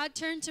Моисею. God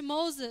turned to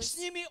Moses.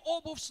 Сними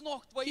обувь с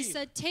ног He твоих,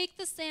 said, take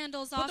the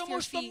sandals off потому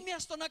your что feet,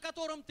 место, на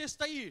котором ты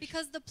стоишь,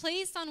 because the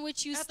place on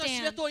which you это stand,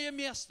 святое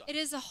место. it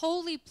is a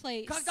holy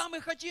place. Когда мы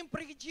хотим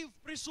прийти в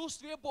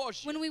присутствие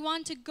Божье, When we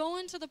want to go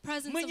into the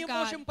presence мы не of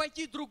God, можем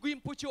пойти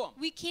другим путем.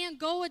 we can't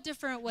go a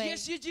different way.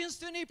 Есть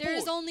единственный There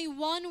is путь. only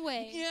one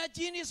way, Не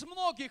один из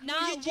многих, но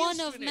not one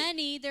of единственный.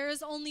 many. There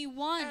is only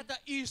one, Это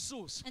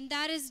Иисус. and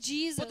that is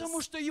Jesus,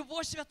 Потому что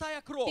Его святая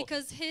кровь,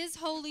 because His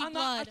holy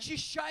она blood,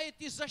 очищает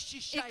и it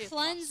защищает нас.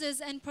 cleanses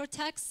and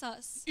protects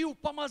us. И в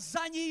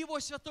помазании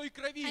Его святой And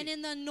крови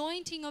in the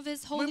anointing of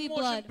His мы holy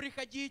можем blood,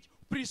 приходить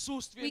в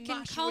присутствие we can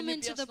нашего come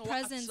into the Небесного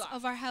presence Отца.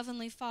 of our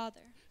Heavenly Father.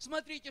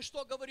 Смотрите,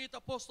 что говорит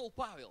апостол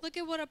Павел. Look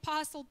at what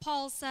Apostle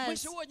Paul Мы says.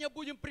 сегодня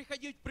будем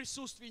приходить в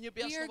присутствие We are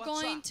Небесного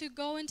going Отца. to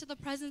go into the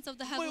presence of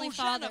the Мы Heavenly уже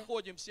Father.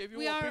 находимся в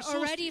We Его are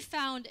already присутствии.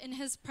 found in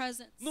His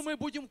presence. Но мы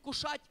будем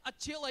кушать от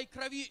тела и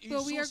крови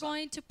But we are Иисуса.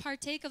 going to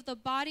partake of the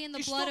body and the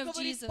И blood что of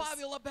говорит Jesus.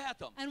 Павел об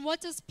этом? And what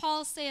does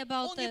Paul say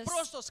about Он не this?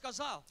 просто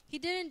сказал, He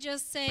didn't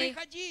just say,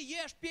 приходи,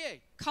 ешь,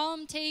 пей.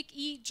 come, take,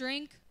 eat,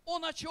 drink.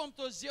 Он о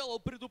чем-то сделал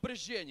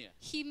предупреждение.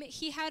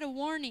 He had a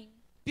warning.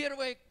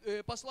 Первое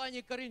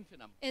послание к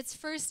Коринфянам, It's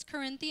 1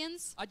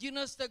 Corinthians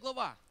 11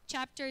 глава,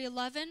 chapter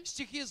 11,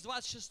 стихи с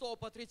 26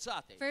 по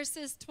 30.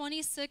 verses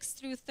 26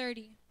 through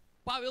 30.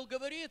 Павел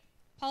говорит,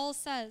 Paul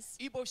says,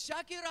 ибо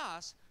всякий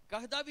раз,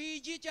 когда вы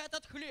едите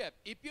этот хлеб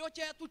и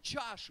пьете эту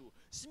чашу,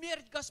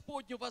 смерть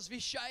Господню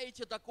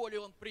возвещаете, доколе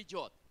Он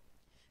придет.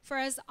 for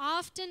as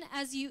often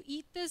as you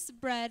eat this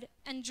bread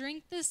and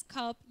drink this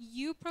cup,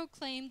 you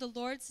proclaim the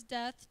Lord's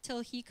death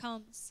till He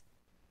comes.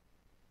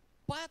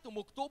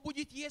 Поэтому, кто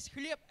будет есть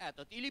хлеб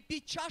этот или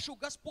пить чашу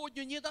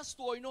Господню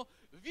недостойно,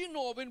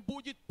 виновен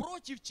будет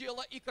против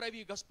тела и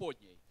крови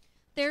Господней.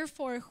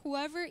 Therefore,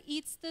 whoever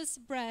eats this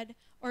bread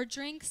or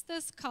drinks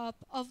this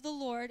cup of the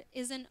Lord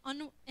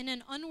in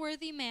an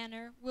unworthy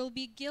manner will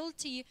be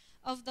guilty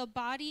of the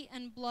body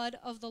and blood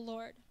of the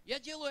Lord. Я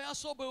делаю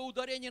особое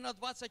ударение на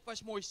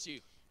 28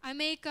 стих. I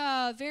make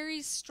a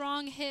very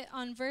strong hit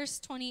on verse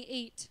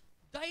 28.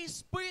 Да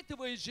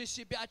испытывает же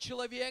себя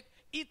человек,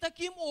 и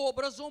таким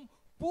образом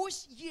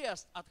пусть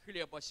ест от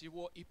хлеба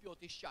сего и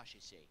пьет из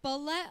чаши сей. But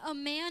let a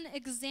man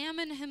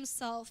examine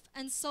himself,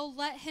 and so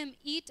let him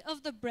eat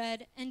of the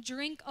bread and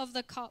drink of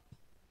the cup.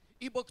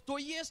 Ибо кто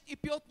ест и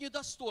пьет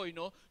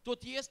недостойно,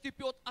 тот ест и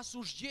пьет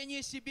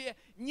осуждение себе,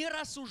 не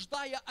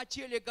рассуждая о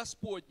теле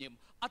Господнем.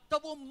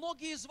 Оттого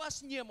многие из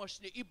вас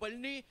немощны и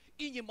больны,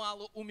 и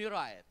немало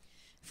умирает.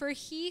 For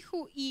he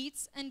who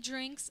eats and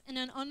drinks in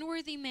an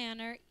unworthy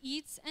manner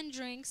eats and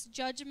drinks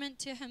judgment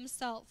to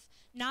himself,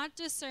 not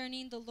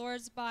discerning the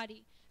Lord's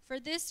body. For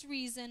this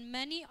reason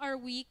many are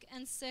weak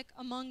and sick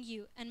among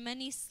you, and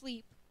many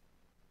sleep.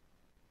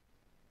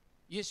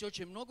 Есть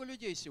очень много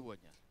людей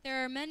сегодня,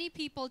 There are many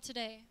people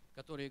today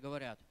которые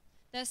говорят,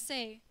 that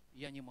say,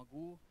 я не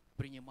могу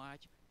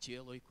принимать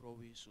тело и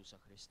кровь Иисуса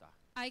Христа.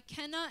 I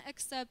cannot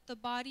accept the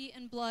body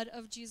and blood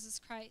of Jesus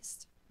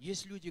Christ.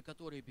 Есть люди,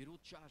 которые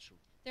берут чашу,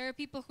 There are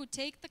people who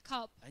take the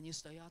cup, они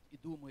стоят и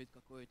думают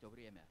какое-то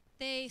время,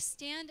 they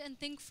stand and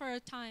think for a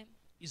time,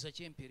 и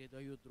затем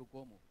передают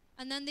другому,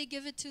 and then they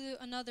give it to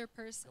another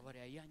person.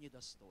 говоря, я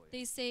недостоин,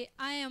 They say,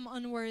 I am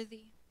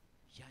unworthy.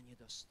 я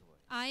недостоин.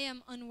 I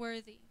am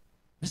unworthy.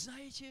 Вы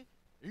знаете,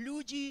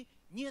 люди,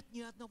 нет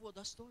ни одного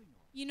достойного.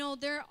 You know,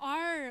 there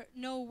are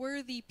no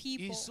worthy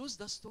people. Иисус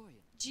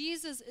достоин.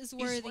 Jesus is И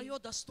worthy. свое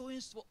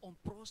достоинство Он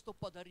просто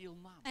подарил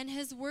нам And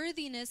His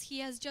worthiness, He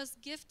has just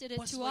gifted it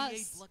по to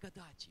своей us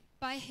благодати.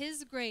 by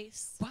His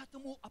grace.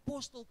 Поэтому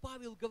апостол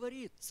Павел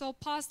говорит, So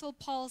Apostle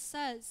Paul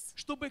says,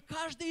 чтобы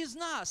каждый из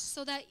нас,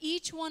 so that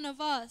each one of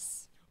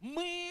us,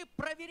 мы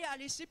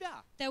проверяли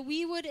себя. that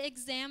we would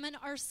examine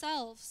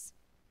ourselves.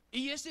 И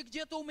если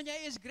где-то у меня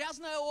есть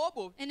грязная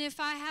обувь, And if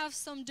I have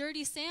some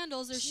dirty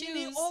sandals or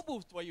сними shoes,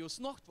 обувь твою с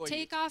ног твоих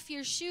take off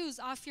your shoes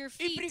off your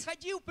и feet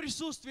приходи в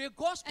присутствие and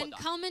Господа.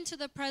 come into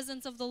the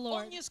presence of the Он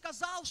Lord. не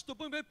сказал,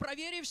 чтобы мы,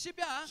 проверив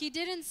себя, He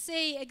didn't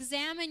say,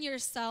 examine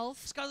yourself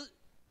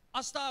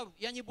оставь,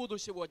 я не буду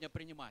сегодня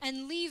принимать.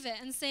 and leave it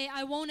and say,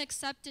 I won't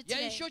accept it Я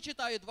today. еще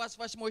читаю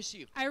 28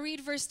 стих. I read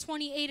verse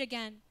 28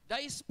 again. Да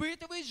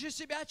испытывает же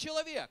себя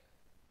человек.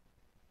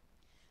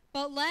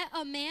 But let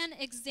a man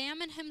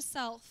examine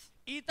himself,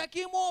 И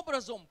таким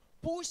образом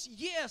пусть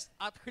ест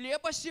от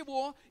хлеба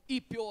сего и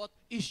пьет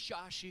из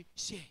чаши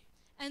сей.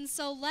 And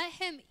so let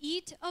him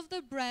eat of the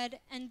bread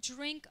and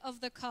drink of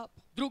the cup.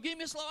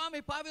 Другими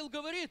словами, Павел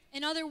говорит,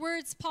 In other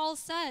words, Paul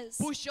says,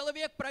 пусть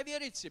человек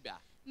проверит себя,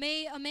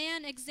 may a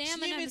man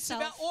examine снимет с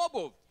себя himself,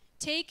 обувь,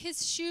 take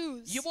his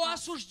shoes его off,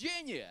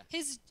 осуждение,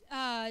 his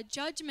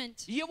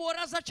judgment, его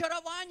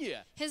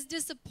разочарование, his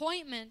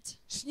disappointment,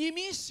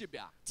 сними с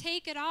себя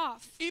take it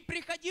off, и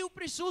приходи в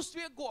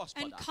присутствие and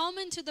Господа. come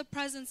into the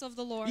presence of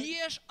the Lord,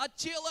 Ешь от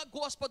тела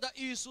Господа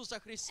Иисуса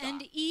Христа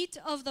and eat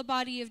of the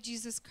body of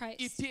Jesus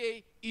и Christ,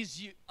 пей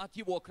от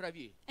Его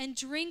крови. and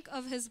drink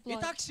of his blood.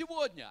 Итак,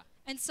 сегодня,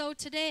 And so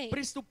today,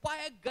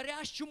 приступая к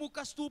горящему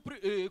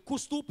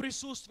кусту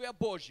присутствия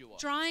Божьего,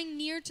 drawing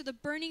near to the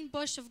burning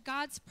bush of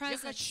God's я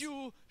presence,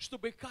 хочу,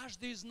 чтобы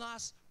каждый из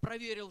нас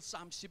проверил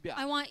сам себя.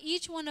 I want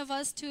each one of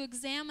us to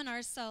examine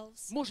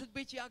ourselves. Может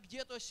быть, я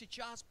где-то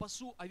сейчас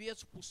пасу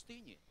овец в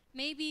пустыне.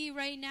 Maybe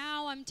right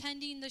now I'm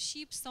tending the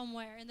sheep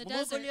somewhere in the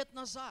Много desert. лет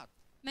назад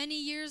Many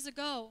years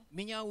ago,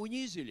 меня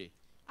унизили.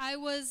 I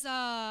was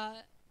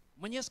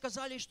Мне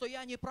сказали, что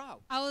я не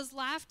прав.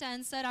 laughed at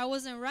and said I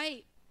wasn't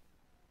right.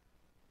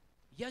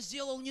 Я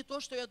сделал не то,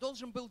 что я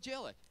должен был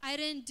делать. I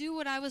didn't do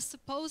what I was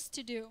supposed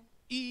to do.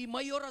 И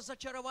мое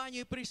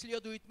разочарование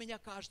преследует меня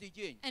каждый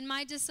день. And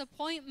my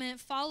disappointment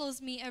follows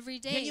me every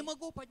Я не day.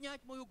 могу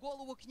поднять мою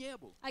голову к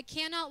небу. I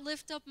cannot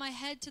lift up my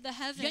head to the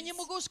Я не heavens.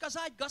 могу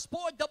сказать,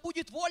 Господь, да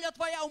будет воля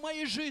Твоя в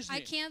моей I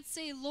жизни. can't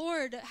say,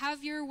 Lord,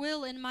 have your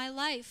will in my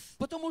life.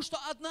 Потому что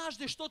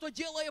однажды, что-то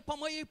делая по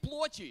моей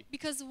плоти,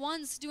 Because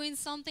once doing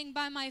something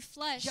by my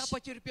flesh, я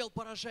потерпел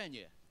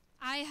поражение.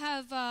 I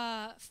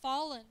have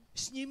fallen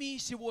Сними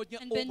сегодня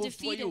and been обувь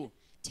defeated. Твою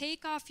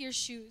Take off your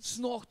shoes с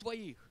ног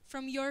Твоих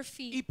from your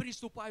и feet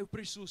приступай в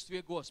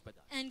присутствие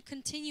Господа. and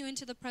continue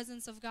into the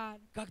presence of God.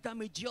 Когда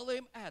мы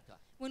делаем это,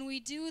 When we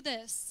do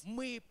this,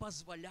 мы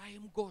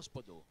позволяем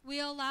Господу we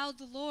allow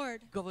the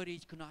Lord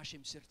говорить к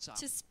нашим сердцам.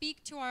 to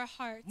speak to our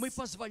hearts. Мы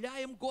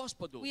позволяем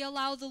Господу We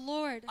allow the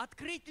Lord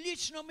открыть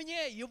лично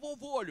мне Его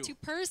волю, to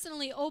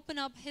personally open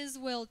up His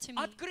will to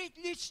me, открыть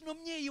лично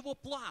мне Его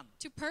план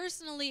to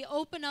personally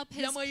open up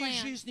для His моей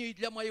plan жизни и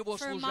для моего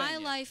for my служения.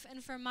 life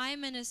and for my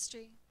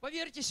ministry.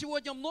 Поверьте,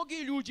 сегодня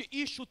многие люди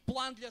ищут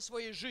план для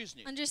своей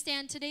жизни.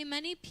 Understand, today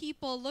many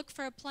people look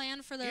for a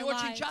plan for И their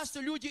очень lives.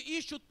 часто люди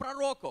ищут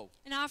пророков,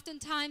 And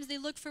oftentimes they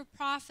look for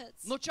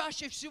prophets. но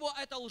чаще всего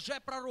это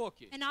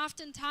лжепророки, And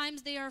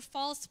oftentimes they are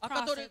false о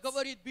которых prophets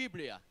говорит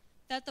Библия.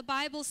 that the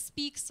Bible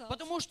speaks of.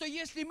 Потому что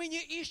если мы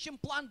не ищем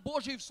план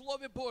Божий в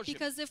Слове Божьем,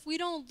 Because if we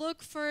don't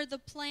look for the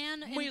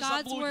plan мы in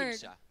God's Word,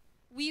 заблудимся.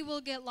 we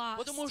will get lost.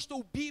 Потому что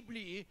в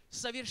Библии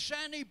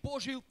совершенный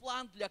Божий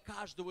план для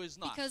каждого из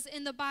нас. Because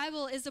in the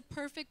Bible is a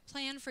perfect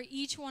plan for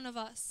each one of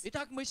us.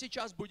 Итак, мы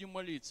сейчас будем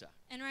молиться.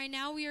 And right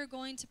now we are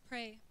going to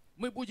pray.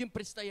 Мы будем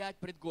предстоять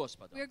пред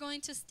Господом. We are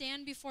going to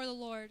stand before the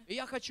Lord. И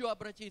я хочу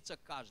обратиться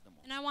к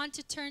каждому. And I want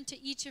to turn to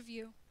each of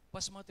you.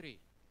 Посмотри,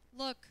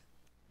 Look,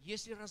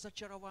 если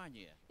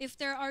разочарование if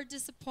there are в твоем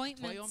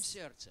disappointments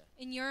сердце,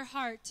 in your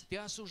heart, ты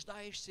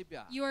осуждаешь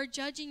себя, you are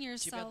judging тебя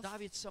yourself,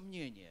 давит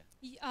сомнение,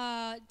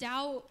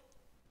 doubt,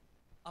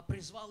 а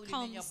призвал ли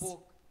меня comes.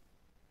 Бог?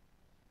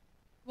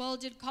 well,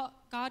 did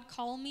God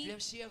call me? Для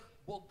всех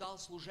Бог дал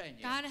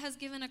служение, God has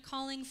given a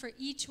calling for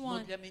each но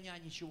one. для меня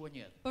ничего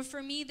нет. But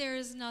for me, there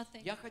is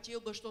nothing. Я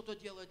хотел бы что-то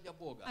делать для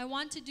Бога, I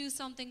want to do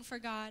something for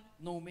God,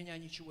 но у меня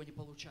ничего не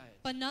получается.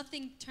 but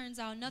nothing turns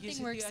out, nothing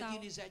Если ты works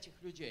один out. из этих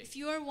людей, If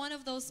you are one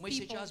of those мы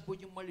people, сейчас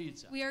будем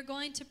молиться. we are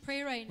going to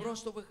pray right now.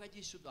 Просто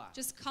выходи сюда,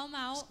 Just come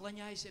out,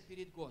 склоняйся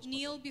перед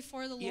kneel Господом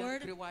before the и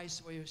Lord, открывай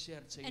свое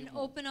сердце and Ему.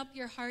 open up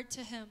your heart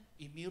to Him.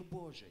 И мир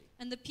Божий,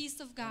 And the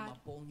peace of Он God,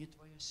 наполнит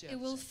твое it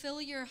will сердце.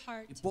 fill your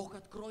heart. И Бог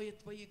откроет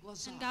твои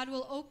глаза. And God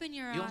will open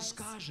your И Он eyes.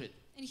 скажет,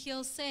 And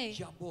He'll say,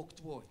 я Бог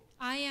твой,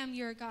 I am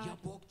your я God.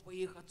 Бог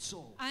твоих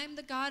отцов, I am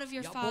the God of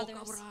your я Бог fathers.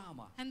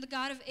 Авраама, I'm the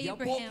God of я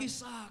Бог Abraham,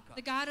 Исаака,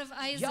 the God of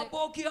я Isaac,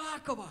 Бог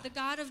Иакова, the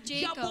God of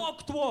я Jacob.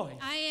 Бог твой,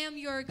 I am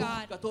your Бог,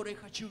 God, который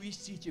хочу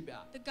вести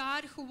тебя, the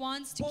God who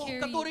wants to Бог, carry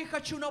you, который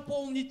хочу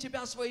наполнить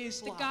тебя своей the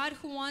славой. God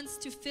who wants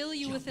to fill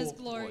you Я with His Бог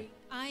glory. твой.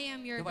 I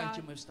am your Давайте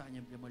God. мы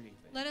встанем для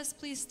молитвы. Let us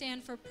please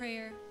stand for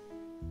prayer.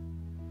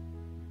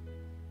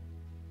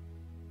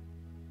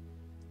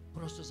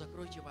 Просто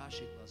закройте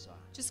ваши глаза.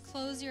 Just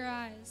close your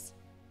eyes.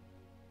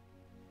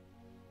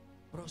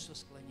 Просто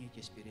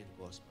склонитесь перед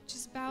Господом.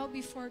 Just bow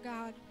before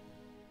God.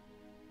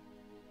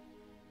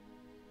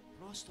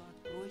 Просто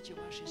откройте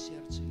ваше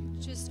сердце Ему.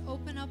 Just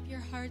open up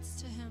your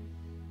hearts to Him.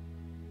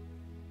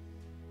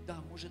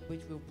 Да, может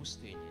быть, вы в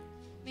пустыне.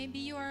 Maybe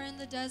you are in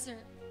the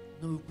desert,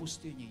 Но и в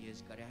пустыне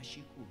есть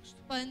горящий куст.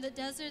 but in the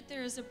desert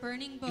there is a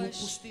burning И в bush.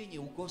 пустыне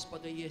у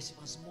Господа есть And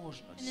in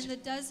возможность the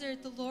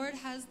desert, the Lord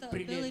has the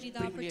ability, the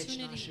привлечь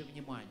наше opportunity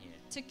внимание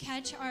to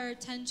catch our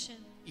attention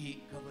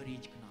и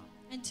говорить к нам.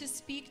 and to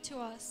speak to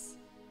us.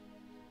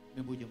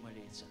 Мы будем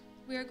молиться.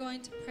 We are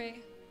going to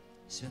pray.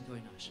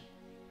 Святой наш,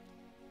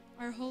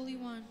 Our Holy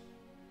One,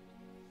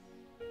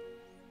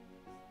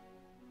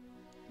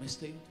 мы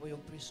стоим в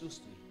Твоем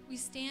присутствии. we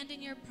stand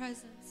in your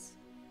presence.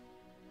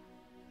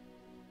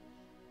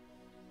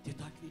 Ты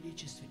так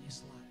величествен и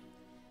славен.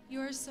 You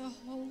are so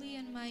holy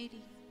and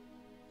mighty.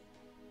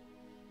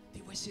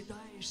 Ты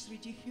восседаешь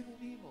среди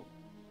херувимов.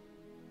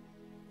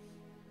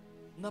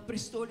 На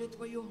престоле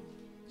Твоем.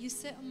 You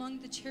sit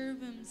among the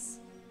cherubims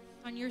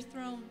on your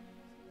throne.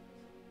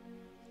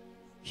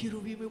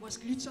 Херувимы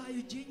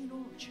восклицают день и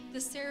ночь.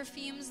 The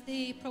seraphims,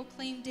 they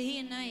proclaim day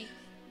and night.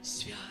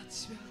 Свят,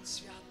 свят,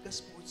 свят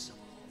Господь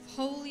Саваоф.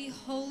 Holy,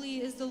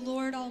 holy is the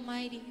Lord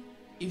Almighty.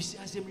 И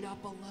вся земля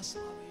полна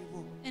славы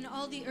Его. And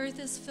all the earth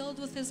is filled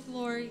with His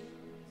glory.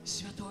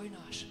 Святой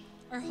наш,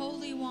 Our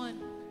Holy One,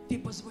 Ты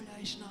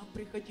позволяешь нам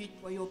приходить в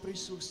Твое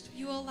присутствие.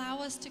 you allow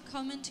us to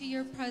come into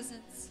your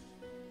presence.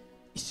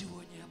 И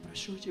сегодня я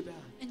прошу Тебя,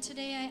 And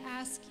today I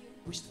ask you,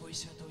 пусть Твой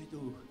Святой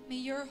Дух may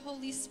your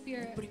Holy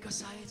Spirit,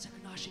 прикасается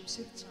к нашим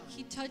сердцам,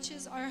 He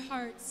touches our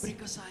hearts.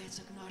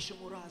 прикасается к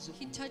нашему разуму.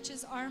 He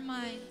touches our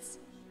minds.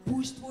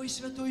 Пусть Твой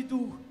Святой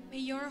Дух May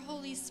your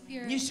Holy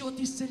Spirit несет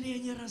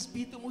исцеление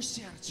разбитому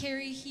сердцу.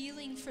 carry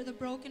healing for the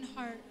broken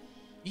heart.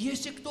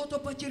 Если кто-то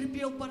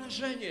потерпел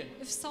поражение,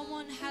 If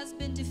someone has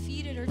been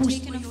defeated or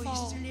пусть taken a Твое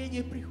fall,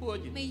 исцеление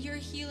приходит may your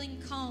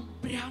healing come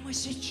прямо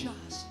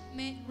сейчас,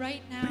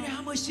 right now,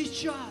 прямо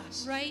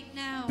сейчас, right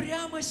now,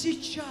 прямо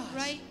сейчас.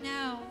 right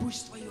now.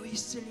 Пусть Твое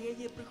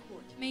исцеление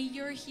приходит May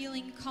your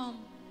healing come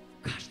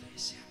в каждое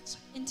сердце.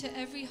 into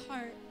every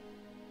heart.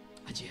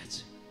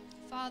 Отец,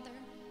 Father,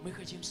 мы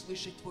хотим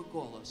слышать Твой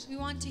голос. we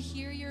want to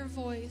hear your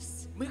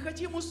voice. Мы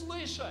хотим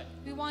услышать: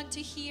 We want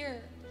to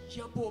hear,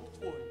 Я Бог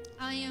Твой.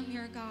 I am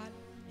your God.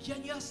 Я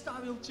не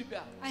оставил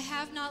Тебя. I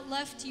have not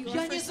left you or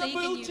Я не forsaken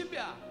забыл you.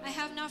 Тебя. I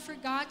have not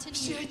forgotten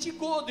Все you. эти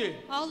годы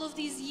All of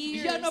these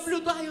years, я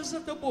наблюдаю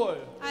за Тобой.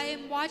 I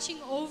am watching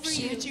over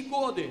Все you. эти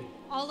годы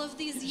All of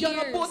these я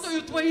years,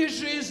 работаю в Твоей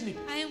жизни.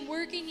 I am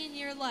working in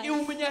your life. И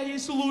у меня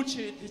есть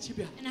лучшее для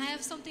Тебя. And I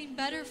have something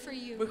better for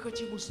Мы you.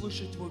 хотим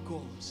услышать Твой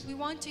голос. We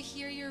want to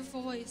hear your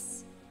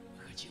voice.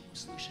 Мы хотим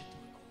услышать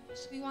Твой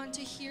голос. We want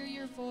to hear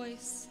your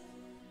voice.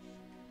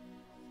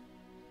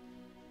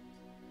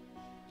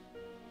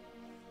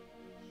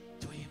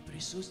 Твоим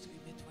присутствием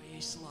и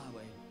Твоей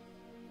славой.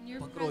 In your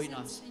Покрой presence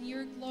нас. and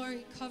your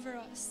glory, cover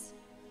us.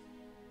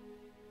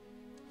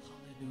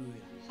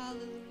 Аллилуйя.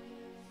 Hallelujah.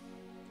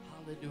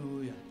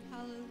 Аллилуйя.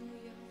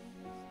 Hallelujah.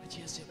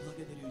 Отец, я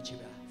благодарю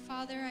Тебя,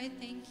 Father, I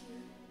thank you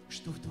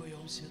что в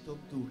Твоем Святом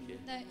Духе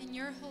that in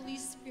your Holy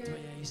Spirit,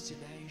 Твоя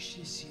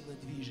исцеляющая сила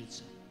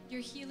движется.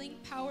 your healing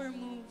power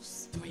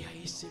moves. Твоя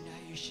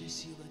исцеляющая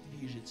сила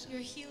движется.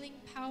 Your healing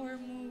power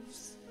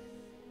moves.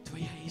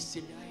 Твоя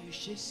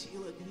исцеляющая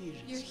сила Your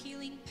движется.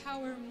 healing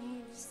power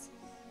moves.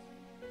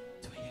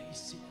 Твоя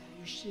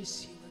исцеляющая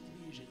сила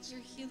движется.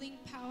 Your healing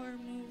power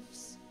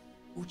moves.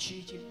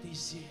 Учитель, Ты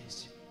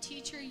здесь.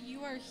 Teacher,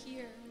 you are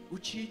here.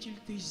 Учитель,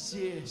 Ты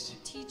здесь.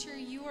 Teacher,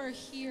 you are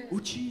here.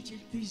 Учитель,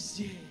 Ты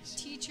здесь.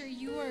 Teacher,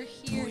 you are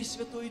here. Твой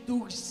Святой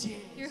Дух Your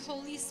здесь.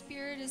 Holy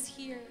Spirit is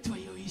here.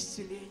 Твое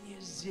исцеление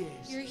Your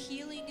здесь.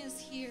 healing is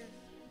here.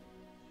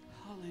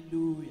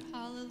 Аллилуйя.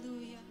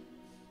 Hallelujah.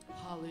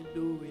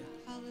 Аллилуйя.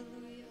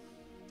 Hallelujah.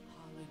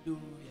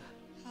 Аллилуйя.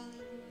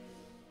 Hallelujah.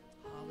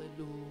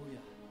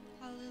 Hallelujah.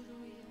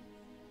 Hallelujah.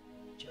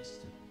 Just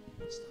start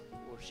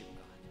worship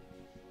God.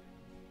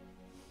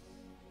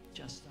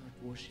 Just start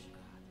worship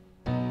God.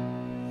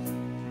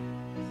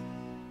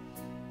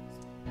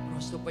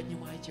 Просто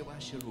поднимайте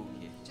ваши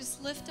руки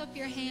Just lift up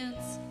your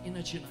hands и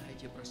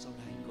начинайте прославлять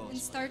and Господа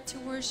start to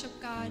worship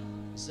God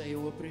за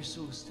Его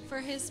присутствие,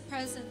 for His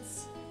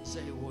presence, за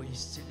Его for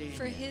исцеление,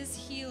 His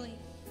healing,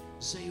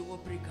 за Его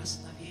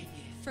прикосновение,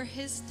 for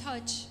His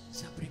touch,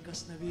 за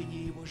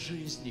прикосновение Его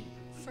жизни,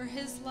 for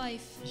His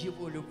life,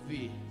 Его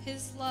любви.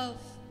 His love.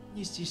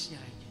 Не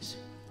стесняйтесь.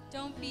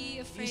 Don't be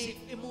Если afraid.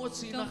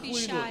 эмоции Don't be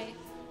нахлынут, shy.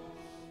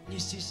 не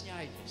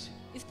стесняйтесь.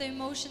 If the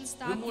emotions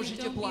stop you,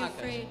 можете don't be плакать.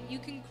 afraid. You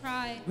can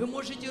cry. Вы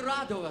можете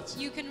радоваться,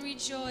 You can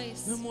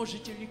rejoice. вы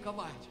можете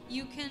ликовать.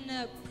 You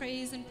can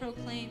praise and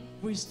proclaim.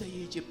 Вы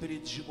стоите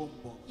перед живым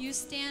Богом. You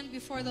stand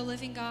before the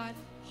living God.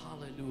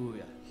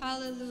 Аллилуйя.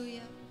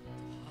 Hallelujah.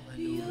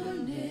 Your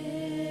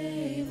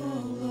name, O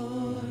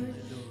Lord,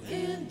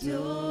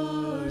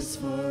 endures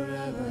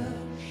forever.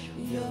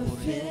 Your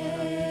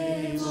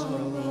fame, O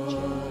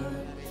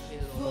Lord,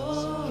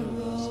 for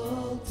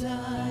all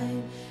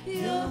time.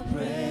 Your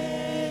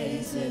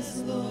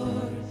praises,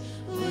 Lord,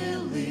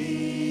 will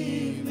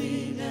leave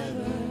me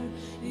never.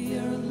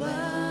 Your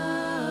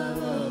love,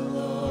 O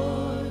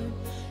Lord,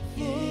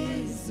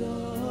 is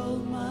all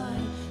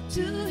mine.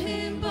 To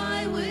Him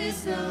by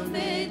wisdom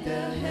made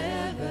the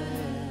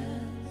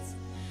heavens,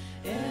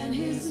 and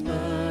His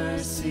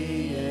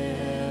mercy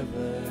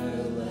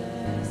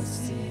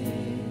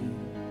everlasting.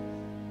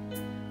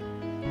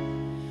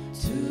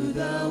 To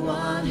the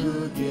one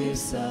who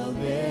gives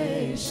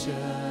salvation,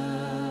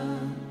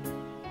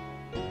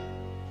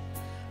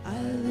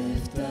 I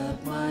lift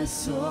up my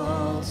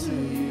soul to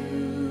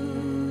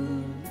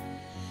you,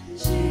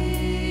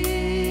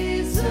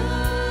 Jesus,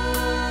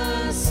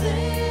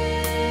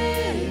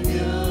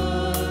 Savior,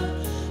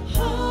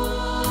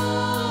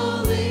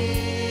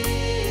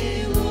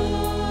 Holy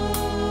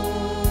Lord.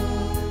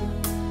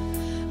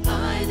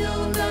 I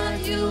know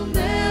that you'll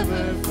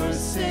never forget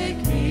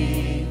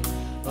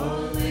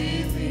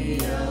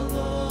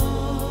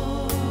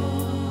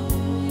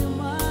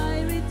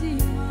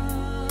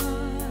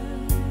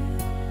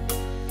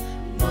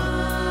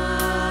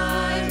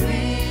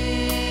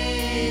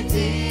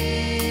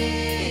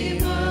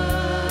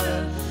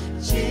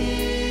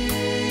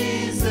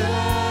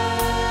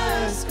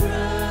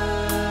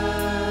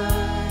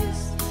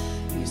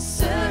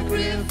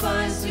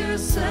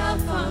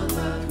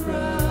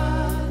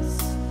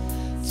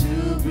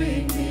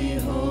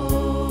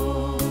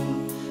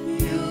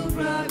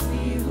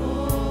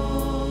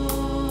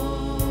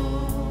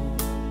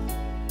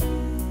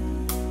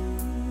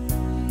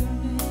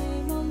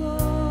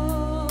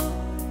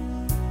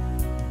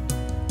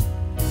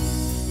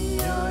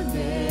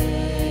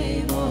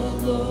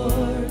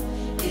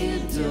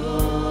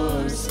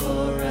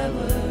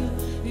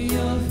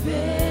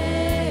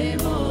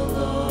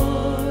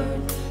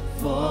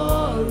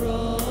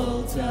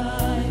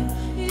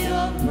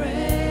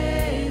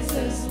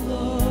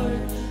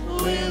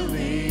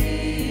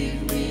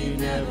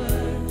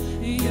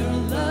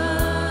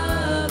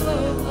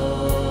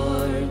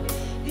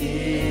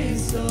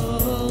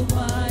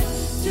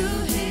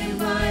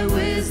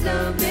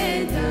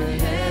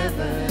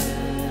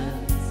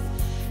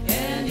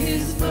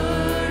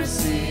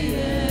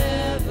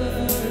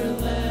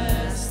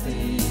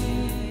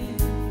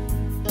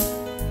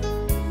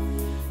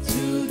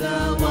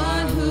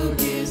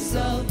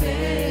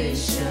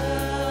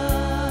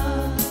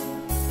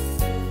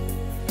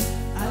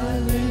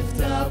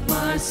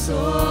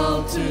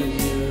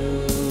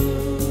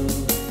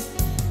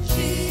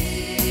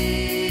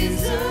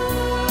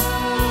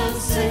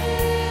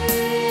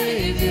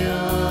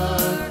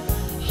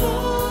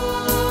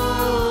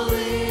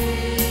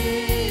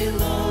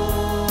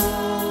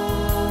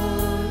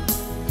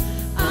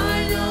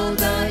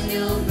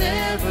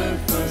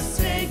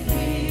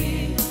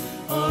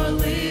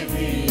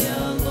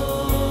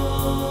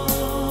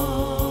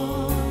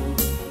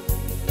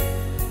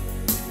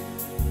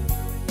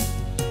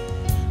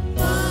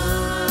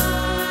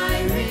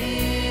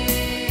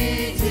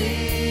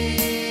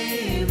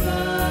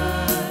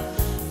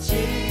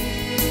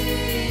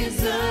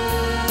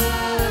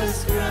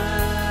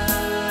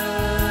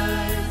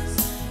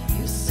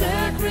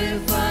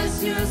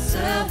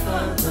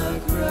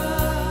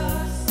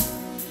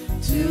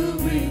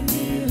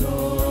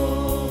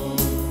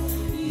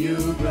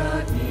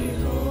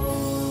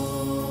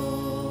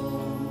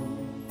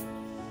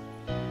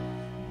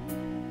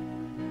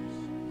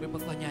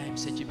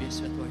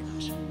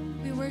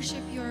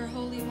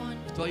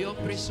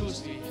Твоем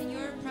присутствии in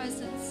your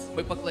presence.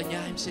 мы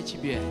поклоняемся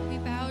Тебе.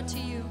 We bow to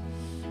you.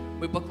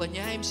 Мы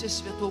поклоняемся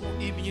святому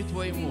имени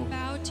Твоему. We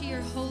bow to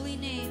your holy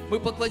name. Мы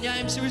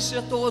поклоняемся у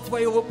святого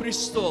Твоего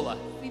престола,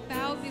 We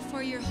bow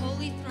before your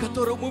holy к throne,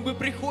 которому мы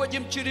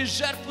приходим через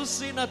жертву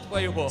Сына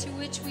Твоего, to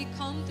which we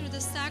come through the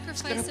с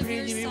sacrifice of your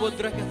краплением Его Son,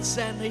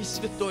 драгоценной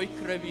святой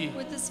крови.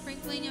 with the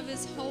sprinkling of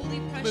his holy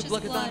Мы precious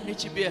благодарны blood.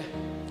 Тебе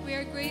We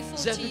are grateful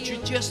за to эту you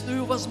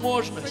чудесную for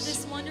возможность,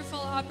 this wonderful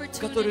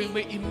которую opportunity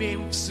мы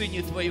имеем в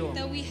Сыне Твоем.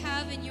 that we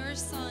have in your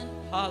Son.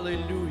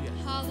 Аллилуйя!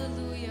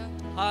 Hallelujah.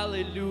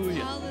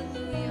 Аллилуйя!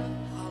 Hallelujah.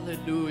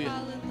 Аллилуйя!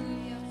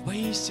 Hallelujah.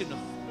 Воистину,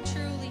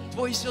 Truly,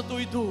 Твой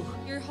Святой Дух,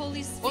 your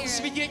Holy Он Spirit,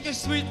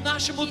 свидетельствует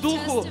нашему He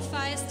Духу,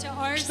 testifies to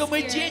our что мы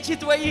spirit дети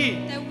Твои,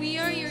 that we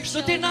are your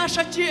что Ты children, наш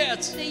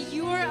Отец, that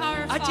you are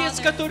our Отец,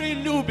 Father, который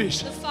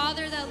любишь, the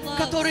Father that loves,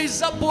 который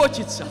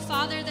заботится, the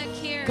Father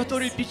that cares,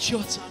 который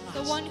печется о the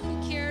нас. one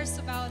who cares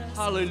about us.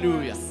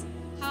 Hallelujah. For us.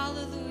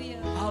 Hallelujah.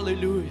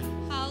 Аллилуйя!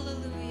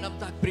 Hallelujah. Нам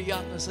так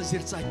приятно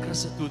созерцать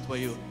красоту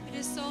Твою. It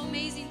is so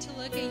amazing to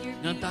look at your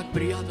Нам beauty. так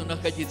приятно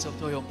находиться в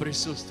Твоем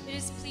присутствии. It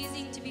is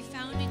pleasing to be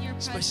found in your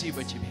presence.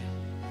 Спасибо Тебе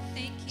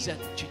Thank за you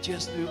эту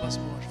чудесную for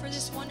возможность.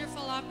 this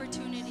wonderful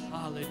opportunity.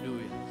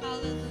 Аллилуйя!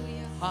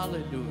 Hallelujah.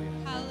 Аллилуйя!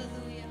 Hallelujah.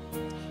 Аллилуйя!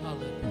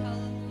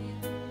 Hallelujah.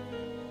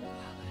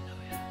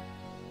 Аллилуйя!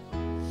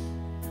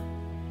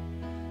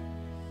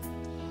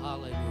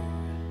 Аллилуйя!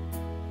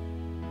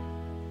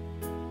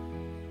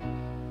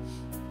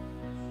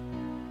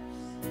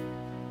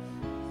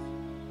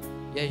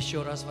 Я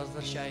еще раз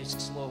возвращаюсь к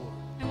слову,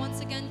 I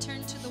once again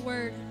turn to the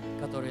word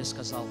которое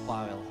сказал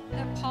Павел.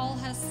 that Paul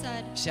has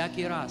said.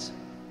 Всякий раз,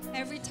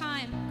 Every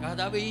time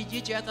когда вы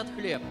едите этот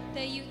хлеб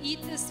that you eat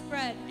this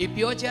bread и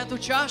пьете эту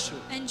чашу,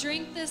 and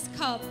drink this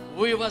cup,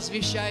 вы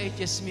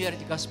возвещаете смерть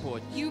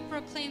Господь. you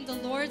proclaim the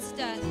Lord's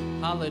death.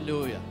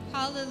 Аллилуйя!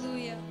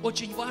 Hallelujah.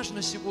 Очень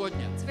важно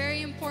сегодня, It's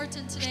very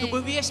important today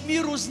чтобы весь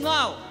мир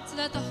узнал, so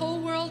that the whole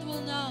world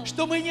will know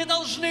что мы не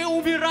должны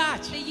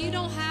умирать. that you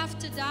don't have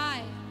to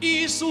die.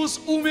 Иисус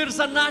умер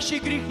за наши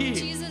грехи.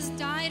 Jesus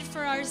died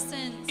for our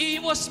sins, И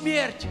Его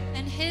смерть,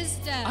 and His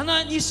death,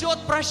 она несет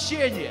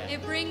прощение.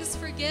 it brings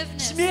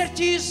forgiveness.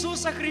 Смерть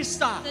Иисуса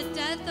Христа, The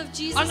death of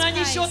Jesus она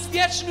несет Christ,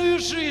 вечную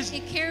жизнь.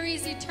 it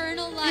carries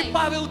eternal И life.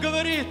 Павел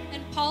говорит,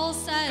 And Paul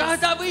says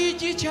когда вы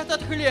едите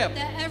этот хлеб,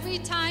 that every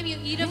time you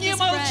eat of не this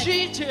bread,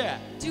 молчите,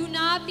 do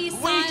not be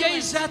выйдя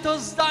из silent. этого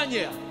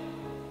здания.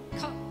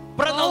 Go out of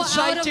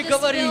Продолжайте this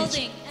говорить.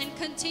 building and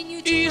continue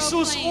to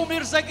Иисус proclaim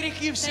умер за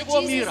грехи that всего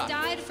Jesus мира.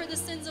 died for the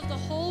sins of the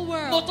whole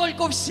Но world.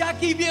 только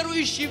всякий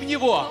верующий в But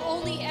Него,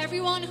 only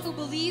everyone who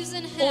believes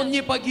in он Him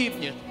не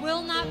погибнет,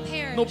 will not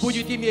но perish,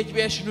 будет иметь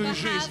вечную but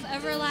жизнь.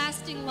 have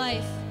everlasting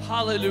life.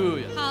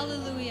 Аллилуйя.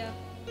 Hallelujah.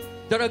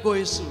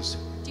 Дорогой Иисус,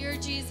 Dear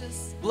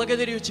Jesus,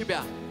 благодарю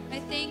Тебя. I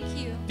thank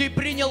you. Ты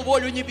принял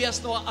волю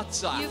Небесного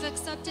Отца. You've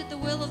accepted the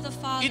will of the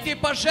И Father, Ты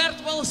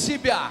пожертвовал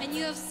себя and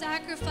you have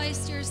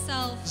sacrificed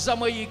yourself за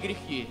мои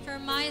грехи, for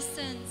my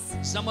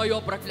sins, за мое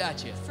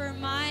проклятие. for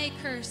my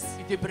curse,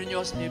 И Ты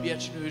принес мне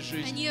вечную and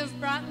жизнь. you have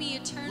brought me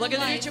eternal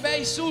Благодарю life.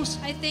 Тебя, Иисус,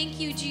 I thank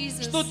you,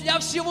 Jesus, что для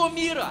всего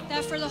мира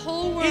that for the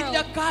whole и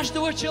для world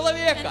каждого and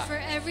человека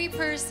for every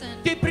person,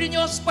 Ты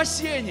принес you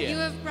спасение.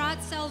 have brought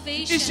И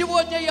salvation.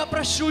 сегодня я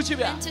прошу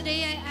Тебя, And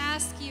today I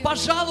ask you,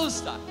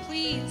 пожалуйста,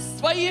 please,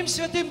 Твоим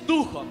Святым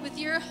Духом, with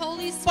your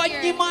Holy Spirit,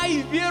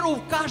 поднимай веру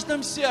в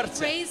каждом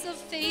сердце. raise of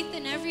faith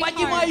in every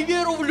Поднимай heart,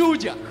 веру в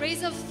людях,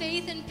 raise of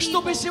faith in people,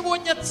 чтобы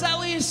сегодня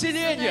целые so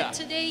селения that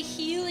today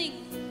healing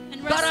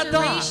and города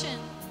restoration,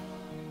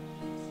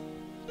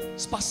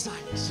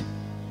 спасались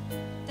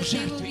в that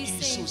they will жертве be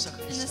saved Иисуса in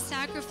the Христа.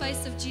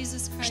 sacrifice of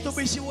Jesus Christ,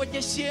 Чтобы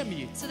сегодня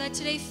семьи so that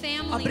today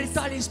families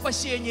обретали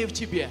спасение в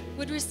Тебе.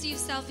 would receive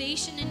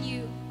salvation in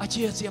you.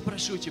 Отец, я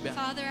прошу Тебя,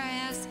 Father,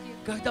 I ask you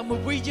когда мы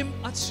выйдем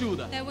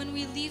отсюда, that when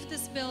we leave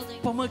this building,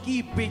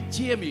 помоги быть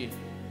теми,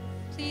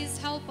 please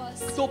help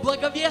us кто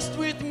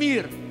благовествует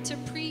мир, to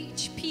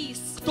preach peace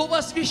кто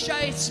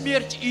возвещает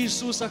смерть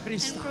Иисуса and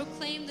Христа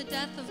proclaim the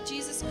death of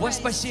Jesus во Christ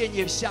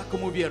спасение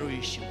всякому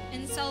верующему.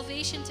 and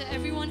salvation to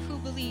everyone who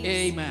believes.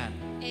 Amen.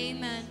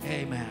 Amen.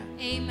 Amen.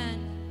 Amen.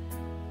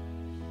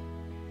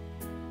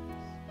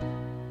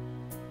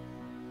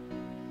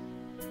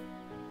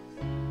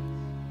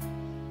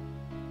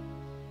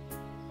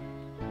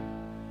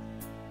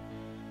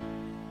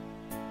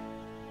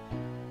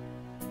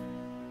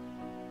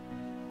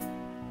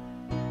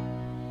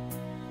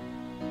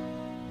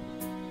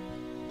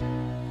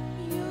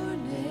 Your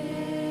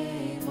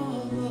name,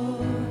 O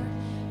Lord,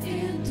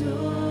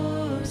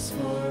 endures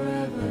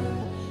forever.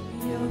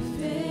 Your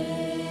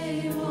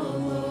fame, O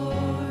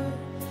Lord,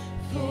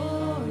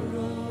 forever.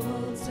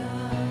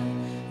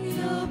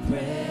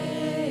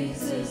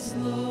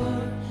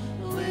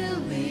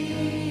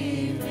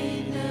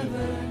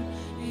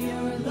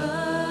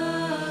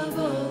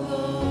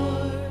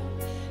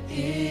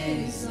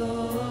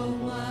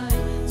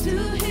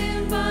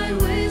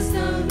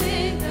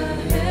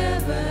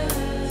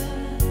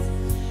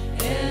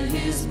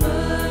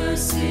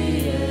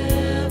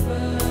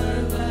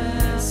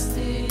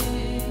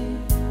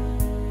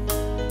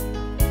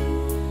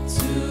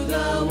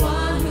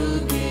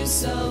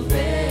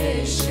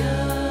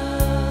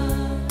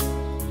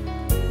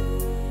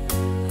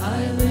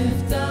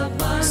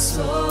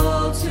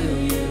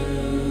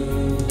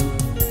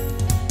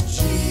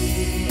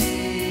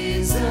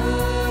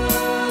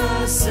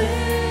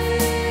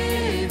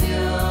 Savior,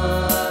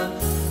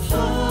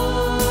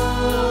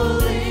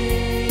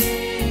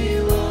 Holy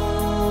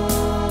Lord.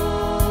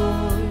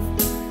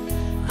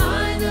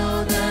 I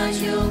know that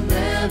you'll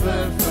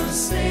never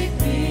forsake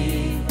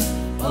me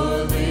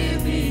or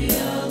leave me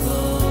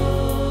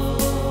alone.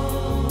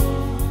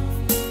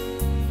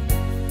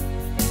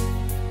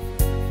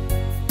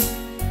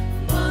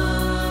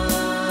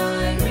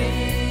 My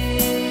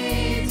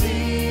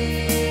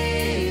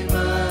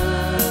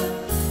Redeemer,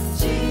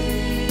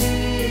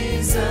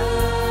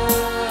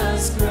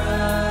 Jesus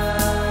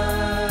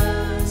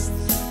Christ,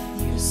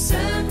 you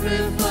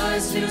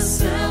sacrificed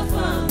yourself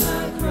on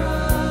the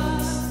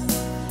cross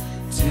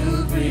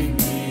to bring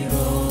me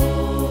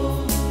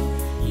home.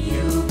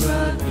 You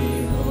brought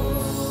me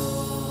home.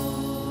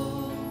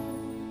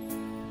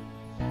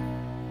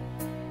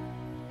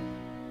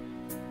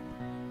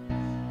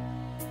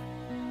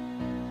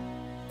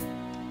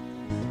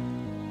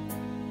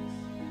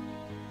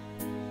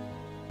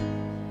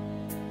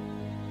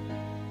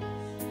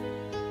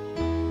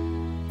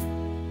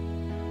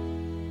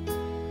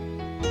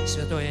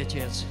 Святой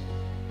Отец,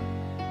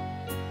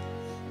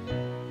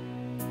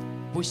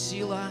 пусть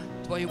сила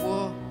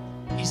Твоего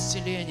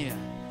исцеления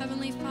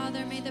Heavenly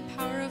Father, may the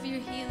power of your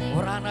healing в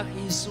ранах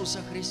Иисуса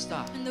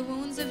Христа, and the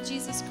wounds of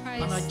Jesus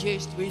она Christ,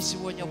 действует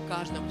сегодня в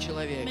каждом may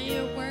человеке.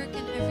 it work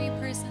in every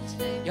person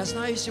today. Я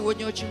знаю,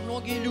 сегодня очень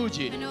многие I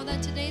люди, know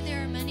that today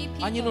there are many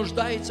они people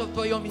нуждаются в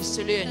Твоем that they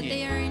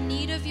исцелении. are in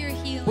need of your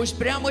healing. Пусть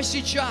прямо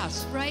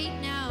сейчас, Right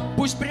now,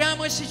 пусть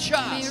прямо may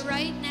сейчас,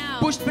 right now,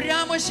 пусть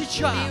прямо may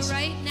сейчас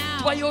right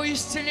now, Твое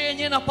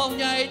исцеление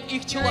наполняет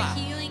их your тела,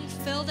 healing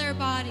fill their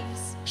bodies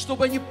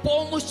чтобы они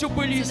полностью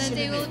были so that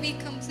they will исцелены be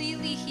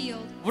completely healed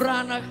в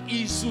ранах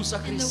Иисуса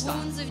in the Христа.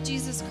 wounds of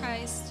Jesus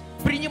Christ,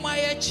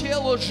 Принимая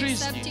тело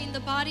жизни, accepting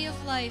the body of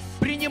life,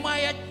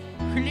 принимая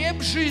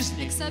хлеб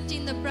жизни,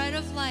 accepting the bread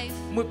of life.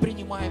 мы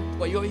принимаем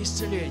Твое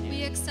исцеление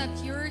We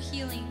accept your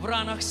healing в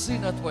ранах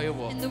Сына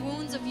Твоего, in the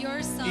wounds of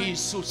your Son,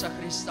 Иисуса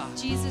Христа.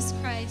 Jesus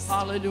Christ.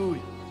 Аллилуйя,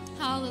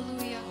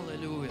 Hallelujah.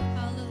 аллилуйя.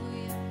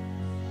 Hallelujah.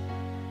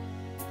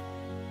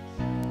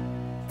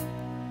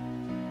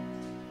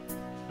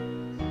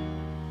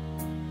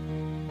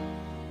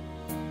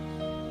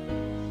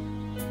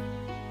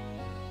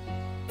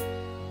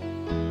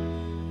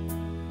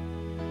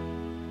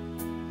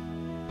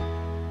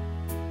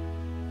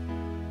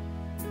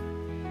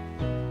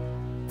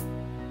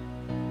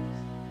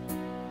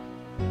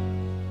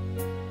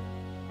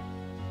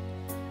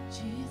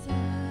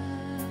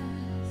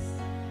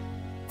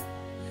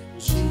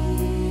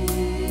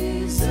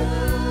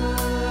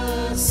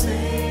 Jesus,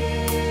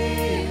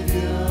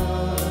 Savior,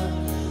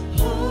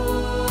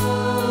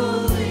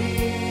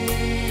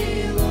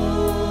 Holy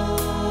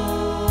Lord.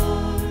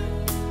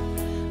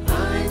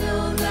 I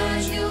know that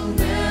you'll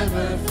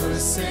never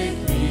forsake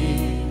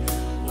me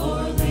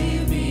or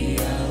leave me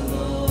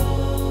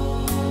alone.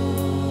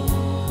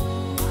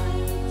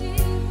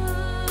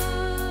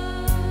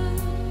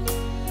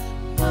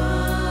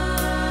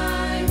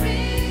 My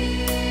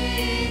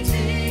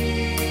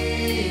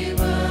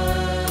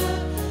Redeemer,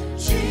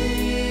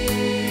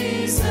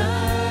 Jesus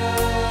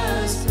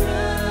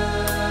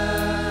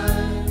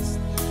Christ,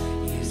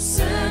 you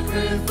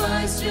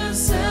sacrificed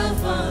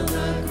yourself on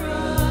the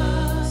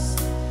cross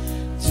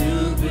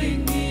to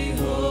bring me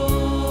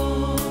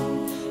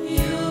home.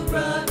 You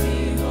brought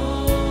me home.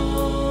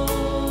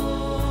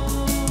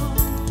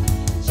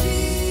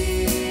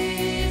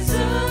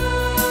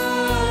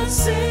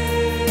 Jesus,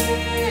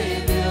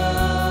 Savior,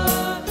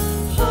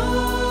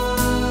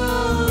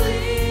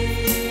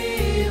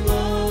 Holy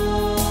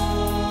Lord.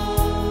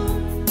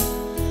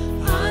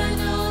 I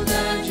know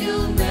that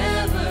you'll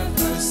never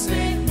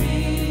forsake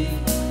me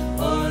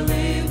or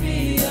leave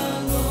me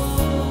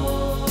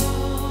alone.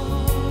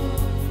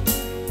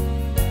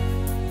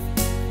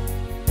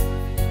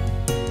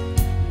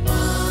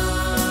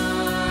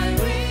 My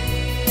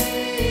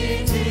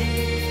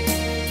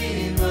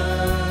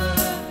Redeemer,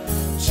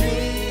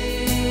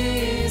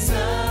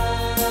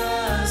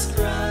 Jesus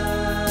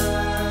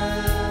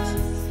Christ,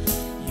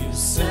 you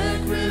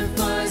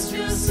sacrificed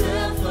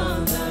yourself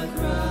on the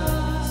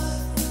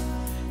cross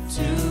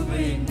to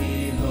bring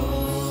me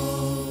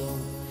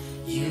home.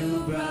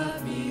 You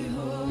brought me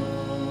home.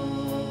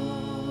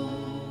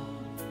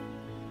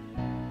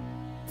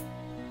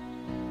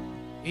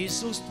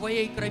 Иисус, в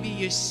Твоей крови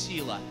есть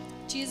сила.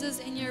 Jesus,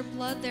 in your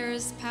blood there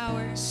is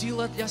power.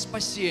 Сила для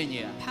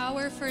спасения.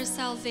 Power for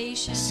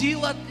salvation.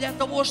 Сила для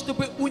того,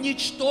 чтобы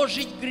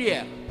уничтожить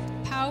грех.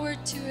 Power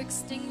to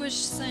extinguish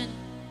sin.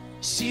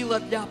 Сила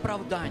для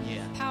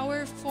оправдания.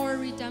 Power for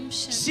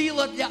redemption.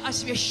 Сила для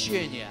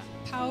освящения.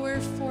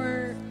 Power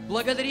for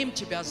Благодарим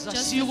Тебя за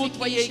силу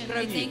Твоей justification. We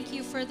крови. thank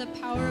you for the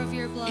power of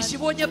your И blood.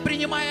 сегодня,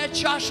 принимая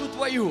чашу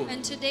Твою,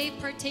 And today,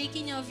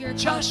 partaking of your cup,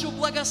 чашу the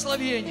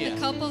благословения,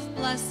 cup of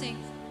blessing,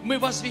 Мы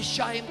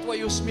возвещаем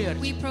Твою смерть.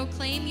 We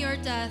proclaim your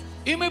death,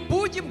 И мы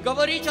будем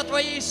говорить о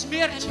Твоей and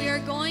смерти we are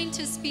going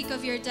to speak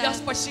of your для death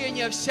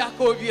спасения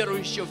всякого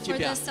верующего в for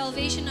Тебя. the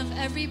salvation of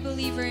every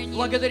believer in you.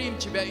 Благодарим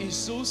Тебя,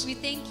 Иисус, We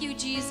thank you,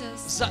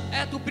 Jesus, за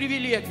эту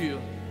привилегию.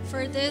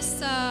 for this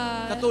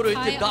Которую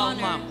Ты high дал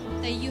honor нам.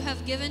 that you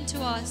have given to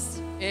us.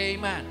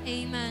 Amen.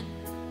 Amen.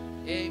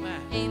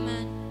 Amen.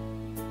 Amen.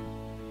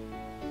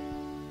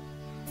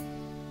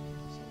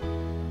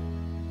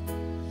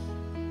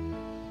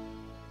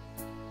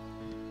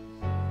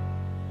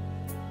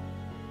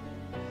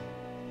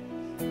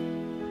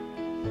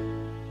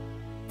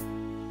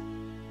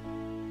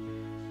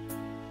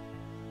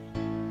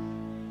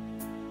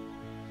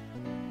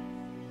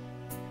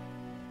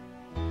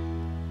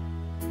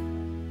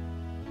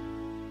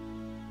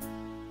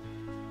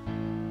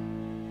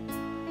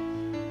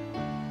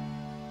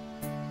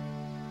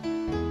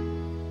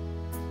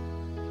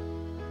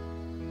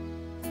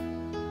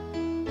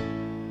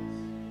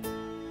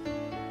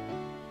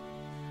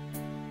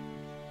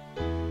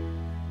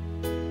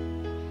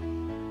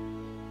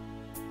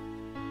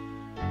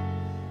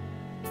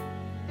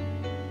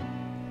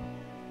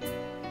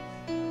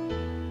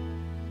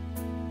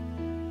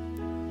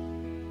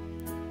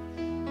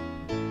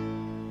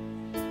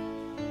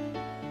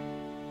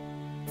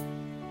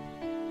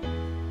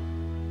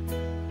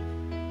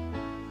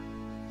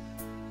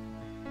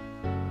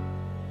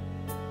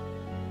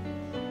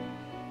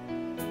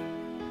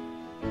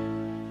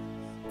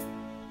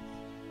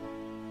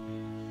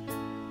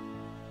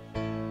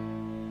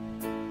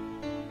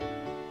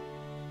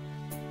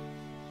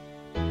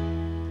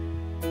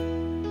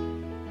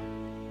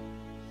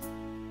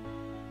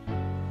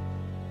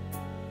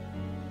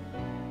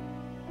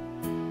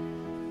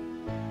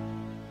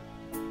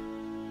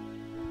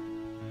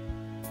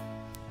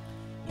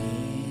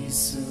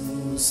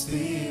 Иисус,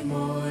 Ты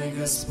мой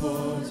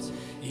Господь,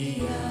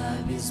 и я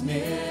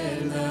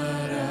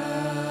безмерно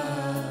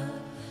рад.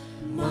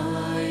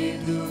 Мой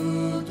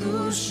дух,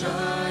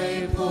 душа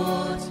и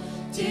плоть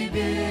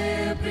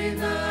Тебе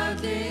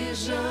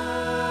принадлежат.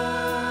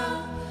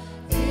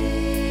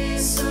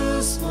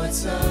 Иисус мой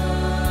Царь,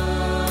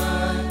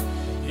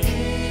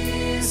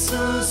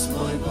 Иисус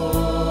мой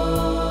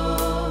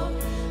Бог,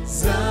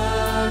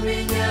 за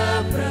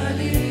меня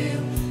пролил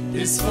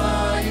Ты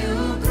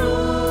свою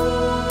кровь.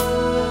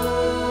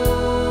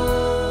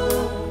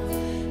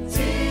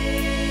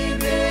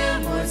 Тебе,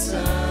 мой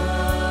Царь,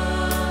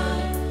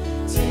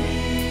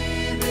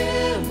 Тебе,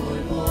 мой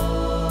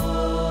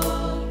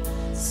Бог,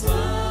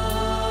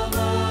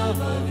 слава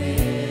во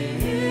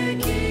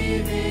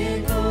веки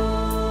веков.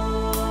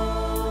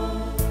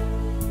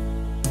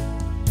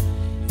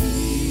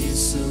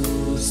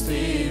 Иисус,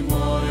 Ты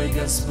мой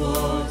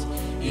Господь,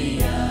 и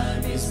я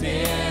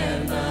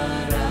безмерно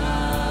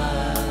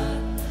рад.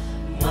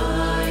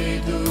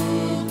 Мой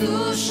дух,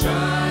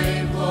 душа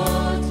и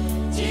плоть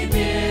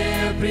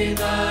Тебе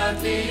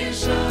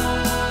принадлежат.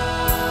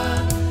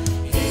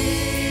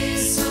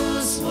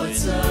 Иисус мой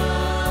Царь,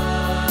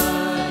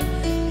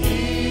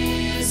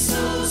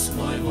 Иисус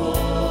мой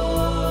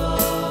Бог,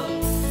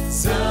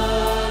 за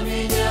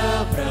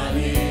меня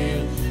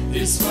пролил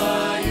Ты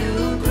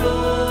свою кровь.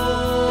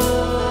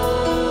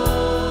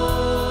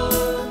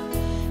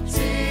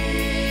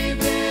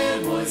 Тебе,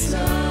 мой Царь,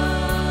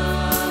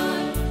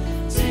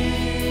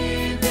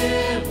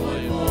 Тебе,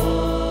 мой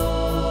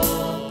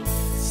Бог,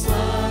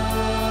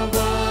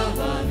 слава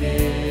во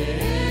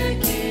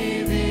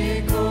веки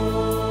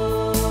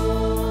веков.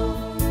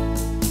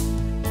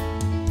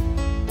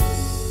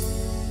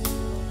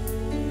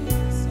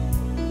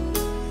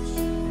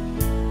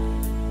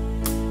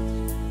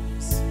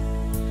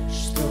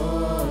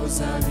 Что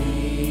за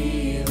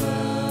милость,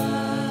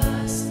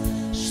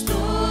 что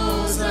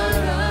за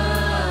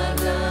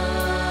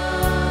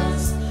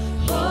радость,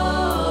 о,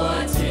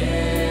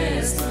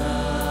 Отец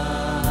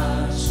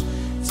наш,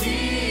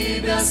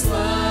 Тебя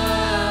славить,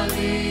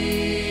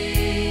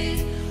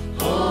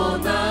 о,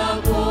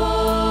 наполни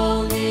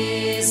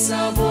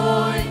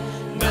собой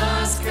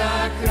нас,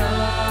 как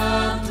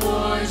храм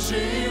Твой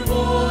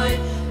живой,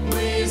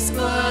 мы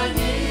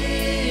склонились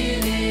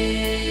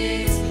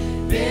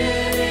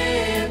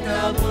перед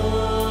Тобой.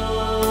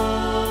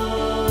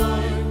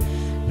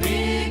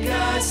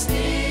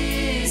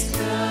 Прикоснись к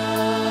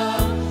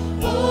нам,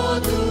 о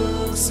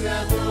Дух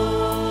Святой.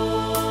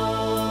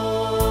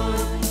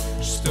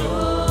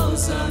 Что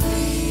за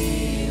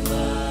милость,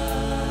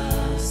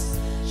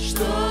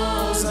 что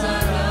за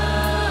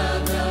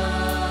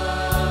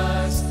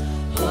радость,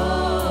 о,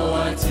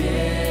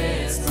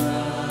 Отец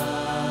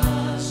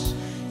наш,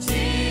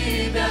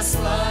 Тебя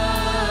славить,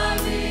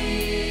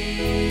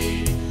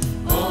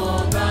 о,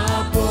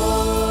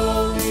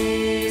 наполни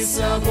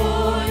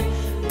собой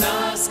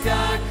нас,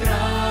 как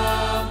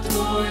храм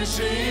Твой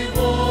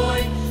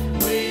живой,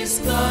 мы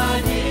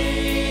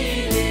склонились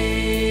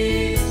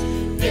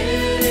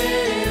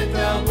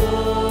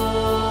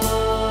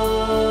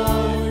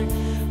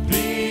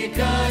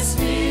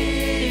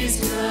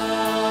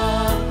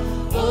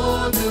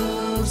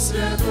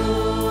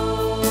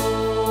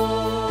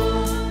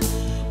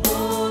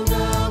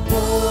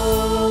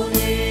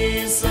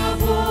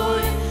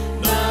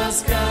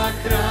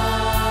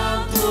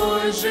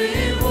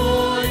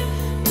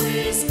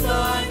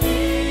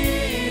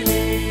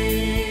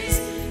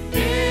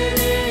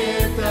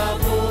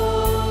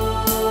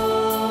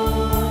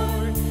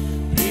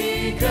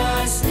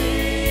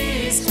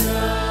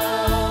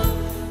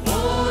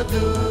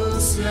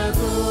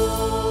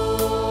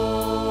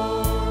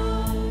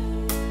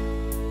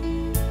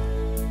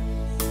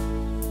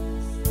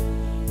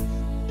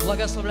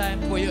благословляем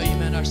Твое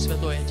имя, наш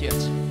Святой Отец.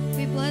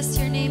 We bless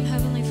your name,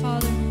 Heavenly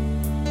Father.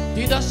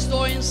 Ты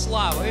достоин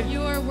славы,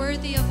 You are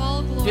worthy of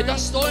all Ты glory.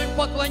 достоин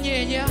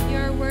поклонения, You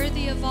are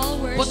worthy of all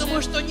потому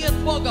worship. что нет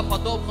Бога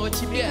подобного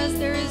Тебе. Because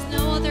there is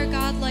no other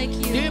God like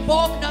Ты you.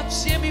 Бог над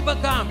всеми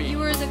богами.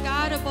 You are the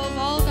God above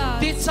all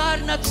Ты gods. царь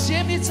над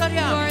всеми You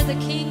царями. are the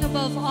King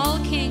above all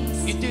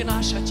kings. И Ты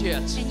наш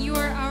Отец. And you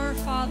are our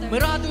Father. Мы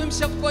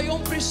радуемся в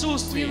Твоем We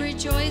присутствии.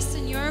 rejoice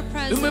in your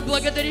И мы presence.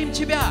 благодарим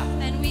Тебя,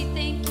 And we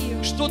thank you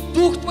что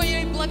Дух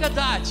Твоей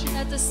благодати,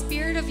 that the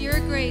Spirit of your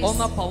grace, Он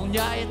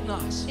наполняет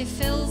нас. it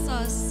fills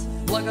us.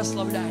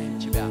 Благословляем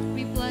Тебя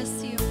We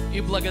bless you и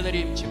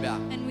благодарим Тебя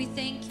and we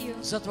thank you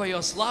за Твое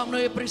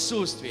славное for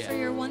присутствие,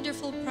 your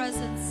wonderful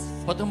presence.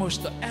 потому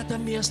что это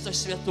место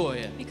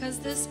святое Because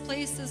this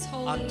place is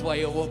от holy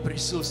Твоего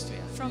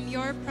присутствия. from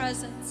your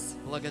presence.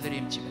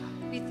 Благодарим Тебя,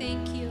 We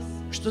thank you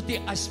что Ты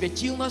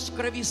осветил нас в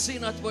крови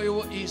Сына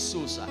Твоего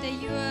Иисуса.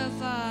 that you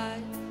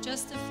have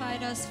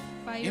justified us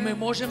by И your мы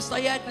можем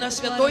стоять by на the blood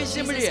святой of Jesus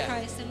земле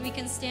Christ, and we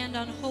can stand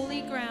on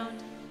holy ground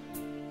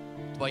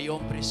в Твоем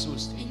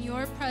присутствии. in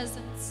your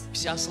presence.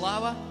 Вся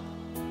слава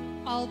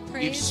All и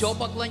praise все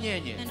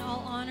поклонение and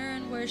all honor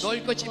and worship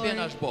только and Тебе, glory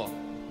наш Бог.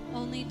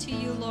 only to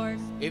you, Lord.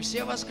 И все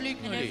And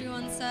воскликнули: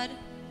 everyone said,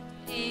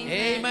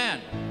 Amen. Amen.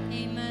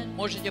 Amen.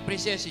 Можете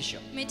присесть еще.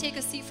 You may take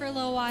a seat for a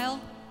little while.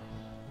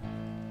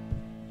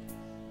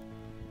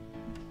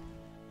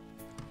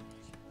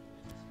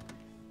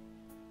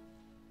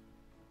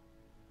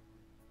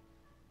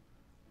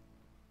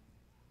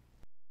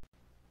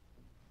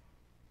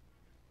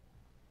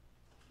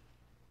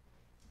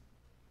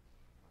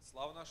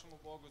 Слава нашему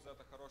Богу за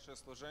это хорошее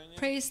служение.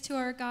 Praise to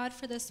our God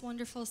for this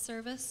wonderful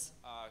service.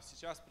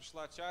 Сейчас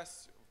пришла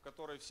часть, в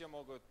которой все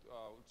могут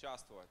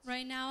участвовать.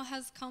 Right now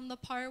has come the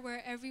part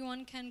where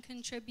everyone can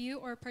contribute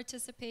or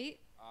participate.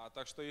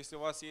 Так что если у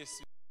вас есть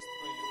свидетельство